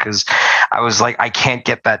media because I was I can't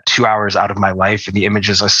get that 2 hours out of my life, and the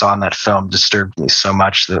images I saw in that film disturbed me so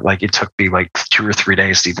much that it took me 2 or 3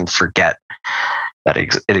 days to even forget that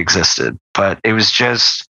it existed. But it was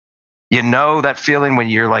just, that feeling when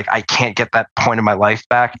you're I can't get that point in my life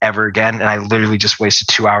back ever again. And I literally just wasted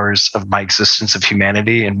 2 hours of my existence of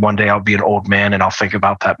humanity. And one day I'll be an old man and I'll think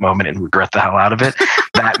about that moment and regret the hell out of it.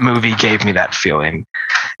 That movie gave me that feeling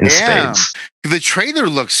in spades. The trailer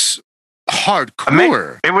looks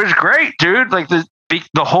hardcore. It was great, dude.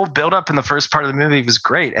 The whole buildup in the first part of the movie was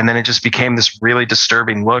great. And then it just became this really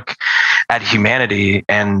disturbing look at humanity.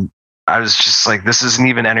 And I was just this isn't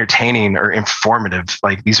even entertaining or informative.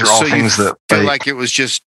 These are all things that feel it was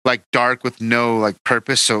just dark with no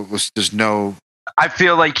purpose. So there's no. I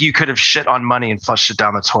feel you could have shit on money and flushed it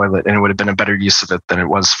down the toilet, and it would have been a better use of it than it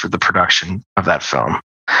was for the production of that film.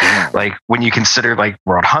 Yeah. When you consider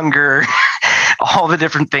world hunger, all the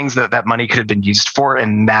different things that money could have been used for,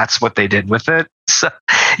 and that's what they did with it. So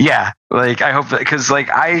yeah, I hope that because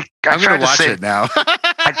I'm gonna watch it now.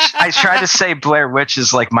 I tried to say Blair Witch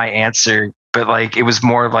is my answer, but it was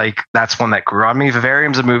more that's one that grew on me.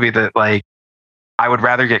 Vivarium's a movie that I would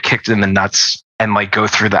rather get kicked in the nuts and go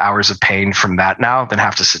through the hours of pain from that now than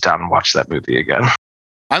have to sit down and watch that movie again.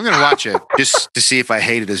 I'm gonna watch it just to see if I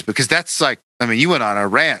hated it, because that's you went on a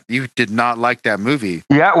rant. You did not like that movie.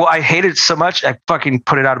 Yeah, well, I hated it so much, I fucking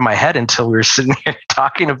put it out of my head until we were sitting here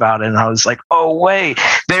talking about it. And I was like, oh, wait,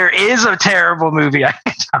 there is a terrible movie I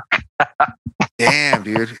can talk about. Damn,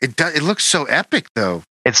 dude. It looks so epic, though.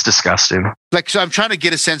 It's disgusting. So I'm trying to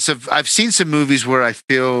get a sense of, I've seen some movies where I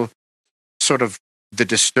feel sort of the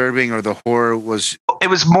disturbing or the horror was. It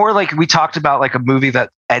was more we talked about a movie that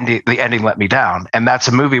the ending let me down. And that's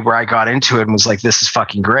a movie where I got into it and was this is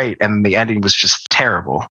fucking great. And the ending was just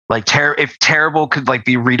terrible. If terrible could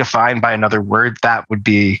be redefined by another word, that would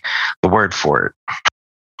be the word for it.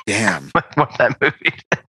 Damn. What that movie.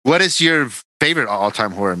 What is your favorite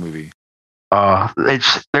all-time horror movie?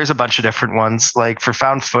 There's a bunch of different ones. For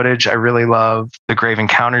found footage, I really love the Grave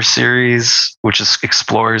Encounter series, which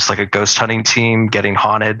explores a ghost hunting team getting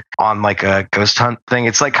haunted on a ghost hunt thing.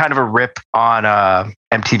 It's kind of a rip on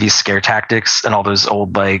MTV Scare Tactics and all those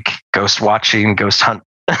old ghost watching, ghost hunt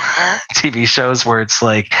TV shows where it's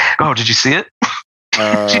oh, did you see it?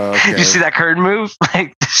 Did you see that curtain move?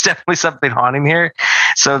 There's definitely something haunting here.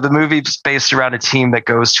 So the movie's based around a team that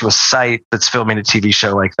goes to a site that's filming a TV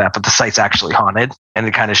show like that, but the site's actually haunted, and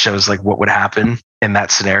it kind of shows what would happen in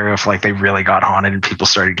that scenario if they really got haunted and people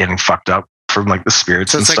started getting fucked up from the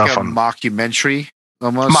spirits and stuff. It's a mockumentary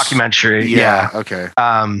almost. Mockumentary, yeah. Okay.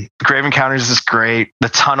 The Grave Encounters is great. The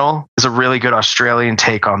Tunnel is a really good Australian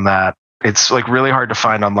take on that. It's really hard to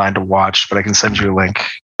find online to watch, but I can send you a link.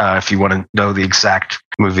 If you want to know the exact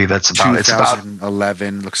movie that's about.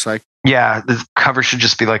 2011 looks like. Yeah, the cover should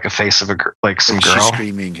just be a face of some girl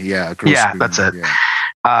screaming. Yeah, screaming. That's it.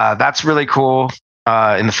 Yeah. That's really cool.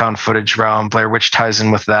 In the found footage realm, Blair Witch ties in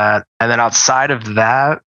with that. And then outside of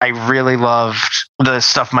that, I really loved the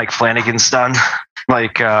stuff Mike Flanagan's done. Let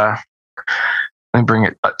me bring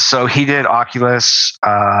it. So he did Oculus.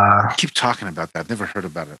 Keep talking about that. Never heard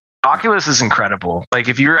about it. Oculus is incredible.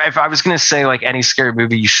 If I was going to say any scary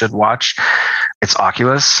movie you should watch, it's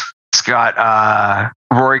Oculus. It's got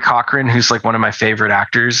Rory Cochrane, who's one of my favorite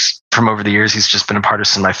actors from over the years. He's just been a part of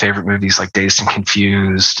some of my favorite movies like Dazed and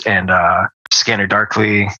Confused and Scanner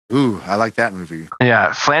Darkly. Ooh, I like that movie.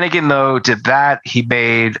 Yeah. Flanagan, though, did that. He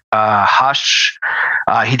made Hush.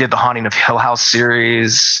 He did the Haunting of Hill House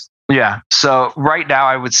series. Yeah. So right now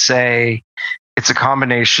I would say it's a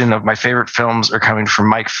combination of my favorite films are coming from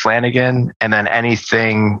Mike Flanagan, and then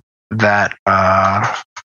anything that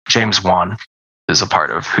James Wan is a part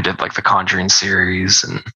of, who did like the Conjuring series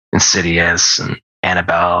and Insidious and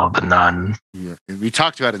Annabelle, The Nun. Yeah. And we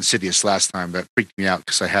talked about Insidious last time. That freaked me out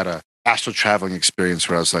because I had a astral traveling experience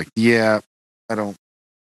where I was like, yeah, I don't.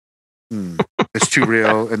 It's too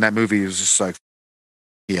real. And that movie was just like,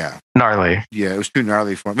 yeah. Gnarly. Yeah, it was too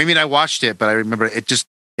gnarly for me. I mean, I watched it, but I remember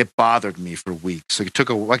it bothered me for weeks. Like it took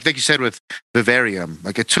like you said with Vivarium,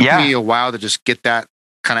 like it took me a while to just get that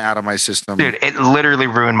kind of out of my system. Dude, it literally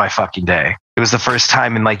ruined my fucking day. It was the first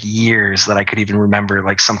time in like years that I could even remember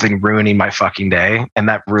like something ruining my fucking day, and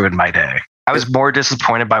that ruined my day. I was more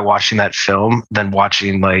disappointed by watching that film than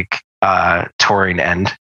watching like touring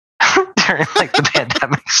end during like the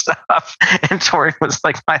pandemic stuff. And touring was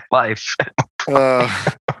like my life.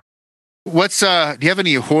 What's do you have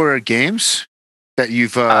any horror games that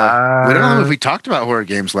you've I don't know if we talked about horror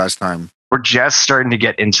games last time. We're just starting to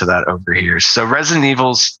get into that over here. So Resident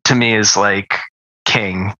Evil's to me is like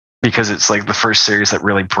king, because it's like the first series that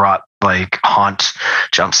really brought like haunt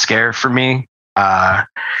jump scare for me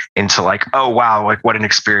into like, oh wow, like what an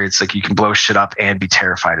experience. Like you can blow shit up and be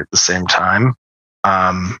terrified at the same time.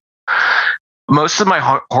 Most of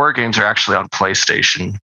my horror games are actually on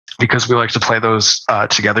PlayStation because we like to play those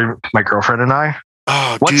together, my girlfriend and I.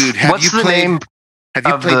 Oh, dude, have you played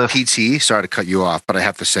PT? Sorry to cut you off, but I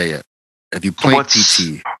have to say it. Have you played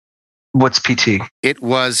PT? What's PT? It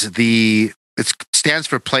stands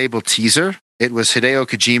for Playable Teaser. It was Hideo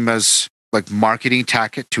Kojima's like marketing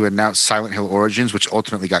tactic to announce Silent Hill Origins, which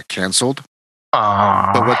ultimately got canceled.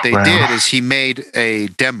 But what they did is he made a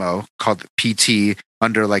demo called PT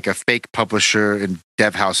under like a fake publisher and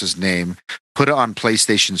dev house's name, put it on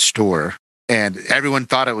PlayStation Store, and everyone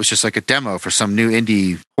thought it was just like a demo for some new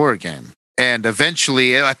indie horror game. And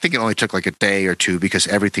eventually, I think it only took like a day or two because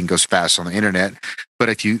everything goes fast on the internet. But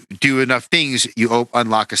if you do enough things, you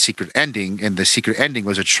unlock a secret ending. And the secret ending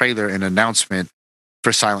was a trailer and announcement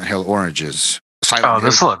for Silent Hill Origins.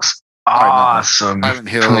 This looks awesome. Silent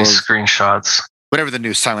Hills. From these screenshots. Whatever the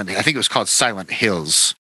new Silent Hill. I think it was called Silent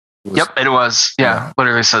Hills. Yep, it was. Yeah,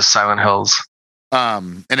 literally says Silent Hills.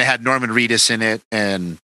 And it had Norman Reedus in it.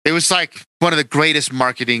 And it was like one of the greatest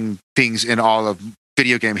marketing things in all of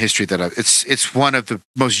video game history it's one of the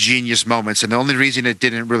most genius moments. And the only reason it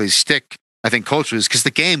didn't really stick, I think, culturally is because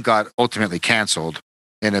the game got ultimately canceled.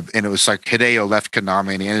 And it was like Hideo left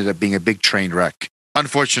Konami and he ended up being a big train wreck,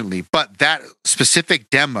 unfortunately. But that specific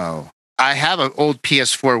demo, I have an old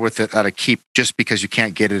PS4 with it that I keep just because you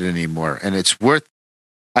can't get it anymore. And it's worth,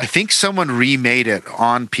 I think someone remade it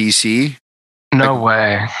on PC. No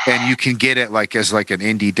way. And you can get it like as like an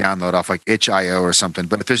indie download off like itch.io or something.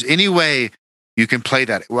 But if there's any way you can play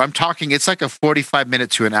that, I'm talking, it's like a 45-minute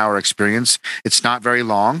to an hour experience. It's not very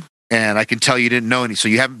long. And I can tell you didn't know any, so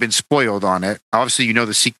you haven't been spoiled on it. Obviously, you know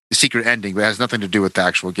the secret ending, but it has nothing to do with the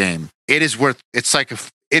actual game. It is worth,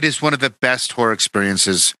 it is one of the best horror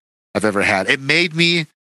experiences I've ever had. It made me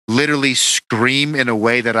literally scream in a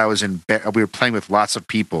way that I was we were playing with lots of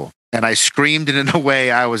people. And I screamed in a way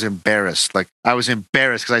I was embarrassed. Like I was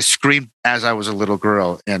embarrassed because I screamed as I was a little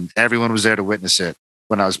girl and everyone was there to witness it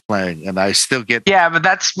when I was playing. And I still get... Yeah, but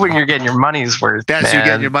that's when you're getting your money's worth. You're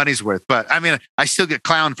getting your money's worth. But I mean, I still get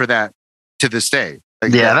clowned for that to this day.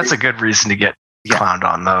 Like, that's a good reason to get clowned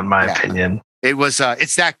on though, in my opinion. It was,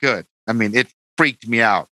 it's that good. I mean, it freaked me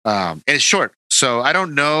out. And it's short. So I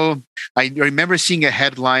don't know. I remember seeing a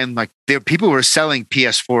headline, like people were selling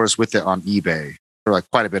PS4s with it on eBay for like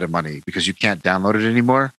quite a bit of money because you can't download it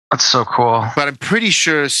anymore. That's so cool. But I'm pretty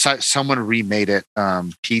sure someone remade it.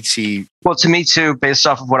 PT. Well, to me too, based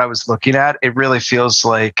off of what I was looking at, it really feels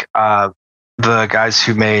like the guys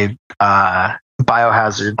who made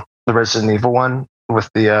Biohazard, the Resident Evil one with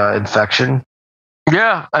the infection.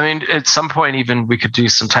 Yeah, I mean, at some point, even we could do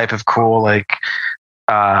some type of cool like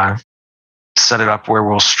set it up where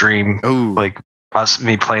we'll stream like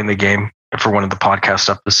me playing the game for one of the podcast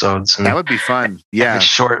episodes. And that would be fun. Yeah. It's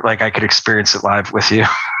short, like I could experience it live with you.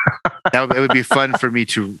 It would be fun for me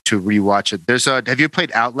to rewatch it. Have you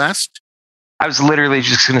played Outlast? I was literally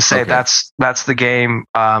just going to say that's the game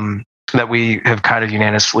that we have kind of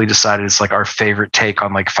unanimously decided is like our favorite take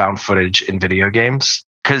on like found footage in video games.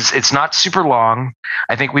 Cause it's not super long.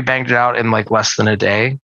 I think we banged it out in like less than a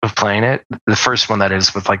day of playing it. The first one that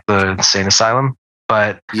is with like the insane asylum,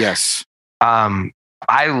 but yes.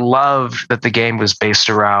 I love that the game was based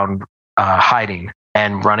around hiding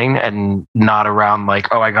and running and not around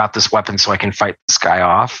like, oh, I got this weapon so I can fight this guy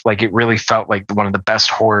off. Like it really felt like one of the best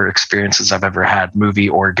horror experiences I've ever had, movie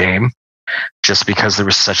or game, just because there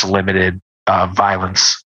was such limited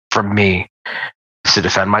violence from me to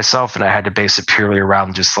defend myself, and I had to base it purely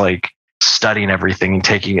around just like studying everything and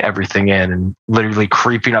taking everything in and literally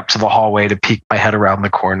creeping up to the hallway to peek my head around the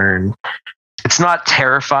corner. And it's not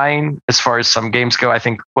terrifying as far as some games go. I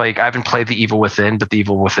think like I haven't played The Evil Within, but The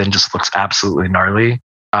Evil Within just looks absolutely gnarly.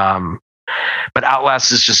 But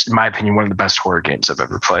Outlast is just, in my opinion, one of the best horror games I've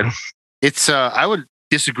ever played. It's I would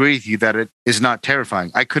disagree with you that it is not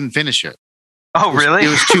terrifying. I couldn't finish it. Oh, really? It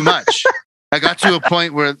was too much. I got to a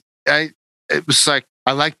point where it was like,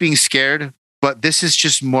 I like being scared, but this is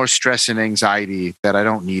just more stress and anxiety that I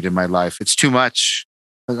don't need in my life. It's too much.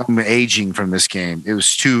 I'm aging from this game. It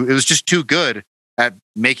was just too good at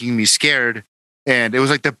making me scared. And it was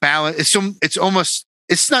like the balance.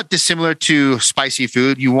 It's not dissimilar to spicy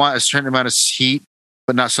food. You want a certain amount of heat,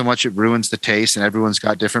 but not so much it ruins the taste, and everyone's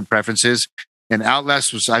got different preferences. And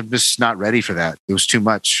Outlast I'm just not ready for that. It was too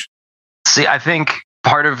much. See, I think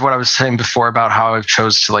part of what I was saying before about how I've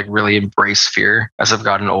chose to like really embrace fear as I've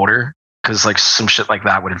gotten older, because like some shit like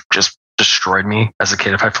that would have just destroyed me as a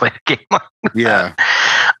kid if I played a game like that. Yeah.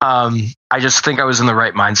 I just think I was in the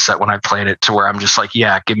right mindset when I played it to where I'm just like,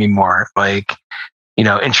 yeah, give me more. Like, you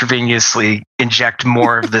know, intravenously inject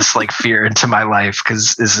more of this like fear into my life,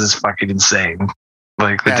 because this is fucking insane.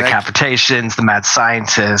 Like the decapitations, the mad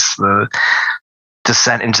scientists, the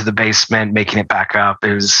descent into the basement, making it back up.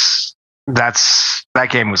 That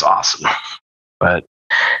game was awesome. But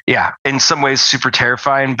yeah, in some ways super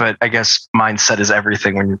terrifying, but I guess mindset is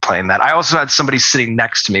everything when you're playing that. I also had somebody sitting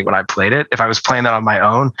next to me when I played it. If I was playing that on my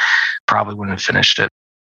own, probably wouldn't have finished it.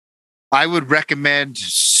 I would recommend,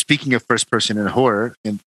 speaking of first person in horror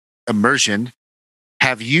and immersion,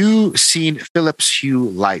 have you seen Philips Hue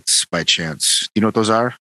lights by chance? Do you know what those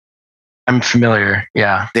are? I'm familiar.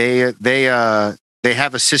 Yeah. They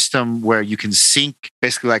have a system where you can sync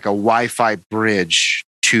basically like a Wi-Fi bridge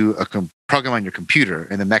to a program on your computer,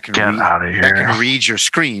 and then that can read your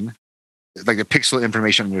screen, like the pixel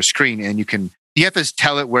information on your screen, and you have to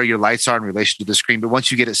tell it where your lights are in relation to the screen. But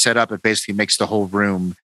once you get it set up, it basically makes the whole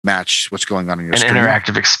room match what's going on in your screen. An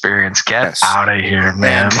interactive experience. Get out of here,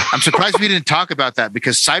 man. And I'm surprised we didn't talk about that,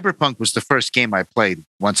 because Cyberpunk was the first game I played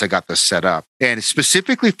once I got this set up. And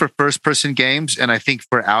specifically for first-person games, and I think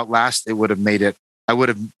for Outlast, I would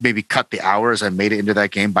have maybe cut the hours I made it into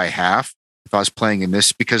that game by half if I was playing in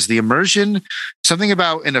this, because the immersion, something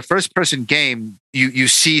about in a first-person game, you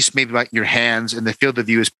see maybe like your hands, and the field of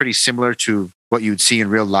view is pretty similar to what you would see in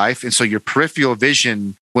real life. And so your peripheral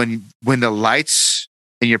vision, when the lights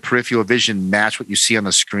and your peripheral vision match what you see on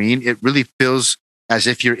the screen, it really feels as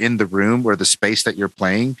if you're in the room or the space that you're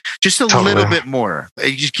playing, just a little bit more.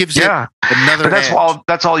 It just gives it another. But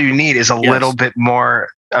that's all you need is a little bit more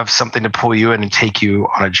of something to pull you in and take you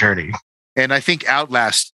on a journey. And I think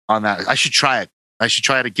Outlast on that, I should try it. I should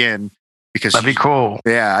try it again, because that'd be cool.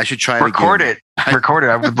 Yeah, I should try it. Record it.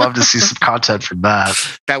 I would love to see some content from that.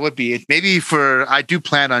 That would be it. Maybe I do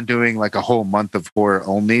plan on doing like a whole month of horror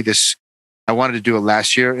only. I wanted to do it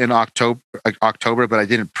last year in October, but I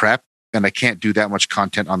didn't prep, and I can't do that much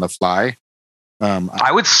content on the fly.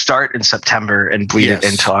 I would start in September and bleed it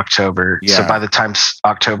into October. Yeah. So by the time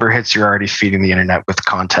October hits, you're already feeding the internet with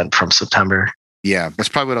content from September. Yeah, that's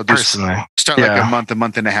probably what I'll do. Personally, start like a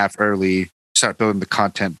month and a half early. Start building the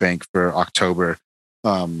content bank for October.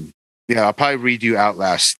 I'll probably redo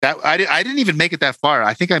Outlast. That I didn't even make it that far.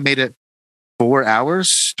 I think I made it 3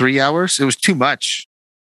 hours. It was too much.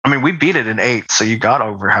 I mean, we beat it in 8, so you got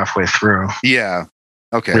over halfway through. Yeah.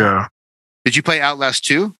 Okay. Yeah. Did you play Outlast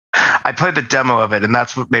 2? I played the demo of it, and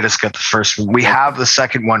that's what made us get the first one. We have the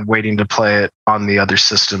second one waiting to play it on the other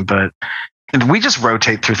system, but we just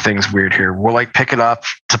rotate through things weird here. We'll like pick it up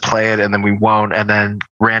to play it, and then we won't. And then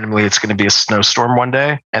randomly it's going to be a snowstorm one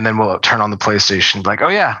day. And then we'll turn on the PlayStation like, oh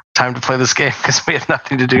yeah, time to play this game, because we have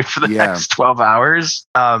nothing to do for the next 12 hours.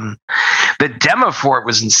 The demo for it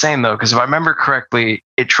was insane though, because if I remember correctly,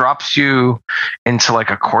 it drops you into like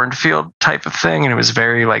a cornfield type of thing. And it was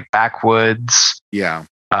very like backwoods. Yeah.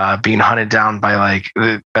 Being hunted down by like,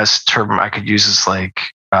 the best term I could use is like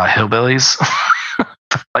hillbillies.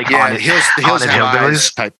 Like Hills Have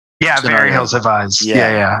Eyes type. Yeah, scenario. very Hills Have Eyes.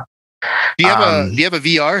 Yeah. Do you have a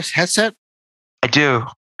VR headset? I do.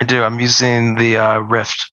 I'm using the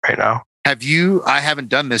Rift right now. Have you? I haven't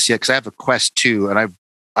done this yet because I have a Quest 2, and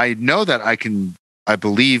I know that I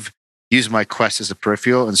believe, use my Quest as a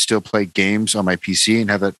peripheral and still play games on my PC and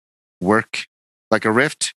have it work like a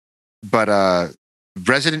Rift. But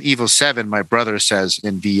Resident Evil 7, my brother says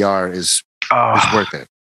in VR is worth it.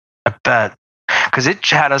 I bet. Because it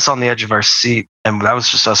had us on the edge of our seat, and that was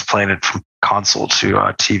just us playing it from console to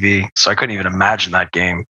TV. So I couldn't even imagine that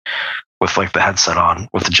game with like the headset on,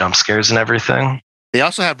 with the jump scares and everything. They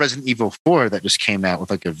also have Resident Evil 4 that just came out with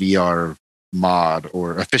like a VR mod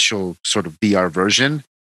or official sort of VR version.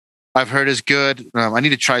 I've heard is good. I need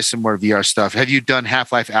to try some more VR stuff. Have you done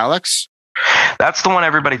Half-Life Alyx? That's the one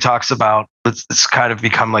everybody talks about. It's kind of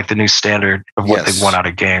become like the new standard of what they want out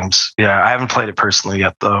of games. Yeah, I haven't played it personally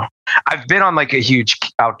yet, though. I've been on like a huge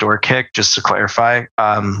outdoor kick, just to clarify.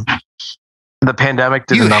 The pandemic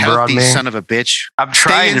did a number on me. Son of a bitch. I'm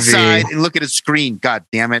trying to stay inside and look at a screen. God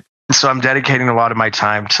damn it. So I'm dedicating a lot of my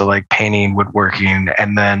time to like painting, woodworking.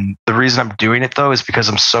 And then the reason I'm doing it though is because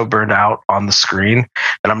I'm so burned out on the screen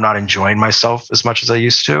that I'm not enjoying myself as much as I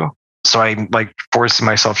used to. So I'm like forcing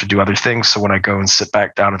myself to do other things. So when I go and sit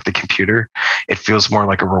back down at the computer, it feels more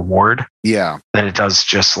like a reward. Yeah. Than it does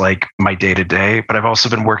just like my day to day. But I've also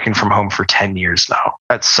been working from home for 10 years now.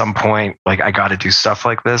 At some point, like I got to do stuff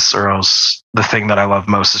like this or else the thing that I love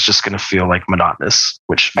most is just going to feel like monotonous,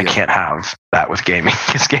 which I can't have that with gaming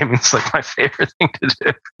because gaming is like my favorite thing to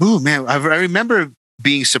do. Oh man. I remember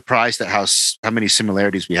being surprised at how many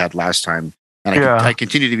similarities we had last time. And I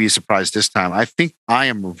continue to be surprised this time. I think I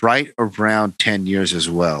am right around 10 years as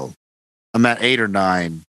well. I'm at 8 or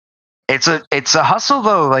 9. It's a hustle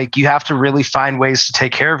though. Like you have to really find ways to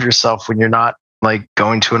take care of yourself when you're not like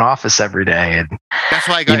going to an office every day. And that's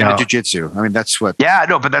why I got into jiu-jitsu. I mean, that's what. Yeah,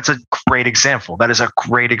 no, but that's a great example. That is a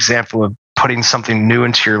great example of putting something new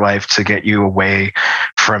into your life to get you away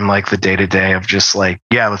from like the day to day of just like,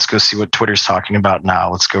 yeah, let's go see what Twitter's talking about now.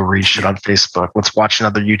 Let's go read shit on Facebook. Let's watch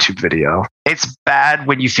another YouTube video. It's bad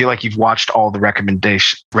when you feel like you've watched all the recommended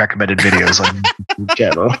videos on the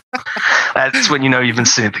channel. That's when you know you've been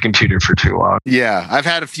sitting at the computer for too long. Yeah, I've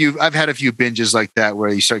had a few binges like that where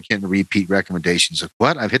you start getting repeat recommendations. Like,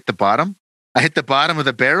 what? I've hit the bottom. I hit the bottom of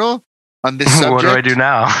the barrel on this subject. What do I do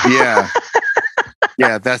now? Yeah.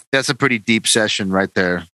 Yeah, that's a pretty deep session right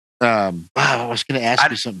there. Wow, I was going to ask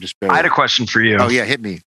you something just barely. I had a question for you. Oh, yeah, hit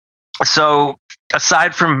me. So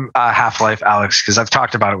aside from Half-Life Alyx, because I've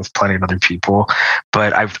talked about it with plenty of other people,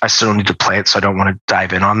 but I still need to play it, so I don't want to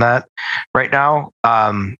dive in on that right now.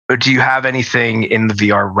 But do you have anything in the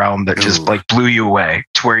VR realm that just like blew you away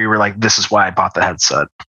to where you were like, this is why I bought the headset?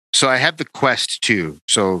 So I have the Quest 2.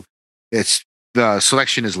 So it's the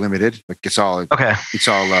selection is limited. Like it's all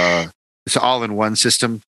in one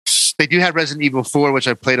system. They do have Resident Evil 4, which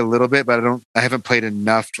I played a little bit, but I haven't played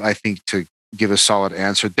enough, I think, to give a solid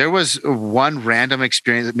answer. There was one random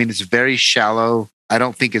experience. I mean, it's very shallow. I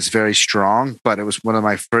don't think it's very strong, but it was one of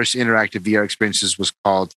my first interactive VR experiences was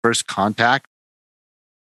called First Contact.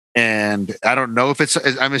 And I don't know if it's,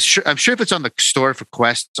 I'm sure if it's on the store for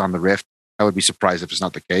Quest, it's on the Rift. I would be surprised if it's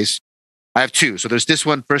not the case. I have 2. So there's this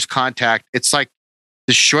one, First Contact. It's like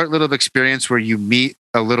this short little experience where you meet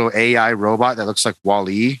a little AI robot that looks like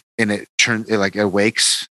Wall-E and it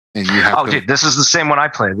awakes and you have dude, this is the same one I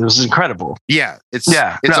played. This is incredible. Yeah, it's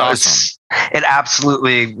awesome. It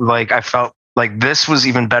absolutely, like, I felt like this was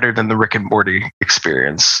even better than the Rick and Morty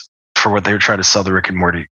experience for what they were trying to sell the Rick and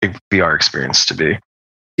Morty VR experience to be.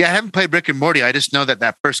 Yeah, I haven't played Rick and Morty. I just know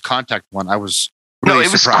that First Contact one, I was really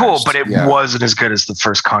it was surprised. Cool, but it wasn't as good as the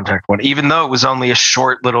First Contact one, even though it was only a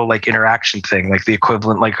short little like interaction thing, like the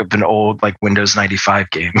equivalent like of an old like Windows 95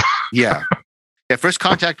 game. Yeah. First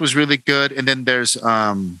Contact was really good. And then there's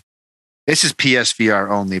this is PSVR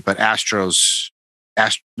only, but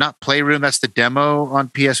not Playroom, that's the demo on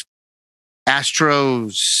PS.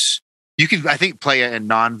 Astro's, you can I think play it in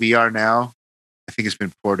non-VR now. I think it's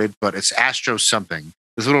been ported, but it's Astro something.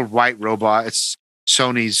 This little white robot. It's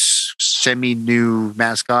Sony's semi-new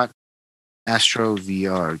mascot. Astro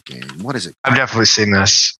VR game. What is it? I've definitely seen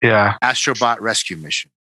this. Yeah. Astrobot Rescue Mission.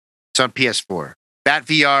 It's on PS4. That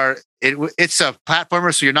VR, it's a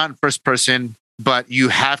platformer, so you're not in first person, but you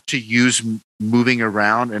have to use moving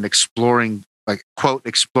around and exploring, like, quote,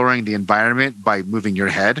 exploring the environment by moving your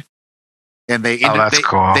head. And they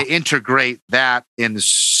integrate that in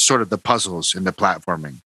sort of the puzzles in the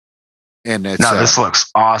platforming. And this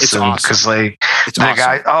looks awesome because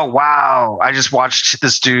guy. Oh wow! I just watched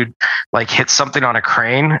this dude like hit something on a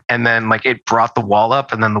crane, and then like it brought the wall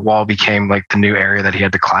up, and then the wall became like the new area that he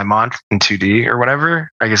had to climb on in 2D or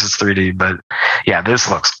whatever. I guess it's 3D, but yeah, this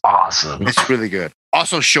looks awesome. It's really good.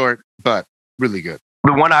 Also short, but really good.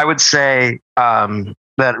 The one I would say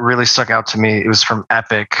that really stuck out to me, it was from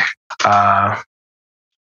Epic. I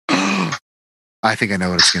think I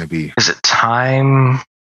know what it's going to be. Is it Time?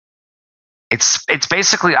 It's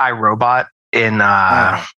basically iRobot in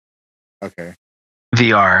VR.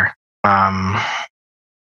 I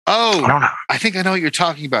don't know. I think I know what you're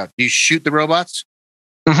talking about. Do you shoot the robots?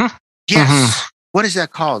 Mm-hmm. Yes. Mm-hmm. What is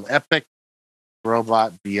that called? Epic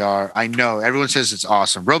Robot VR. I know. Everyone says it's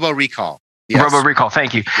awesome. Robo Recall. Yes. Robo Recall.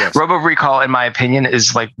 Thank you. Yes. Robo Recall, in my opinion,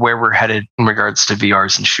 is like where we're headed in regards to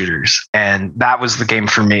VRs and shooters. And that was the game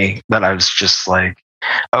for me that I was just like,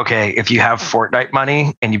 okay, if you have Fortnite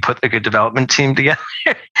money and you put a good development team together,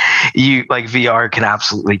 you like VR can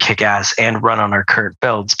absolutely kick ass and run on our current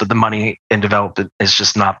builds, but the money in development is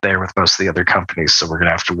just not there with most of the other companies. So we're going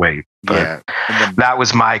to have to wait. But that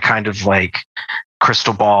was my kind of like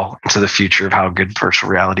crystal ball into the future of how good virtual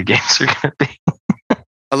reality games are going to be.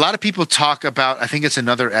 A lot of people talk about, I think it's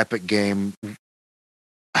another Epic game.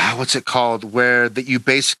 What's it called? Where that you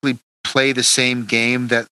basically play the same game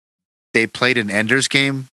that they played in Ender's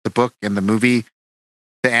Game, the book and the movie.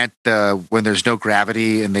 When there's no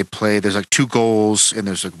gravity and they play, there's like 2 goals and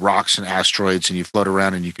there's like rocks and asteroids and you float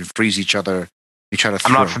around and you can freeze each other. You try to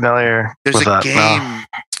throw. I'm not familiar. There's with a that,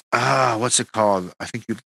 game. What's it called? I think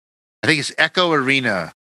it's Echo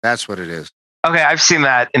Arena. That's what it is. Okay, I've seen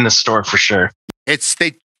that in the store for sure.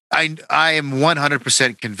 I am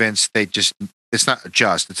 100% convinced it's not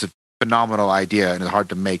just, it's a phenomenal idea and it's hard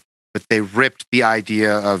to make, but they ripped the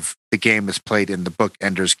idea of the game that's played in the book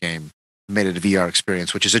Ender's Game, made it a VR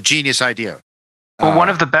experience, which is a genius idea. Well, one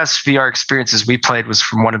of the best VR experiences we played was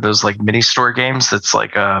from one of those like mini store games that's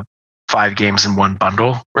like 5 games in one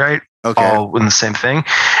bundle, right? Okay. All in the same thing.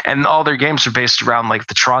 And all their games are based around like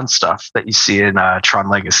the Tron stuff that you see in Tron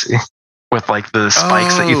Legacy. With like the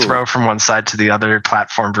spikes that you throw from one side to the other,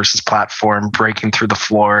 platform versus platform, breaking through the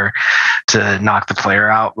floor to knock the player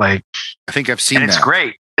out. Like, I think I've seen that. It's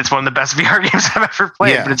great. It's one of the best VR games I've ever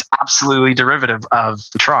played, but it's absolutely derivative of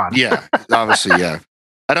Tron. Yeah, obviously, yeah.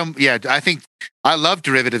 I think I love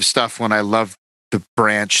derivative stuff when I love the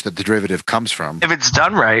branch that the derivative comes from. If it's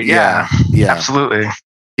done right, yeah. Absolutely.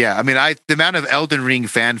 Yeah, I mean, the amount of Elden Ring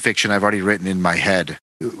fan fiction I've already written in my head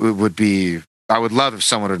would be. I would love if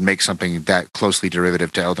someone would make something that closely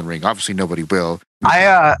derivative to Elden Ring. Obviously, nobody will. I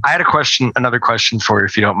had another question for you,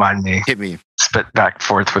 if you don't mind me. Hit me. Spit back and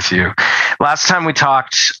forth with you. Last time we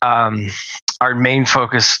talked, our main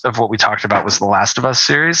focus of what we talked about was the Last of Us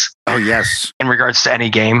series. Oh, yes. In regards to any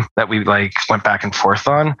game that we like went back and forth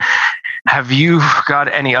on. Have you got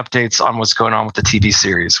any updates on what's going on with the TV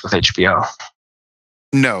series with HBO?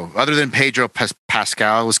 No, other than Pedro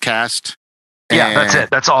Pascal was cast. Yeah, that's it.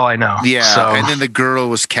 That's all I know. Yeah, and then the girl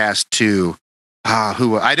was cast too.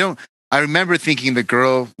 I remember thinking the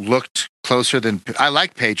girl looked closer than I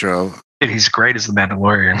like Pedro. He's great as the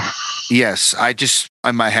Mandalorian. Yes, I just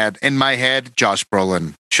in my head, Josh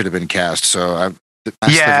Brolin should have been cast. So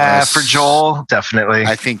for Joel, definitely.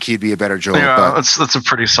 I think he'd be a better Joel. Yeah, that's a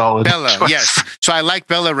pretty solid Bella. choice. Yes, so I like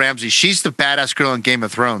Bella Ramsey. She's the badass girl in Game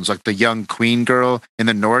of Thrones, like the young queen girl in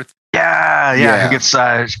the north. Yeah, who gets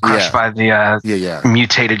crushed by the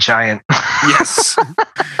mutated giant. Yes.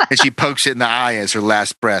 And she pokes it in the eye as her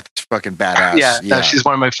last breath. It's fucking badass. Yeah, she's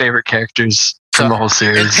one of my favorite characters from the whole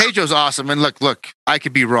series. And Pedro's awesome. And look, I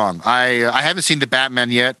could be wrong. I haven't seen the Batman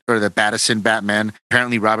yet, or the Battison Batman.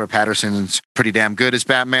 Apparently Robert Pattinson's pretty damn good as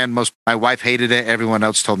Batman. My wife hated it. Everyone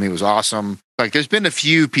else told me it was awesome. Like, there's been a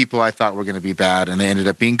few people I thought were going to be bad, and they ended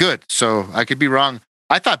up being good. So I could be wrong.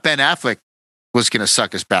 I thought Ben Affleck was going to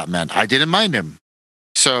suck as Batman. I didn't mind him.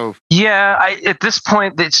 So at this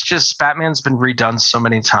point, it's just Batman's been redone so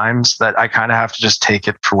many times that I kind of have to just take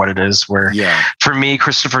it for what it is. Where for me,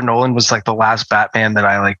 Christopher Nolan was like the last Batman that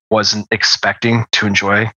I like wasn't expecting to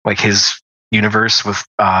enjoy, like his universe with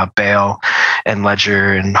Bale and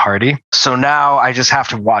Ledger and Hardy. So now I just have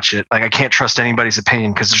to watch it. Like, I can't trust anybody's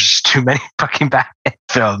opinion because there's just too many fucking Batman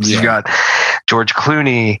films. You've got George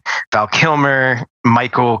Clooney, Val Kilmer,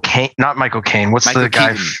 Michael Caine. Not Michael Caine. What's Michael the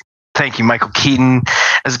guy? Keaton. Thank you, Michael Keaton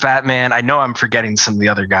as Batman. I know I'm forgetting some of the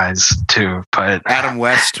other guys too, but Adam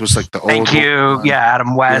West was like the old. Thank you. One. Yeah,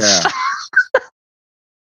 Adam West. Yeah.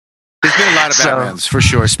 There's been a lot of Batmans for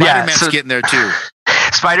sure. Spider-Man's getting there too.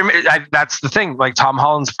 Spider-Man, that's the thing. Like, Tom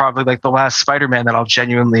Holland's probably like the last Spider-Man that I'll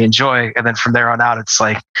genuinely enjoy. And then from there on out, it's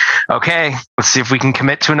like, okay, let's see if we can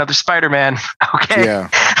commit to another Spider-Man. Okay,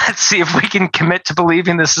 let's see if we can commit to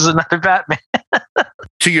believing this is another Batman.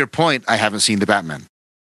 To your point, I haven't seen the Batman.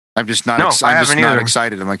 I'm just not. Not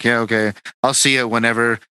excited. I'm like, yeah, okay, I'll see it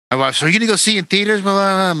whenever. My wife, so are you gonna go see it in theaters?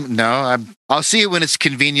 Well, no, I'll see it when it's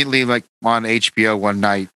conveniently like on HBO one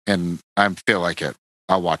night, and I feel like it.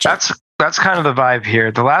 I'll watch it. That's kind of the vibe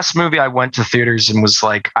here. The last movie I went to theaters and was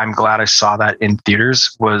like, I'm glad I saw that in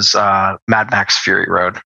theaters was Mad Max Fury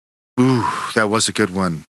Road. Ooh, that was a good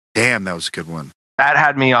one. Damn, that was a good one. That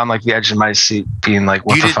had me on like the edge of my seat, being like,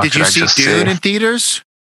 "What the fuck did you see Dune in theaters?"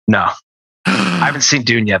 No, I haven't seen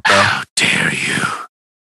Dune yet, though. How dare you?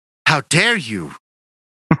 How dare you?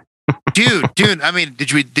 Dude. I mean,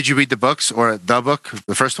 did you read the books or the book,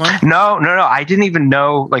 the first one? No. I didn't even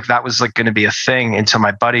know like that was like going to be a thing until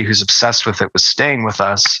my buddy who's obsessed with it was staying with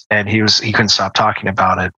us, and he couldn't stop talking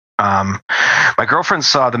about it. My girlfriend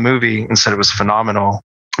saw the movie and said it was phenomenal.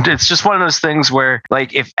 It's just one of those things where,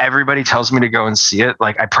 like, if everybody tells me to go and see it,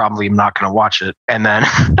 like, I probably am not going to watch it. And then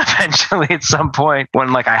eventually at some point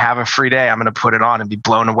when, like, I have a free day, I'm going to put it on and be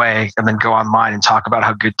blown away and then go online and talk about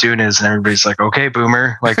how good Dune is. And everybody's like, okay,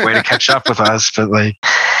 boomer, like, way to catch up with us. But, like,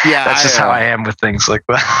 yeah, that's just how I am with things like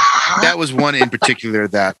that. That was one in particular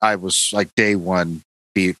that I was, like, day one.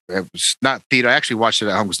 It was not theater. I actually watched it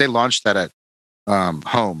at home because they launched that at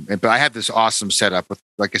home. But I had this awesome setup with,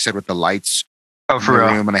 like I said, with the lights. For real.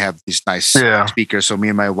 Room, and I have these nice speakers. So me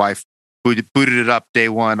and my wife booted it up day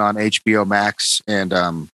one on HBO Max, and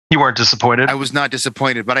you weren't disappointed. I was not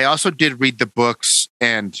disappointed, but I also did read the books.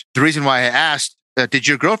 And the reason why I asked, did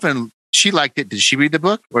your girlfriend? She liked it. Did she read the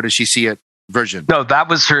book, or did she see it version? No, that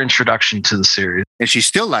was her introduction to the series, and she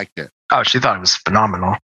still liked it. Oh, she thought it was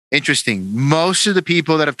phenomenal. Interesting. Most of the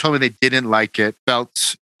people that have told me they didn't like it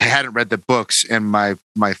felt hadn't read the books, and my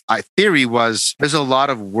theory was there's a lot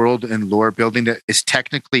of world and lore building that is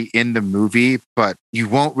technically in the movie, but you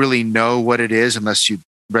won't really know what it is unless you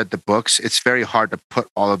read the books. It's very hard to put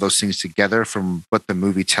all of those things together from what the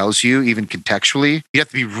movie tells you, even contextually. You have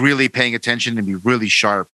to be really paying attention and be really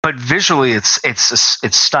sharp. But visually, it's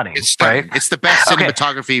stunning. It's stunning. Right? It's the best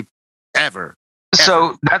cinematography ever.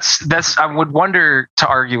 So that's I would wonder, to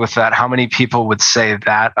argue with that, how many people would say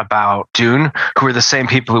that about Dune, who are the same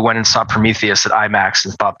people who went and saw Prometheus at IMAX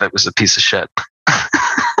and thought that was a piece of shit.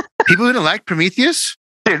 People who didn't like Prometheus?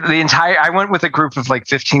 Dude, I went with a group of like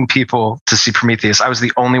 15 people to see Prometheus. I was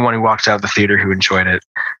the only one who walked out of the theater who enjoyed it.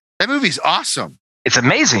 That movie's awesome. It's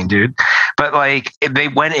amazing, dude. But like, they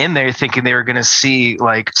went in there thinking they were going to see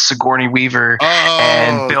like Sigourney Weaver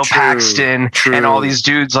and Bill Paxton and all these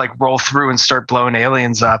dudes like roll through and start blowing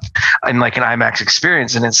aliens up in like an IMAX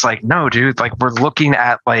experience. And it's like, no, dude, like we're looking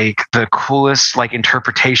at like the coolest like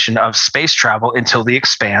interpretation of space travel until The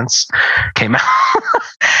Expanse came out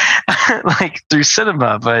like through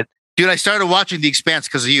cinema. But dude, I started watching The Expanse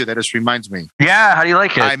because of you. That just reminds me. Yeah, how do you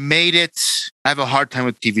like it? I made it. I have a hard time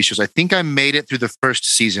with TV shows. I think I made it through the first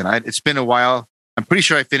season. It's been a while. I'm pretty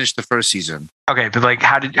sure I finished the first season. Okay, but like,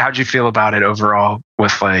 how'd you feel about it overall?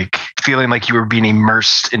 With like feeling like you were being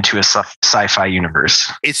immersed into a sci-fi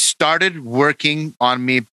universe. It started working on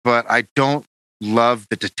me, but I don't love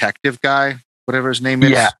the detective guy, whatever his name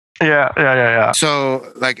is. Yeah.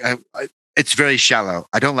 So like, it's very shallow.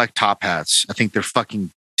 I don't like top hats. I think they're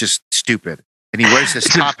fucking just stupid. And he wears this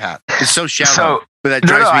top hat. It's so shallow. But that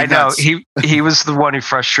drives me nuts. I know. He was the one who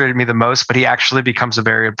frustrated me the most, but he actually becomes a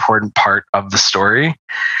very important part of the story.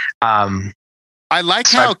 I like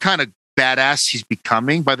how kind of badass he's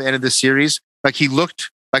becoming by the end of the series. Like he looked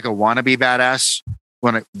like a wannabe badass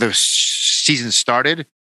when the season started.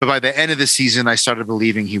 But by the end of the season, I started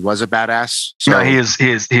believing he was a badass. So, no, he is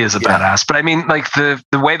a badass. But I mean, like the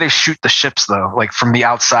way they shoot the ships, though, like from the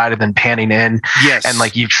outside and then panning in, and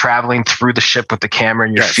like you traveling through the ship with the camera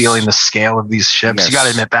and you're feeling the scale of these ships. You got to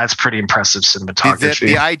admit that's pretty impressive cinematography.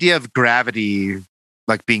 The idea of gravity,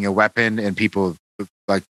 like being a weapon, and people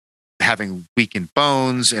like having weakened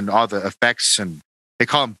bones and all the effects, and they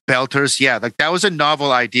call them belters. Yeah, like that was a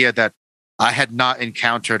novel idea that I had not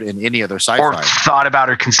encountered in any other sci-fi. Or thought about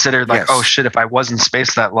or considered like, oh shit, if I was in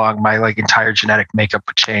space that long, my like entire genetic makeup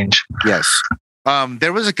would change. Yes.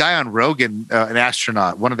 There was a guy on Rogan, an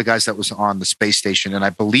astronaut, one of the guys that was on the space station. And I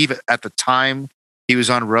believe at the time he was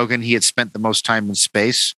on Rogan, he had spent the most time in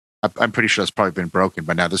space. I'm pretty sure that's probably been broken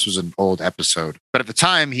by now. This was an old episode. But at the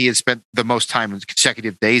time, he had spent the most time in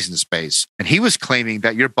consecutive days in space. And he was claiming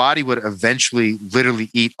that your body would eventually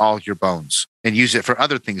literally eat all your bones and use it for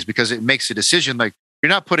other things because it makes a decision like,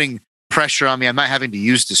 you're not putting pressure on me. I'm not having to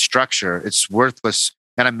use this structure. It's worthless.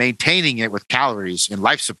 And I'm maintaining it with calories and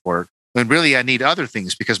life support. When really I need other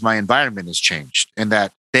things because my environment has changed. And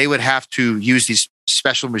that they would have to use these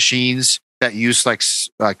special machines that use like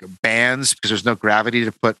bands because there's no gravity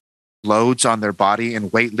to put loads on their body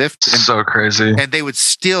and weight lift. And, so crazy. And they would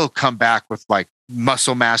still come back with like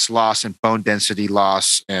muscle mass loss and bone density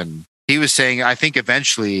loss. And he was saying, I think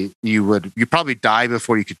eventually you probably die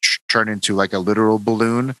before you could turn into like a literal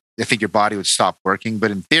balloon. I think your body would stop working. But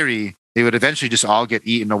in theory, they would eventually just all get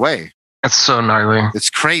eaten away. That's so gnarly. It's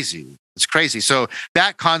crazy. It's crazy. So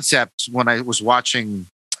that concept, when I was watching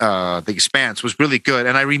The Expanse, was really good.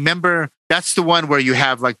 And I remember that's the one where you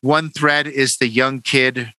have like one thread is the young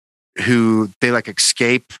kid who they like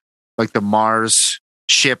escape like the Mars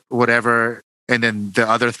ship, whatever. And then the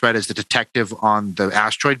other thread is the detective on the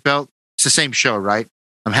asteroid belt. It's the same show, right?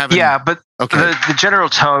 I'm having. Yeah, but Okay. the general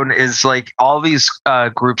tone is like all these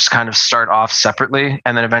groups kind of start off separately,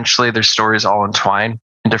 and then eventually their stories all entwine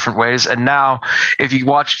in different ways. And now, if you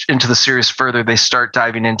watch into the series further, they start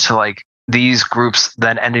diving into like these groups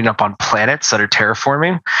then ending up on planets that are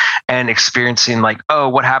terraforming and experiencing like, oh,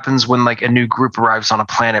 what happens when like a new group arrives on a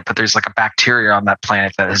planet, but there's like a bacteria on that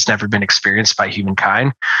planet that has never been experienced by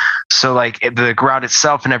humankind. So like the ground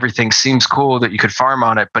itself and everything seems cool that you could farm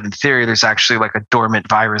on it, but in theory, there's actually like a dormant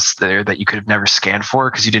virus there that you could have never scanned for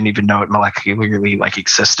because you didn't even know it molecularly like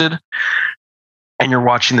existed. And you're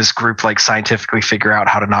watching this group like scientifically figure out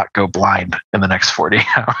how to not go blind in the next 40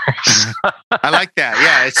 hours. I like that.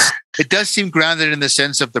 Yeah, it does seem grounded in the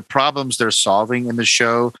sense of the problems they're solving in the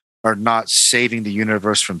show are not saving the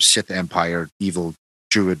universe from Sith Empire, evil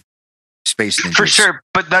druid space ninjas. For sure.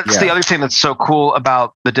 But that's the other thing that's so cool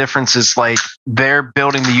about the difference is like they're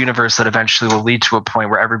building the universe that eventually will lead to a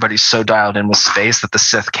point where everybody's so dialed in with space that the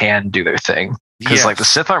Sith can do their thing. Because like the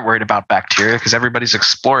Sith aren't worried about bacteria because everybody's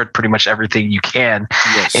explored pretty much everything you can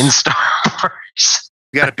in Star Wars.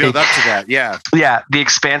 You got to build up to that. Yeah. Yeah. The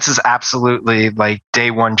Expanse is absolutely like day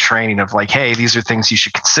one training of like, hey, these are things you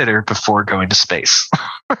should consider before going to space.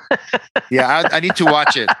 Yeah. I need to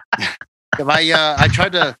watch it. I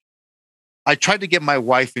tried to get my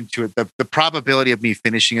wife into it. The probability of me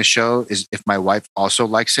finishing a show is if my wife also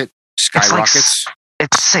likes it, skyrockets.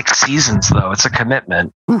 It's 6 seasons though. It's a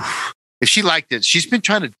commitment. Oof. If she liked it, she's been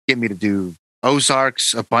trying to get me to do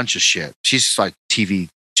Ozarks, a bunch of shit. She's like TV.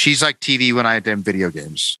 She's like TV when I did video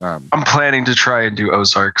games. I'm planning to try and do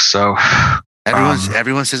Ozarks. So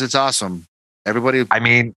everyone says it's awesome. Everybody. I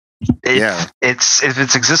mean, it's if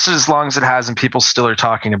it's existed as long as it has and people still are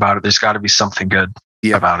talking about it, there's got to be something good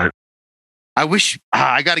about it. I wish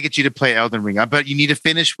I got to get you to play Elden Ring. I bet you need to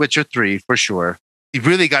finish Witcher 3 for sure. You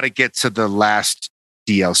really got to get to the last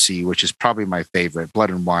DLC, which is probably my favorite,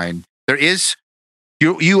 Blood and Wine. There is,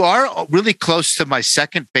 you are really close to my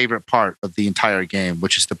second favorite part of the entire game,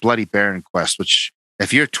 which is the Bloody Baron quest, which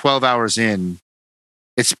if you're 12 hours in,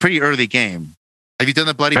 it's a pretty early game. Have you done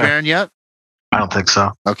the Bloody Baron yet? I don't think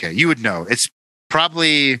so. Okay. You would know. It's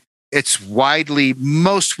widely,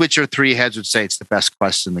 most Witcher 3 heads would say it's the best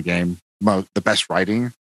quest in the game, the best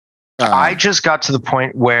writing. I just got to the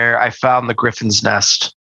point where I found the Griffin's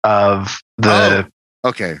Nest of the... Oh,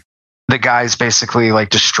 okay. The guys basically like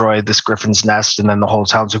destroyed this Griffin's Nest, and then the whole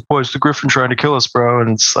town's like, "Boy, is the Griffin trying to kill us, bro?" And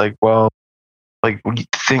it's like, well, like you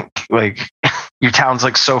think like your town's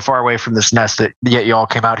like so far away from this nest that yet you all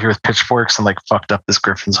came out here with pitchforks and like fucked up this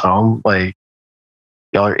Griffin's home. Like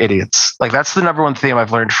y'all are idiots. Like that's the number one theme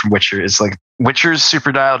I've learned from Witcher is like Witcher's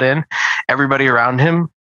super dialed in. Everybody around him,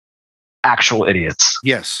 actual idiots.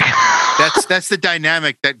 Yes, that's the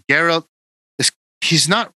dynamic that Geralt is. He's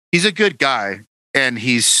a good guy, and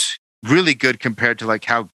he's really good compared to like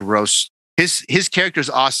how gross his character is.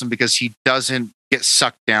 Awesome because he doesn't get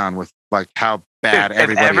sucked down with like how bad everybody else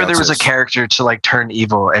is. If ever there was a character to like turn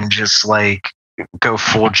evil and just like go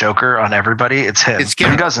full Joker on everybody, it's him.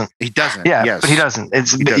 He doesn't. Yeah, yes. But he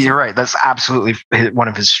doesn't. You're right. That's absolutely one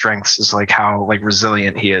of his strengths is like how like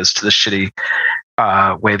resilient he is to the shitty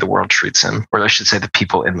way the world treats him, or I should say the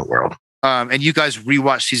people in the world. And you guys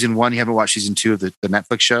rewatched season 1. You haven't watched season 2 of the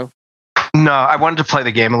Netflix show? No, I wanted to play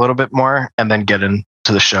the game a little bit more and then get into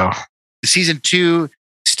the show. Season 2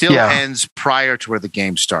 still ends prior to where the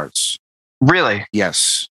game starts. Really?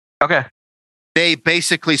 Yes. Okay. They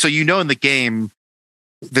basically, so in the game,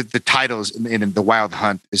 the titles in the Wild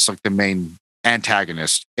Hunt is like the main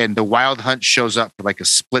antagonist, and the Wild Hunt shows up for like a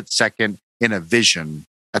split second in a vision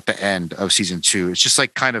at the end of season 2. It's just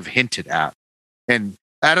like kind of hinted at, and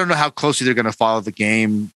I don't know how closely they're going to follow the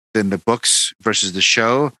game in the books versus the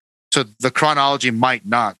show. So the chronology might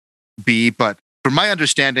not be, but from my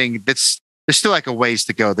understanding, there's still like a ways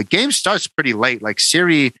to go. The game starts pretty late. Like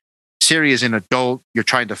Ciri is an adult. You're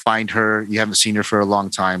trying to find her. You haven't seen her for a long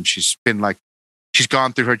time. She's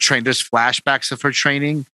gone through her training. There's flashbacks of her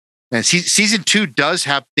training. And season 2 does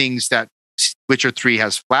have things that Witcher 3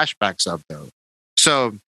 has flashbacks of though.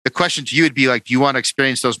 So the question to you would be like, do you want to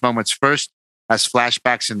experience those moments first as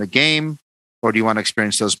flashbacks in the game, or do you want to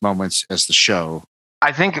experience those moments as the show?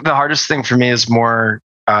 I think the hardest thing for me is more,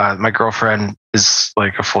 my girlfriend is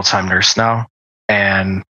like a full-time nurse now,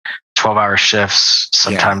 and 12-hour shifts.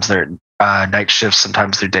 Sometimes they're night shifts,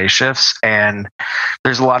 sometimes they're day shifts. And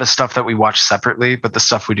there's a lot of stuff that we watch separately, but the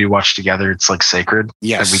stuff we do watch together, it's like sacred.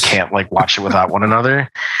 Yes. And we can't like watch it without one another.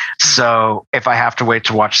 So if I have to wait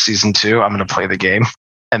to watch season 2, I'm going to play the game.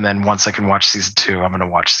 And then once I can watch season 2, I'm going to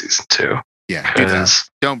watch season 2. Yeah. Do that.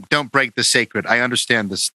 Don't break the sacred. I understand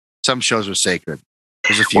this. Some shows are sacred.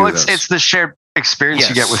 There's a few of those. It's the shared experience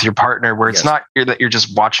you get with your partner, where it's not that you're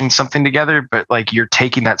just watching something together, but like you're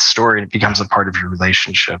taking that story and it becomes a part of your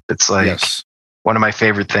relationship. It's like one of my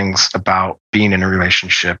favorite things about being in a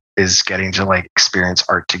relationship is getting to like experience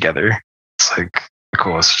art together. It's like the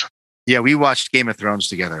coolest. Yeah, we watched Game of Thrones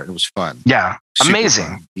together. It was fun. Yeah, Super amazing.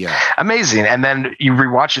 Fun. Yeah, amazing. And then you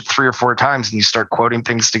rewatch it 3 or 4 times, and you start quoting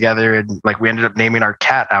things together. And like we ended up naming our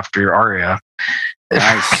cat after Arya,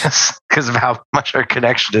 nice, because of how much our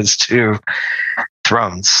connection is to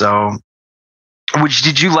Thrones. So,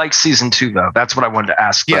 did you like season 2 though? That's what I wanted to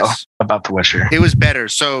ask though about The Witcher. It was better.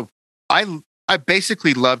 So I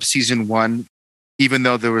basically loved season 1, even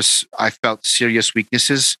though I felt serious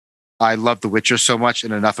weaknesses. I loved The Witcher so much,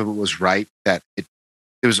 and enough of it was right that it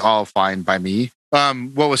was all fine by me.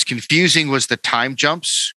 What was confusing was the time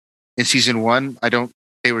jumps in season 1.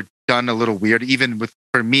 They were done a little weird, even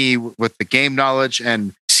for me with the game knowledge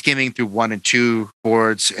and skimming through 1 and 2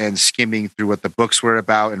 boards and skimming through what the books were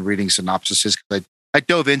about and reading synopsises. I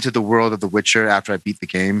dove into the world of The Witcher after I beat the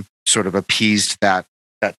game, sort of appeased that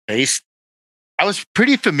taste. I was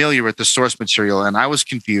pretty familiar with the source material, and I was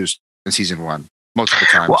confused in season 1 most of the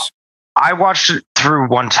times. Well, I watched it through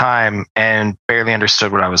one time and barely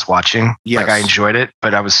understood what I was watching. Yes. Like I enjoyed it,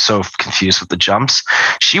 but I was so confused with the jumps.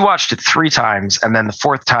 She watched it 3 times, and then the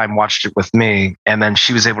 4th time watched it with me. And then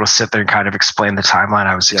she was able to sit there and kind of explain the timeline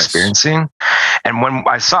I was experiencing. And when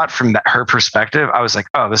I saw it from her perspective, I was like,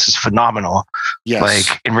 oh, this is phenomenal. Yes.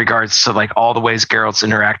 Like in regards to like all the ways Geralt's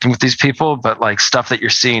interacting with these people, but like stuff that you're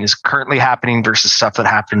seeing is currently happening versus stuff that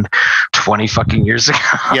happened 20 fucking years ago.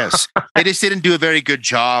 Yes. They just didn't do a very good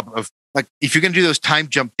job of, like, if you're going to do those time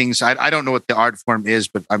jump things, I don't know what the art form is,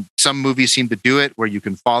 but some movies seem to do it where you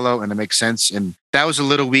can follow and it makes sense. And that was a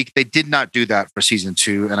little weak. They did not do that for season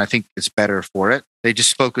 2, and I think it's better for it. They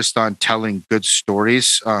just focused on telling good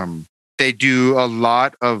stories. They do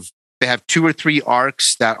they have 2 or 3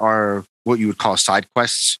 arcs that are what you would call side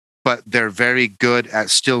quests, but they're very good at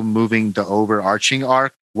still moving the overarching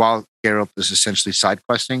arc while Geralt is essentially side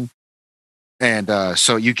questing. And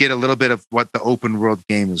so you get a little bit of what the open world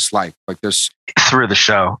game is like there's through the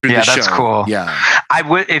show. That's cool. Yeah. I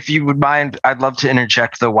would, if you would mind, I'd love to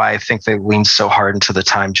interject though why I think they lean so hard into the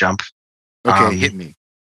time jump. Okay, hit me.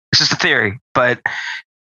 It's just a theory, but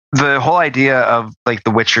the whole idea of like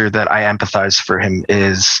The Witcher that I empathize for him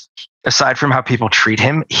is, aside from how people treat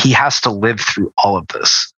him, he has to live through all of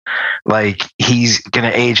this. Like he's going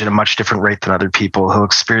to age at a much different rate than other people. He'll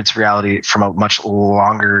experience reality from a much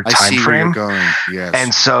longer time frame. Where you're going. Yes.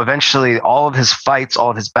 And so eventually all of his fights, all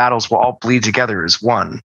of his battles will all bleed together as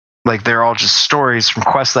one. Like they're all just stories from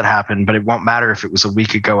quests that happened, but it won't matter if it was a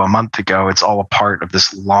week ago, a month ago. It's all a part of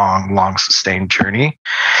this long, long sustained journey.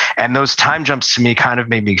 And those time jumps to me kind of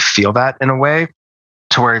made me feel that in a way,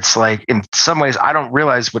 to where it's like, in some ways, I don't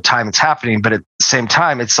realize what time it's happening, but at the same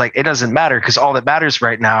time, it's like, it doesn't matter, because all that matters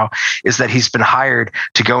right now is that he's been hired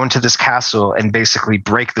to go into this castle and basically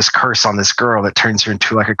break this curse on this girl that turns her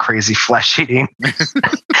into like a crazy flesh-eating,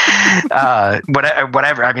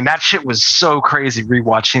 whatever. I mean, that shit was so crazy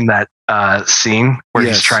rewatching that scene where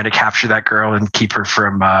he's trying to capture that girl and keep her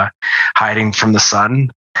from hiding from the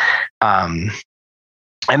sun. And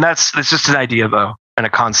that's just an idea though. And a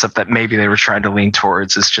concept that maybe they were trying to lean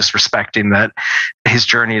towards, is just respecting that his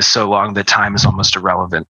journey is so long that time is almost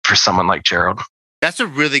irrelevant for someone like Geralt. That's a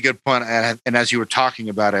really good point. And as you were talking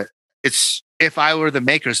about it, it's, if I were the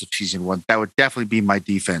makers of season 1, that would definitely be my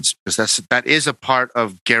defense, because that is a part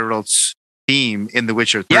of Geralt's theme in The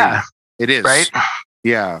Witcher 3. Yeah, it is. Right?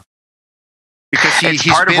 Yeah. Because it's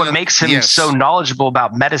part of what makes him so knowledgeable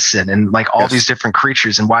about medicine and like all these different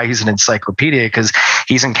creatures, and why he's an encyclopedia, because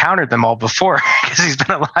he's encountered them all before, because he's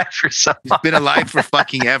been alive for so long. He's been alive for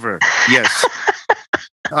fucking ever. Yes.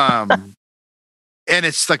 And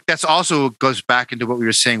it's like, that's also goes back into what we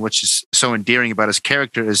were saying, which is so endearing about his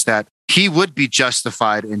character, is that he would be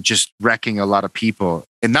justified in just wrecking a lot of people.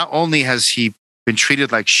 And not only has he been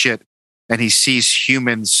treated like shit, and he sees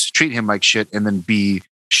humans treat him like shit and then be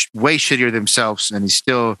way shittier themselves, and he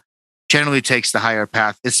still generally takes the higher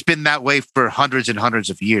path. It's been that way for hundreds and hundreds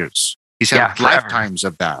of years. He's had lifetimes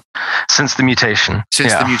of that. Since the mutation.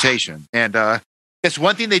 And it's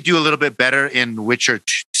one thing they do a little bit better in Witcher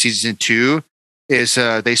season 2 is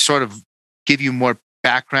they sort of give you more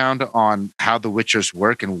background on how the Witchers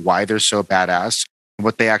work and why they're so badass, and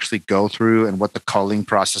what they actually go through, and what the culling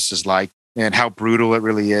process is like, and how brutal it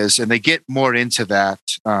really is. And they get more into that.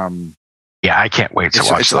 Yeah, I can't wait to watch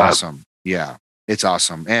that. It's awesome. Yeah, it's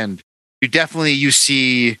awesome. And you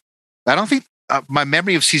see, I don't think my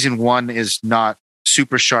memory of season 1 is not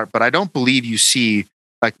super sharp, but I don't believe you see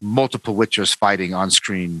like multiple Witchers fighting on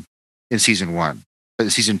screen in season 1. but in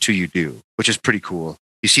season 2 you do, which is pretty cool.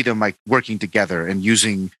 You see them like working together and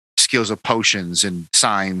using skills of potions and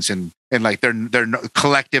signs and like their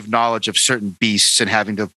collective knowledge of certain beasts and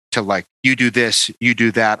having to like, you do this, you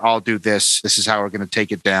do that, I'll do this. This is how we're going to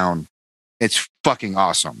take it down. It's fucking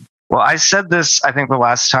awesome. Well, I said this, I think the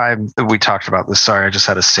last time that we talked about this. Sorry, I just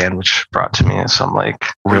had a sandwich brought to me. So I'm like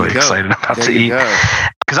really excited about to eat.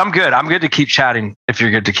 Because I'm good. I'm good to keep chatting if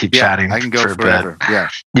you're good to keep chatting. I can go forever. Yeah.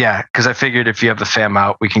 Yeah. Because I figured if you have the fam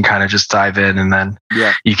out, we can kind of just dive in and then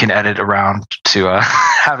you can edit around to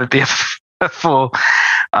have it be a full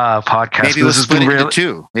podcast. Maybe we'll split it into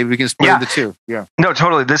two. Maybe we can split into two. Yeah. No,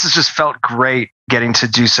 totally. This has just felt great getting to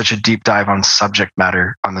do such a deep dive on subject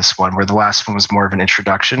matter on this one, where the last one was more of an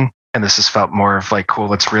introduction. And this has felt more of like, cool,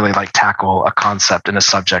 let's really like tackle a concept and a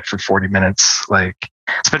subject for 40 minutes. Like,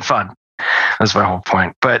 it's been fun. That's my whole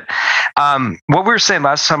point. But what we were saying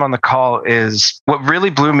last time on the call is what really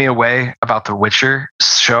blew me away about the Witcher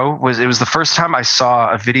show was it was the first time I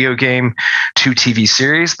saw a video game to TV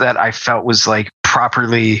series that I felt was like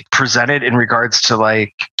properly presented in regards to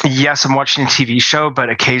like, yes, I'm watching a TV show, but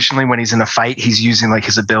occasionally when he's in a fight, he's using like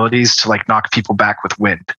his abilities to like knock people back with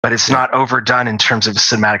wind. But it's not overdone in terms of a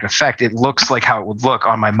cinematic effect. It looks like how it would look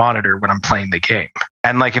on my monitor when I'm playing the game.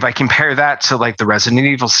 And like if I compare that to like the Resident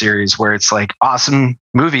Evil series, where it's like awesome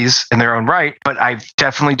movies in their own right, but I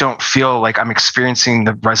definitely don't feel like I'm experiencing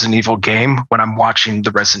the Resident Evil game when I'm watching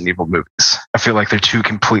the Resident Evil movies. I feel like they're two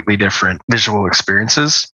completely different visual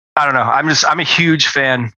experiences. I don't know. I'm a huge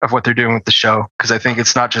fan of what they're doing with the show, because I think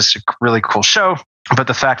it's not just a really cool show, but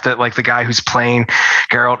the fact that like the guy who's playing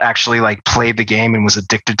Geralt actually like played the game and was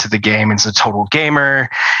addicted to the game and is a total gamer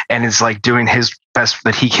and is like doing his best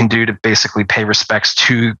that he can do to basically pay respects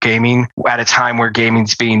to gaming at a time where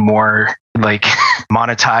gaming's being more like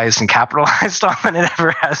monetized and capitalized on than it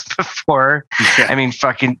ever has before. Yeah. I mean,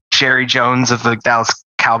 fucking Jerry Jones of the Dallas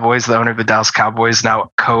Cowboys, the owner of the Dallas Cowboys,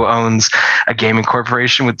 now co-owns a gaming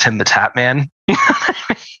corporation with Tim the Tap Man.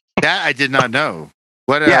 That I did not know.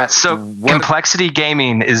 Complexity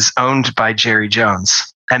Gaming is owned by Jerry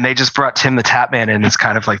Jones, and they just brought Tim the Tap Man in as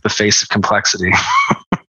kind of like the face of Complexity.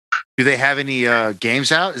 Do they have any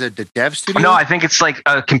games out? Is it the dev studio? No, I think it's like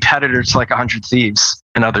a competitor to like 100 Thieves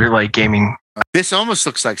and other like gaming. This almost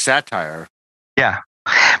looks like satire. Yeah.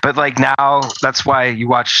 But like now, that's why you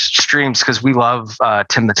watch streams, because we love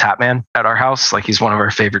Tim the Tap Man at our house. Like he's one of our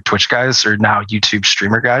favorite Twitch guys, or now YouTube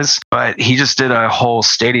streamer guys. But he just did a whole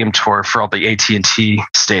stadium tour for all the AT&T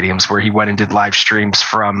stadiums, where he went and did live streams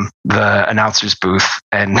from the announcer's booth,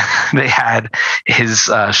 and they had his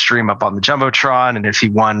stream up on the Jumbotron. And if he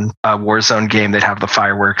won a Warzone game, they'd have the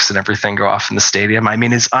fireworks and everything go off in the stadium. I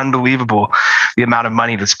mean, it's unbelievable the amount of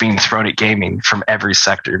money that's being thrown at gaming from every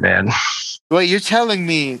sector, man. Well, you're telling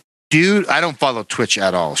me, dude, I don't follow Twitch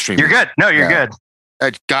at all. Streaming. You're good. No, you're good.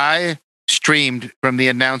 A guy streamed from the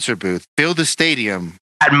announcer booth, filled a stadium.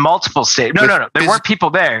 At multiple stadiums. No. There weren't people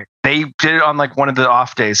there. They did it on like one of the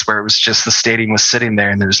off days where it was just the stadium was sitting there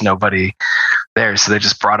and there's nobody there. So they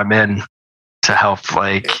just brought him in to help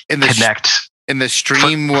like connect. And the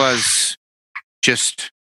stream was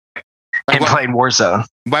just... Like, playing Warzone.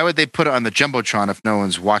 Why would they put it on the Jumbotron if no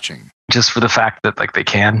one's watching? Just for the fact that like they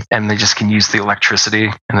can, and they just can use the electricity,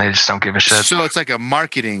 and they just don't give a shit. So it's like a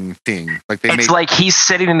marketing thing. Like like he's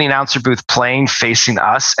sitting in the announcer booth playing, facing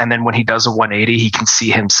us, and then when he does a 180, he can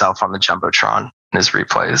see himself on the Jumbotron in his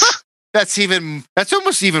replays. That's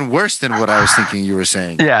almost even worse than what I was thinking you were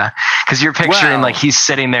saying. Yeah, because you're picturing like he's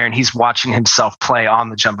sitting there and he's watching himself play on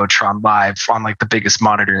the Jumbotron live on like the biggest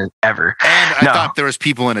monitor ever. And I thought there was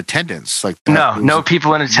people in attendance. Like no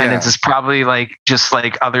people in attendance. It's probably like just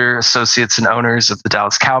like other associates and owners of the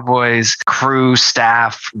Dallas Cowboys, crew,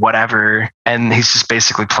 staff, whatever. And he's just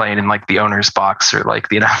basically playing in like the owner's box or like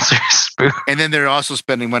the announcer's booth. And then they're also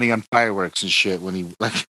spending money on fireworks and shit when he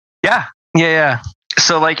like. Yeah.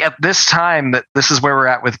 So like at this time, that this is where we're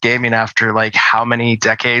at with gaming after like how many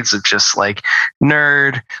decades of just like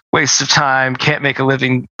nerd, waste of time, can't make a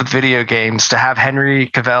living with video games, to have Henry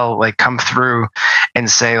Cavill like come through and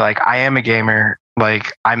say like, I am a gamer.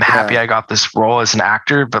 Like, I'm happy I got this role as an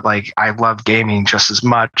actor, but like, I love gaming just as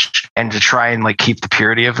much. And to try and like keep the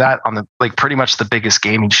purity of that on the, like pretty much the biggest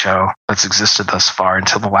gaming show that's existed thus far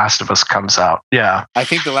until The Last of Us comes out. Yeah. I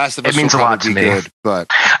think The Last of Us means a lot to me, good, but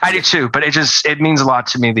I do too, but it means a lot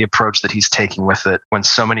to me, the approach that he's taking with it when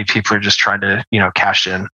so many people are just trying to, cash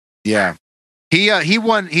in. Yeah. He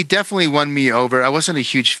definitely won me over. I wasn't a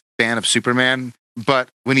huge fan of Superman. But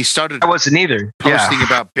when he started, I wasn't either. Posting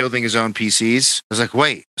about building his own PCs, I was like,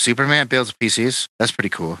 "Wait, Superman builds PCs? That's pretty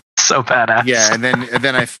cool." So badass. Yeah, and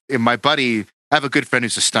then my buddy I have a good friend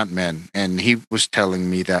who's a stuntman, and he was telling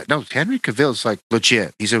me that no, Henry Cavill's like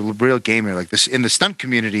legit. He's a real gamer. Like this in the stunt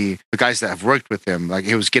community, the guys that have worked with him, like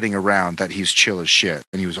he was getting around that he's chill as shit,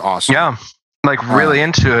 and he was awesome. Yeah. Like really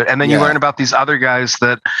into it. And then you learn about these other guys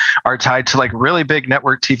that are tied to like really big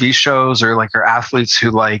network TV shows, or like are athletes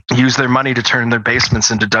who like use their money to turn their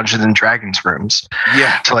basements into Dungeons and Dragons rooms.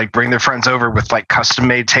 Yeah. To like bring their friends over with like custom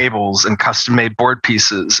made tables and custom made board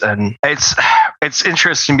pieces. And it's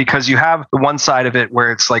interesting because you have the one side of it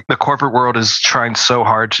where it's like the corporate world is trying so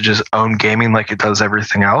hard to just own gaming like it does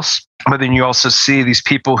everything else. But then you also see these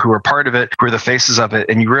people who are part of it, who are the faces of it,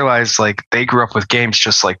 and you realize like they grew up with games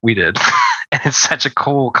just like we did. And it's such a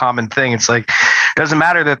cool common thing. It's like, it doesn't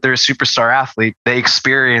matter that they're a superstar athlete. They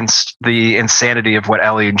experienced the insanity of what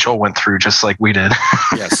Ellie and Joel went through just like we did.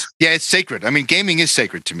 Yes. Yeah, it's sacred. I mean, gaming is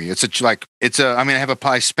sacred to me.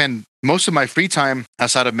 I spend most of my free time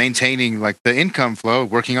outside of maintaining like the income flow,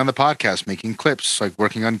 working on the podcast, making clips, like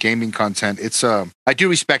working on gaming content. I do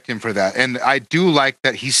respect him for that. And I do like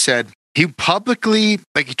that he said he publicly,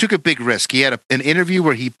 like he took a big risk. He had an interview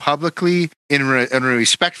where he publicly, in a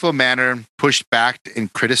respectful manner, pushed back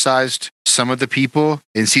and criticized some of the people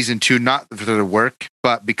in season 2, not for their work,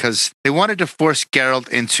 but because they wanted to force Geralt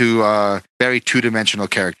into a very two-dimensional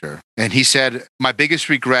character. And he said, my biggest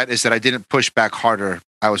regret is that I didn't push back harder.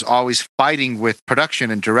 I was always fighting with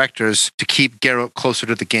production and directors to keep Geralt closer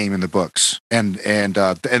to the game in the books. And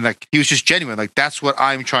like he was just genuine. Like, that's what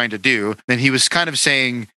I'm trying to do. And he was kind of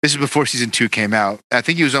saying, this is before season 2 came out. I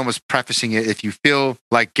think he was almost prefacing it. If you feel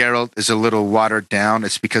like Geralt is a little watered down,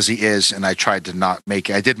 it's because he is. And I tried to not make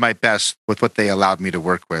it. I did my best with what they allowed me to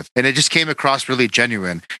work with. And it just came across really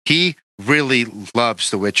genuine. He really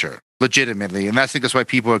loves The Witcher, legitimately. And I think that's why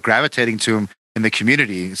people are gravitating to him in the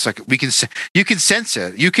community. It's like you can sense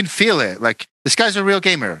it, you can feel it. Like, this guy's a real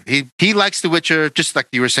gamer. He likes The Witcher, just like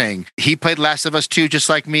you were saying. He played Last of Us 2 just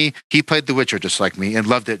like me. He played The Witcher just like me and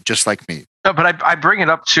loved it just like me. No, but I bring it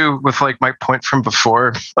up too with like my point from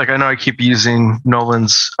before. Like, I know I keep using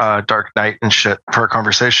Nolan's Dark Knight and shit for a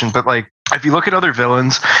conversation, but like if you look at other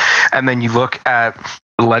villains and then you look at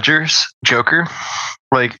Ledger's Joker,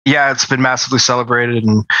 like, yeah, it's been massively celebrated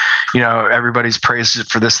and, you know, everybody's praised it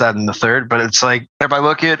for this, that, and the third. But it's like, if I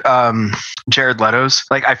look at Jared Leto's,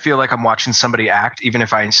 like, I feel like I'm watching somebody act, even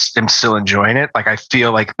if I am still enjoying it. Like, I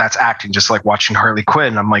feel like that's acting, just like watching Harley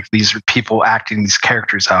Quinn. I'm like, these are people acting these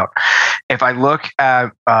characters out. If I look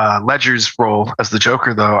at Ledger's role as the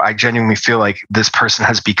Joker, though, I genuinely feel like this person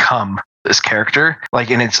has become this character.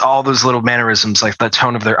 Like, and it's all those little mannerisms, like the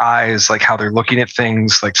tone of their eyes, like how they're looking at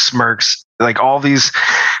things, like smirks, like all these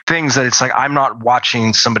things that it's like, I'm not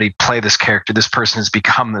watching somebody play this character. This person has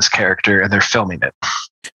become this character and they're filming it.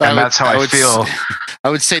 And that's how I feel.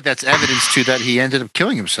 I would say that's evidence too that he ended up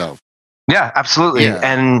killing himself. Yeah, absolutely. Yeah.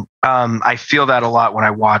 And I feel that a lot when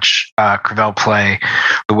I watch Cavell play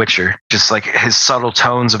The Witcher. Just like his subtle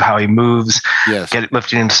tones of how he moves,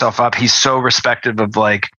 lifting himself up. He's so respective of,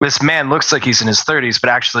 like, this man looks like he's in his 30s, but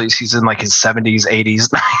actually he's in like his 70s, 80s,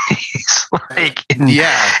 90s, like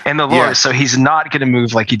in the lore. Yeah. So he's not going to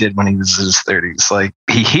move like he did when he was in his 30s. Like,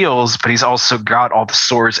 he heals, but he's also got all the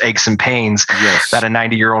sores, aches, and pains that a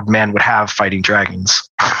 90-year-old man would have fighting dragons.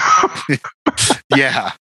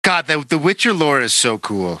 Yeah. God, the Witcher lore is so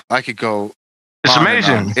cool. I could go. It's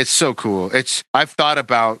amazing. It's so cool. I've thought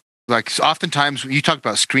about, like, oftentimes you talk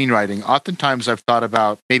about screenwriting. Oftentimes I've thought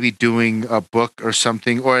about maybe doing a book or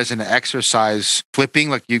something, or as an exercise, flipping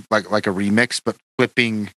like a remix, but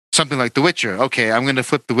flipping something like The Witcher. Okay, I'm going to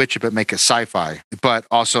flip The Witcher, but make it sci-fi, but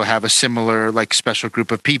also have a similar, like, special group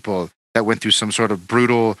of people that went through some sort of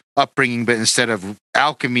brutal upbringing, but instead of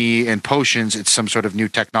alchemy and potions, it's some sort of new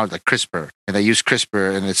technology like CRISPR. And they use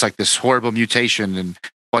CRISPR, and it's like this horrible mutation, and a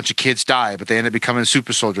bunch of kids die, but they end up becoming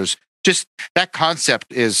super soldiers. Just that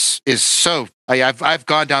concept is so. I've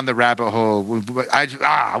gone down the rabbit hole.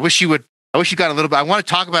 I wish you got a little bit. I want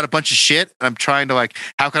to talk about a bunch of shit. I'm trying to, like,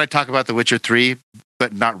 how can I talk about The Witcher 3?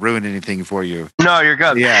 But not ruin anything for you. No, you're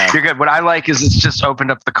good. Yeah. You're good. What I like is it's just opened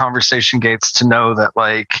up the conversation gates to know that,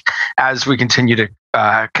 like, as we continue to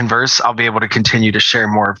converse, I'll be able to continue to share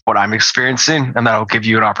more of what I'm experiencing, and that'll give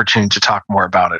you an opportunity to talk more about it.